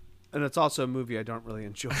 and it's also a movie I don't really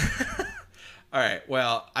enjoy. All right.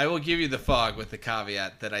 Well, I will give you The Fog with the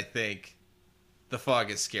caveat that I think The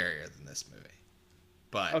Fog is scarier than this movie.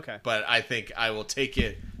 But I think I will take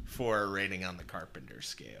it for a rating on the Carpenter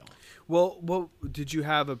scale. Well, did you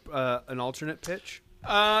have an alternate pitch?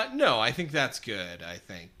 No, I think that's good. I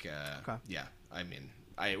think, yeah. I mean,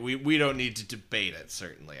 we don't need to debate it.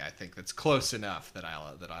 Certainly, I think that's close enough that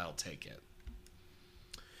I'll take it.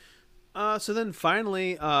 So then,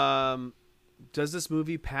 finally, does this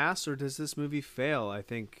movie pass or does this movie fail? I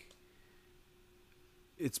think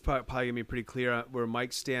it's probably going to be pretty clear where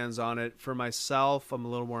Mike stands on it. For myself, I'm a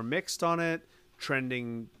little more mixed on it,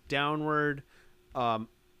 trending downward.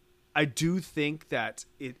 I do think that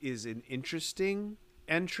it is an interesting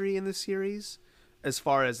entry in the series as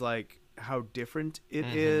far as like how different it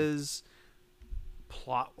is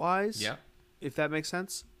plot-wise. Yeah. If that makes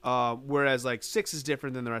sense. Whereas like 6 is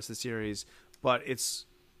different than the rest of the series, but it's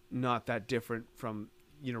not that different from,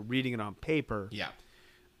 reading it on paper. Yeah.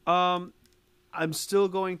 I'm still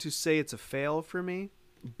going to say it's a fail for me,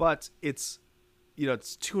 but it's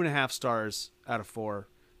 2.5 stars out of 4.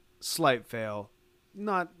 Slight fail.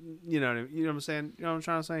 Not, what I'm saying? You know what I'm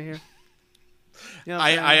trying to say here?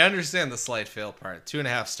 I understand the slight fail part.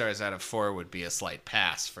 2.5 stars out of 4 would be a slight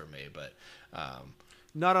pass for me, but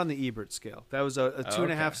not on the Ebert scale. That was a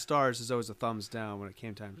 2.5 stars is always a thumbs down when it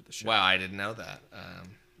came time to the show. Wow, I didn't know that.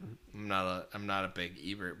 I'm not a big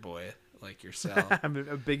Ebert boy like yourself. I'm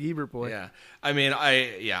a big Ebert boy. Yeah. I mean,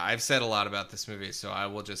 I've said a lot about this movie, so I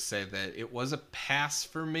will just say that it was a pass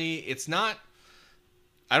for me. It's not,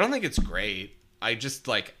 I don't think it's great. I just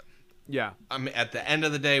yeah. I'm at the end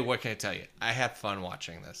of the day, what can I tell you? I had fun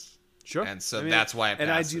watching this. Sure. And so that's why it passes.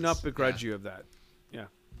 And I do not begrudge you of that. Yeah.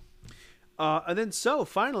 And then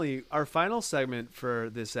finally, our final segment for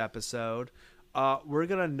this episode, we're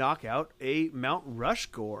going to knock out a Mount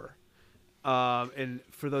Rushmore. And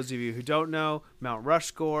for those of you who don't know, Mount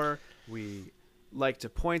Rushmore, we like to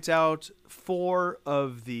point out 4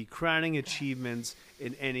 of the crowning achievements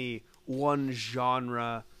in any one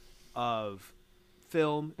genre of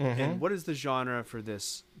film. And what is the genre for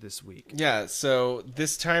this week? Yeah, so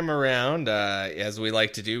this time around, as we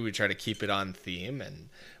like to do, we try to keep it on theme, and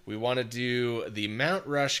we want to do the Mount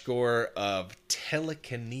Rushmore of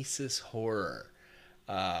telekinesis horror.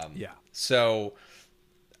 Yeah. So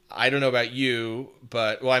I don't know about you,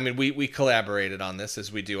 but we collaborated on this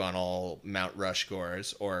as we do on all Mount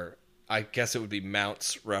Rushmores, or I guess it would be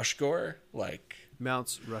Mounts Rushmore, like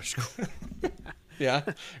Mounts Rushmore. Yeah,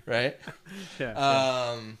 right.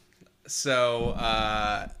 Yeah.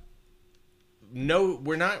 No,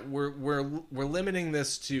 we're not. We're limiting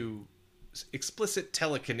this to explicit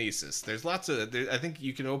telekinesis. There's lots of. I think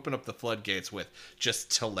you can open up the floodgates with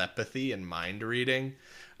just telepathy and mind reading.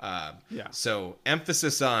 Yeah. So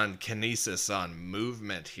emphasis on kinesis, on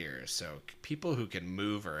movement here. So people who can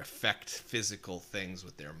move or affect physical things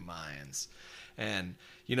with their minds. And,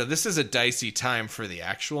 this is a dicey time for the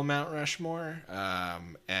actual Mount Rushmore.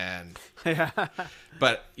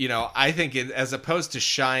 But, I think as opposed to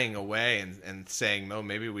shying away and saying, oh,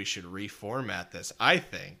 maybe we should reformat this, I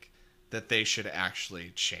think that they should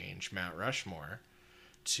actually change Mount Rushmore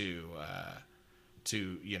to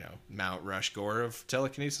Mount Rushmore of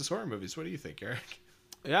telekinesis horror movies. What do you think, Eric?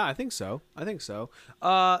 Yeah, I think so.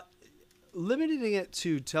 Limiting it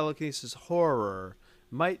to telekinesis horror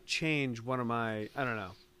might change one of my, I don't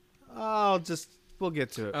know. We'll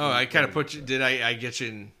get to it. Oh, I kind of put you, did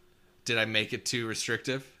I make it too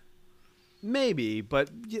restrictive? Maybe, but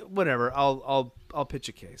whatever. I'll pitch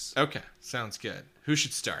a case. Okay, sounds good. Who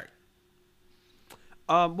should start?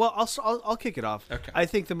 Well, I'll kick it off. Okay. I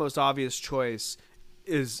think the most obvious choice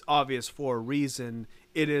is obvious for a reason.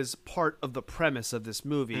 It is part of the premise of this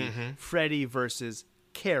movie: Freddy versus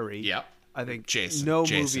Carrie. Yep. I think Jason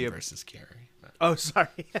movie versus Carrie. Oh,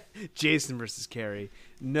 sorry, Jason versus Carrie.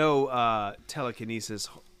 No telekinesis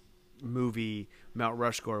movie Mount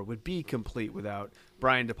Rushmore would be complete without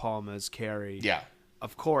Brian De Palma's Carrie. Yeah.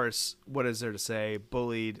 Of course. What is there to say?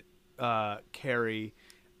 Bullied Carrie,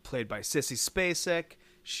 played by Sissy Spacek.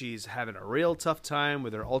 She's having a real tough time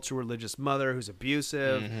with her ultra-religious mother, who's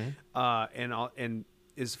abusive, and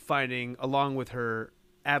is finding, along with her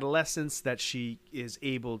adolescence, that she is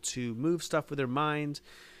able to move stuff with her mind,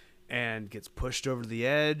 and gets pushed over the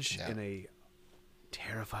edge in a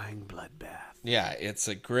terrifying bloodbath. Yeah, it's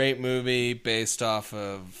a great movie based off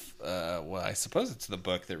of, I suppose it's the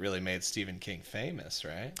book that really made Stephen King famous,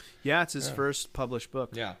 right? Yeah, it's his first published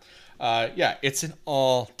book. Yeah. It's an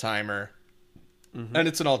all-timer. And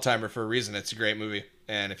it's an all-timer for a reason. It's a great movie.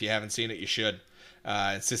 And if you haven't seen it, you should.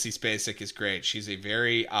 Sissy Spacek is great. She's a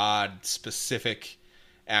very odd, specific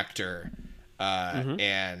actor.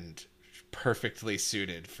 And perfectly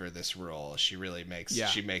suited for this role. She really makes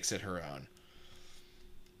it her own.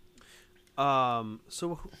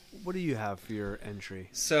 So what do you have for your entry?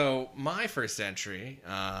 So my first entry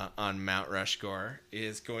on Mount Rushmore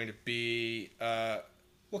is going to be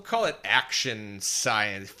we'll call it action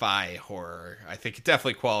sci-fi horror. I think it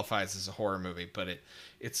definitely qualifies as a horror movie, but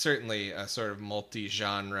it's certainly a sort of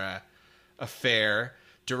multi-genre affair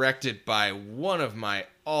directed by one of my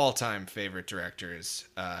all-time favorite directors,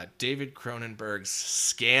 David Cronenberg's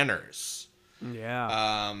Scanners.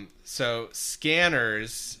 Yeah. So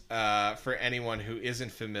Scanners, for anyone who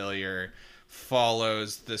isn't familiar,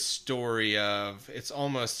 follows the story of, it's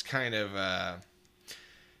almost kind of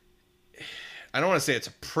I don't want to say it's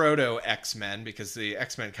a proto X-Men, because the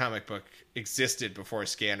X-Men comic book existed before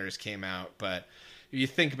Scanners came out, but if you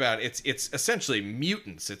think about it, it's essentially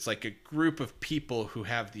mutants. It's like a group of people who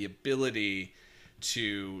have the ability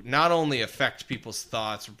to not only affect people's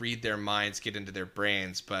thoughts, read their minds, get into their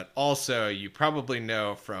brains, but also, you probably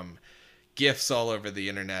know from GIFs all over the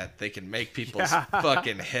internet, they can make people's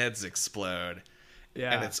fucking heads explode.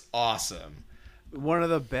 Yeah. And it's awesome. One of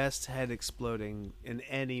the best head exploding in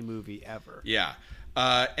any movie ever. Yeah.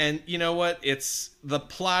 And you know what? The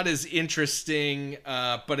plot is interesting,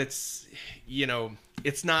 but it's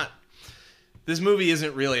not. This movie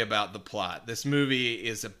isn't really about the plot. This movie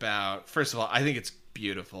is about, first of all, I think it's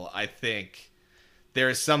beautiful. I think there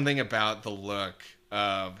is something about the look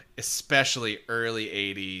of especially early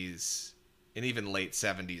 80s and even late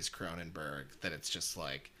 70s Cronenberg that it's just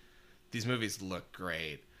like, these movies look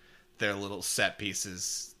great. They're little set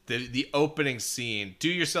pieces. The opening scene, do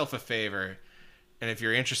yourself a favor, and if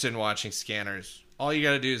you're interested in watching Scanners, all you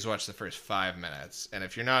got to do is watch the first 5 minutes. And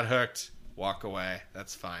if you're not hooked, walk away.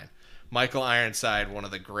 That's fine. Michael Ironside, one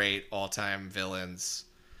of the great all-time villains.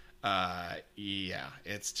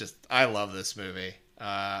 It's just, I love this movie.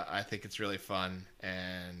 I think it's really fun,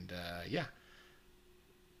 and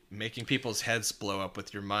making people's heads blow up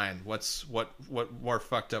with your mind. What more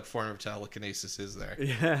fucked up form of telekinesis is there?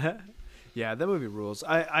 Yeah, that movie rules.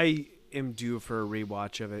 I am due for a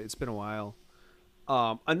rewatch of it. It's been a while.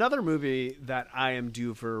 Another movie that I am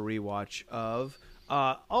due for a rewatch of,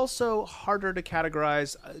 also harder to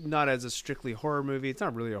categorize, not as a strictly horror movie. It's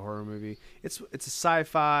not really a horror movie. It's a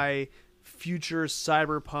sci-fi, future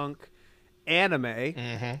cyberpunk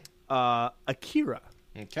anime. Akira.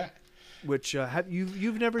 Okay. Which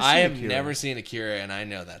you've never seen? I have Akira. never seen Akira, and I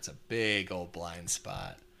know that's a big old blind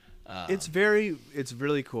spot. It's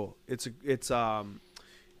really cool. It's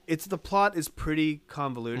the plot is pretty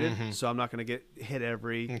convoluted, so I'm not going to get hit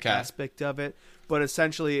every aspect of it. But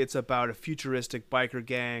essentially, it's about a futuristic biker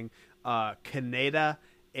gang, Kaneda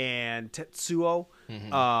and Tetsuo,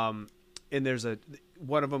 and there's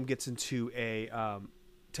one of them gets into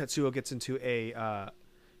Tetsuo gets into a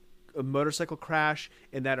motorcycle crash,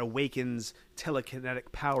 and that awakens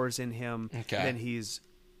telekinetic powers in him. Then he's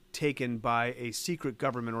taken by a secret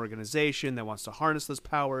government organization that wants to harness those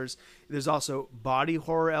powers. There's also body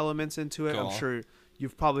horror elements into it. Cool. I'm sure you're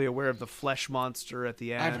probably aware of the flesh monster at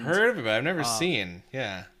the end. I've heard of it, but I've never seen.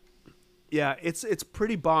 Yeah, it's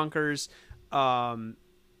pretty bonkers.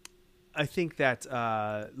 I think that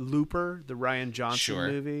Looper, the Rian Johnson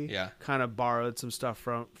movie, kind of borrowed some stuff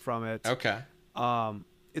from it. Okay.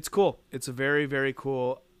 It's cool. It's a very, very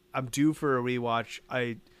cool. I'm due for a rewatch.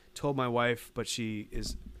 I told my wife, but she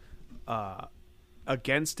is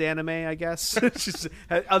against anime, I guess. She's,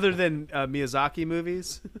 other than Miyazaki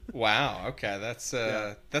movies. Wow. Okay, that's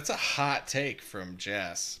a hot take from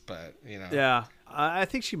Jess, but Yeah, I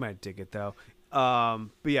think she might dig it though. But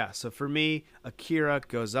yeah, so for me, Akira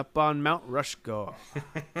goes up on Mount Rushmore.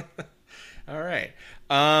 All right.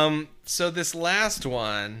 So this last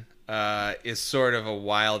one is sort of a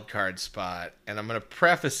wild card spot, and I'm going to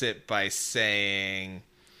preface it by saying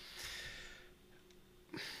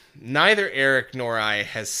neither Eric nor I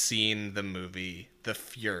has seen the movie The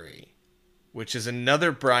Fury, which is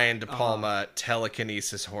another Brian De Palma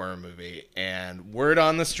telekinesis horror movie, and word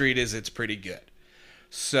on the street is it's pretty good.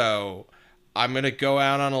 So I'm going to go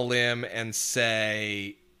out on a limb and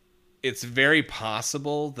say it's very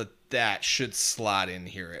possible that should slot in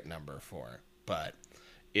here at number 4, but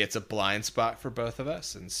it's a blind spot for both of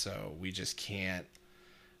us, and so we just can't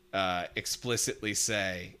explicitly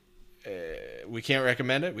say we can't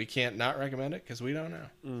recommend it. We can't not recommend it because we don't know.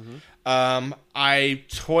 Mm-hmm. I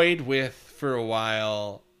toyed with for a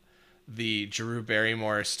while the Drew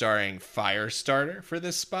Barrymore starring Firestarter for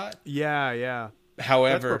this spot. Yeah.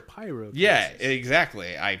 However, that's pyro. Yeah,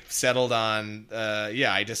 exactly. I settled on.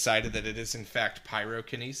 I decided that it is in fact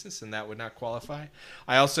pyrokinesis, and that would not qualify.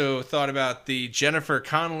 I also thought about the Jennifer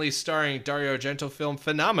Connelly starring Dario Argento film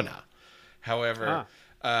Phenomena. However,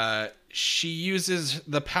 she uses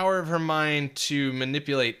the power of her mind to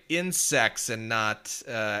manipulate insects and not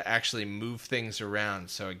actually move things around.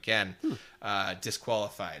 So again,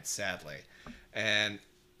 disqualified, sadly. And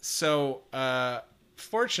so,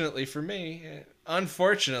 fortunately for me,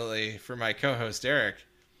 unfortunately for my co-host Eric,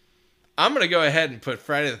 I'm going to go ahead and put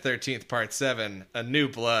Friday the 13th Part 7, A New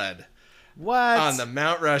Blood. What? On the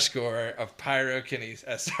Mount Rushmore of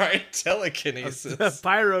telekinesis. Pyrokinesis.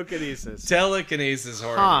 Telekinesis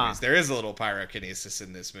horror movies. There is a little pyrokinesis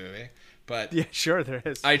in this movie, but yeah, sure there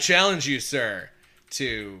is. I challenge you, sir,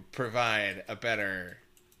 to provide a better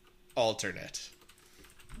alternate.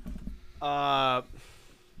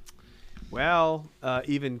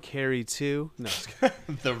 Even Carrie 2. No,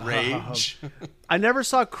 The Rage. I never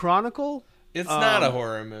saw Chronicle. It's not a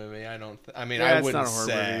horror movie. I wouldn't it's not a horror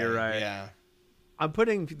say. Movie, you're right. Yeah. I'm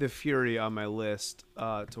putting The Fury on my list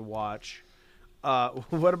to watch.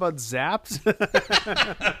 What about Zapped?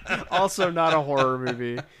 Also not a horror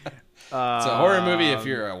movie. It's a horror movie if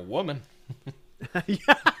you're a woman.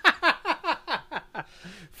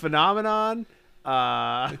 Phenomenon.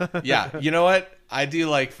 Yeah, you know what? I do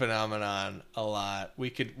like Phenomenon a lot. We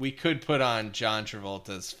could put on John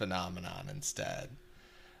Travolta's Phenomenon instead.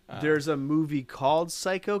 There's a movie called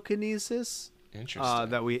Psychokinesis. Interesting.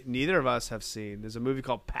 That neither of us have seen. There's a movie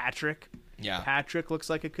called Patrick. Yeah. Patrick looks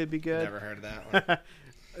like it could be good. Never heard of that one.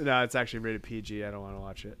 No, it's actually rated PG. I don't want to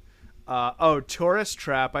watch it. Tourist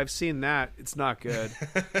Trap. I've seen that. It's not good.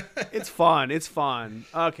 It's fun.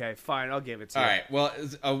 Okay, fine. I'll give it to you. All right. Well,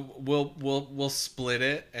 we'll split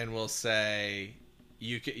it, and we'll say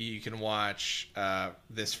you can watch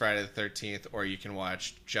this Friday the 13th, or you can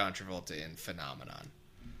watch John Travolta in Phenomenon.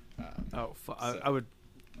 I would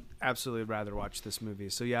absolutely rather watch this movie.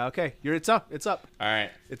 So yeah, okay. It's up. All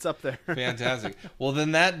right. It's up there. Fantastic. Well,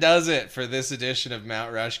 then that does it for this edition of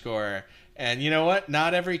Mount Rushmore. And you know what?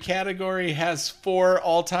 Not every category has 4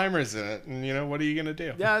 all-timers in it. And you know, what are you going to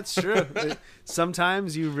do? Yeah, it's true.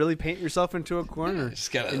 Sometimes you really paint yourself into a corner.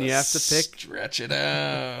 Just gotta and you have to stretch it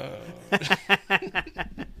out.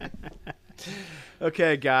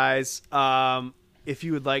 Okay, guys. If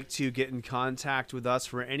you would like to get in contact with us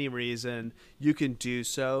for any reason, you can do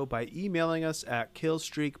so by emailing us at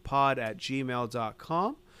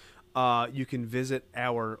killstreakpod@gmail.com. You can visit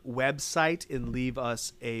our website and leave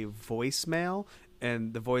us a voicemail.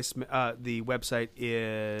 And the website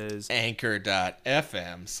is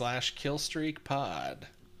anchor.fm/killstreakpod.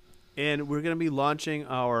 And we're going to be launching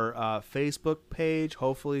our Facebook page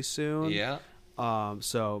hopefully soon. Yeah.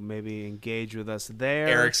 So maybe engage with us there.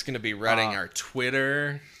 Eric's going to be running our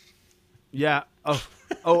Twitter. Yeah.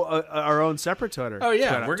 Our own separate Twitter. Oh, yeah.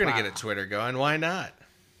 Twitter. We're going to get a Twitter going. Why not?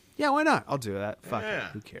 Yeah, why not? I'll do that. Fuck it.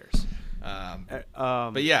 Who cares?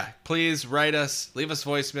 But yeah, please write us, leave us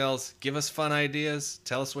voicemails, give us fun ideas,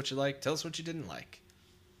 tell us what you like, tell us what you didn't like.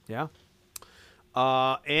 Yeah.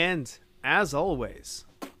 And as always,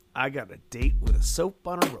 I got a date with a soap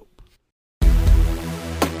on a rope.